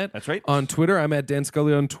 2 in that. That's right. On Twitter. I'm at Dan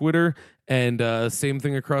Scully on Twitter. And same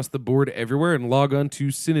thing across the board everywhere. And log on to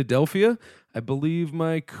Cinedelphia. I believe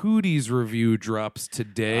my Cooties review drops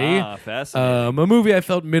today. Fascinating. A movie I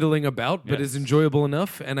felt middling about, but Yes. is enjoyable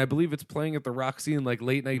enough. And I believe it's playing at the Roxy in like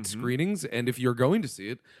late night screenings. And if you're going to see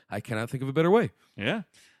it, I cannot think of a better way. Yeah.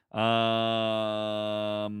 I'm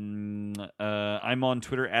on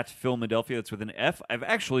Twitter at Philadelphia. That's with an F. I've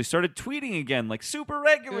actually started tweeting again, like super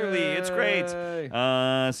regularly. It's great. Yay.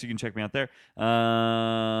 So you can check me out there.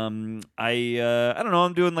 I don't know.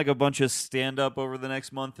 I'm doing like a bunch of stand up over the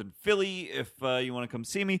next month in Philly. If you want to come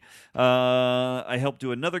see me, I help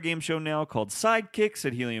do another game show now called Sidekicks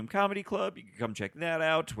at Helium Comedy Club. You can come check that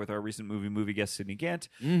out with our recent movie guest Sydney Gant.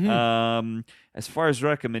 As far as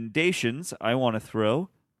recommendations, I want to throw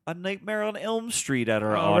A Nightmare on Elm Street at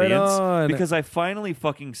our Oh, right audience on. because I finally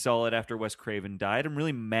fucking saw it after Wes Craven died. I'm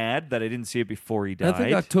really mad that I didn't see it before he died. I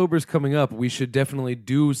think October's coming up. We should definitely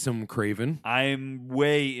do some Craven. I'm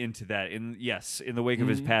way into that. In the wake of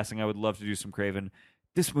his passing, I would love to do some Craven.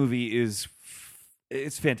 This movie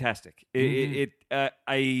it's fantastic.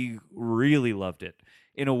 I really loved it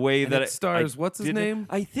in a way And that it stars- what's his didn't- name?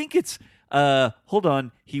 I think it's hold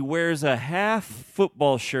on. He wears a half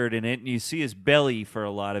football shirt in it, and you see his belly for a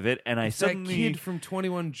lot of it. And I That suddenly kid from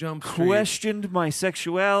 21 Jump Street. questioned my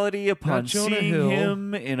sexuality upon Not Jonah seeing Hill.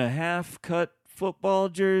 him in a half-cut football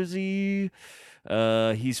jersey.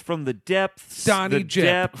 He's from the depths, Donnie the Depp.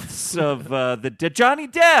 depths of Johnny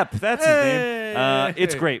Depp. That's his name. Hey!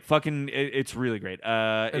 It's great. Fucking, it's really great.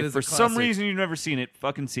 If is for a some classic. reason you've never seen it,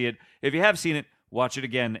 fucking see it. If you have seen it, watch it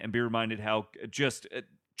again and be reminded how just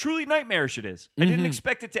truly nightmarish it is. I didn't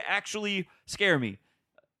expect it to actually scare me.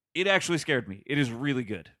 It actually scared me. It is really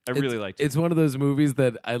good. I really liked it. It's one of those movies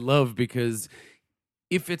that I love because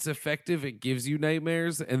if it's effective, it gives you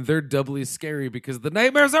nightmares, and they're doubly scary because the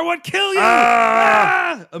nightmares are what kill you.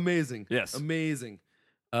 Amazing. Yes. Amazing.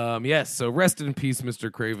 Yes. So rest in peace,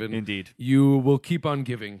 Mr. Craven. Indeed. You will keep on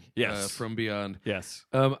giving. Yes. From beyond. Yes.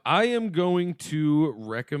 I am going to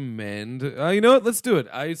recommend. You know what? Let's do it.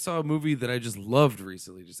 I saw a movie that I just loved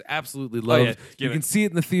recently. Just absolutely loved. yeah. You Give can it. see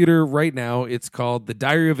it in the theater right now. It's called The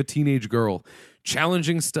Diary of a Teenage Girl.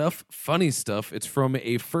 Challenging stuff, funny stuff. It's from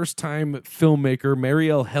a first-time filmmaker,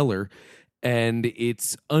 Marielle Heller, and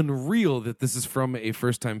it's unreal that this is from a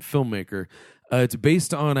first-time filmmaker. It's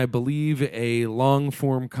based on, I believe, a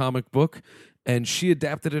long-form comic book, and she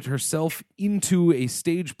adapted it herself into a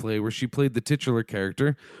stage play where she played the titular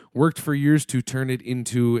character, worked for years to turn it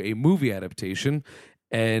into a movie adaptation,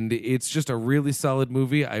 And it's just a really solid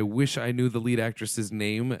movie. I wish I knew the lead actress's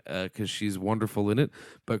name because she's wonderful in it.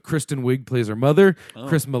 But Kristen Wiig plays her mother.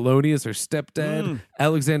 Chris Maloney is her stepdad.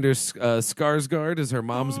 Alexander Skarsgård is her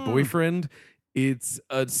mom's boyfriend. It's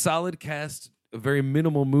a solid cast, a very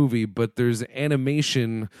minimal movie, but there's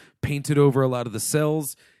animation painted over a lot of the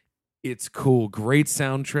cells. It's cool. Great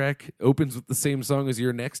soundtrack. Opens with the same song as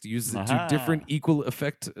You're Next. Uses it to different equally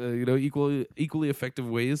effective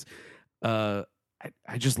ways. I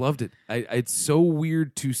just loved it. It's so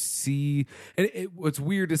weird to see. And what's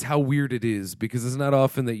weird is how weird it is, because it's not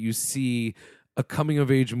often that you see a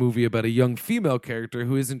coming-of-age movie about a young female character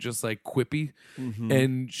who isn't just like quippy,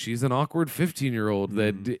 and she's an awkward 15-year-old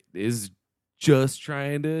that is just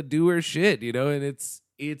trying to do her shit, and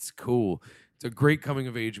it's cool. It's a great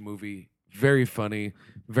coming-of-age movie. Very funny,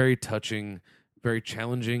 very touching, very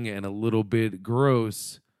challenging, and a little bit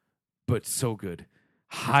gross, but so good.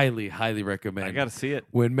 Highly, highly recommend. I gotta see it.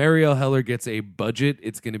 When Marielle Heller gets a budget,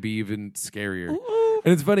 it's going to be even scarier.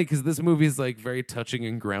 And it's funny because this movie is like very touching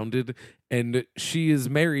and grounded, and she is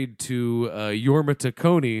married to Jorma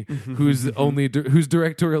Taccone, whose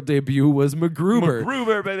directorial debut was MacGruber.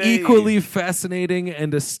 MacGruber, baby. Equally fascinating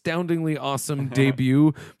and astoundingly awesome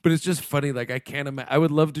debut, but it's just funny. Like I can't imagine. I would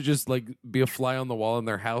love to just like be a fly on the wall in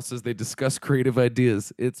their house as they discuss creative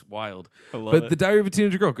ideas. It's wild. But The Diary of a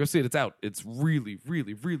Teenage Girl, go see it. It's out. It's really,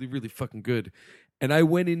 really, really, really fucking good. And I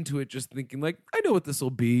went into it just thinking, like, I know what this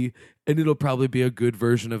will be, and it'll probably be a good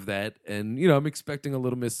version of that. And, I'm expecting a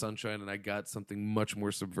Little Miss Sunshine, and I got something much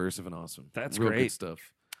more subversive and awesome. That's Real great good stuff.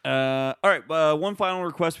 All right, one final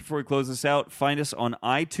request before we close this out. Find us on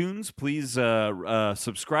iTunes. Please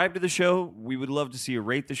subscribe to the show. We would love to see you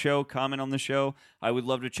rate the show, comment on the show. I would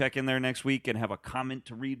love to check in there next week and have a comment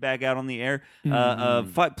to read back out on the air.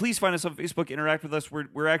 Please find us on Facebook. Interact with us.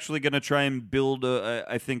 We're actually going to try and build,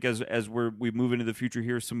 I think, as we move into the future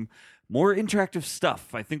here, some more interactive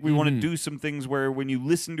stuff. I think we want to do some things where when you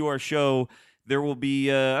listen to our show, there will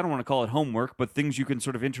be, I don't want to call it homework, but things you can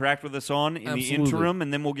sort of interact with us on in the interim,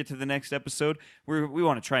 and then we'll get to the next episode. We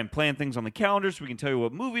want to try and plan things on the calendar so we can tell you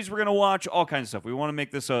what movies we're going to watch, all kinds of stuff. We want to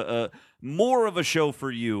make this a more of a show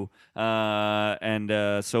for you,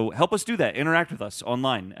 and so help us do that. Interact with us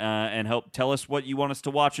online, and help tell us what you want us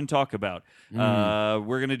to watch and talk about.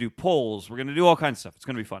 We're going to do polls. We're going to do all kinds of stuff. It's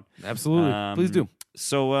going to be fun. Absolutely. Please do.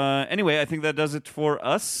 So anyway, I think that does it for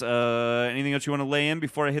us. Anything else you want to lay in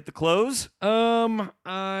before I hit the close?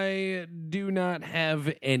 I do not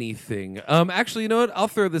have anything. Actually, you know what? I'll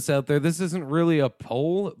throw this out there. This isn't really a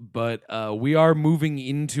poll, but we are moving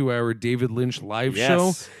into our David Lynch live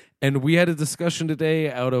show. And we had a discussion today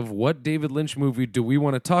out of what David Lynch movie do we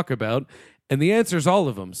want to talk about? And the answer is all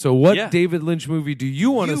of them. So what David Lynch movie do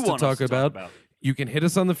you want us to talk about? You can hit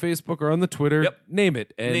us on the Facebook or on the Twitter. Yep. Name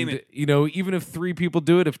it. And, Name it. Even if 3 people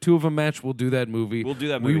do it, if 2 of them match, we'll do that movie.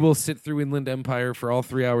 We will sit through Inland Empire for all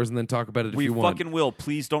 3 hours and then talk about it if you want. We fucking will.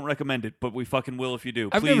 Please don't recommend it, but we fucking will if you do.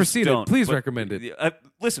 I've never seen it. Please recommend it.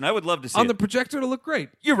 Listen, I would love to see it. On the projector, it'll look great.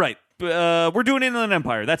 You're right. We're doing Inland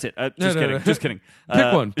Empire. That's it. Just kidding. Just kidding.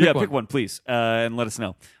 Pick one. Pick one, please, and let us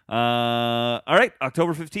know. All right,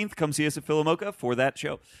 October 15th, come see us at Philomoka for that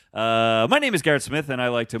show. My name is Garrett Smith, and I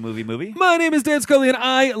like to movie. My name is Dan Scully, and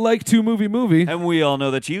I like to movie. And we all know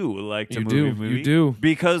that you like to movie. You do.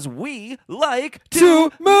 Because we like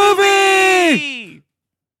to movie!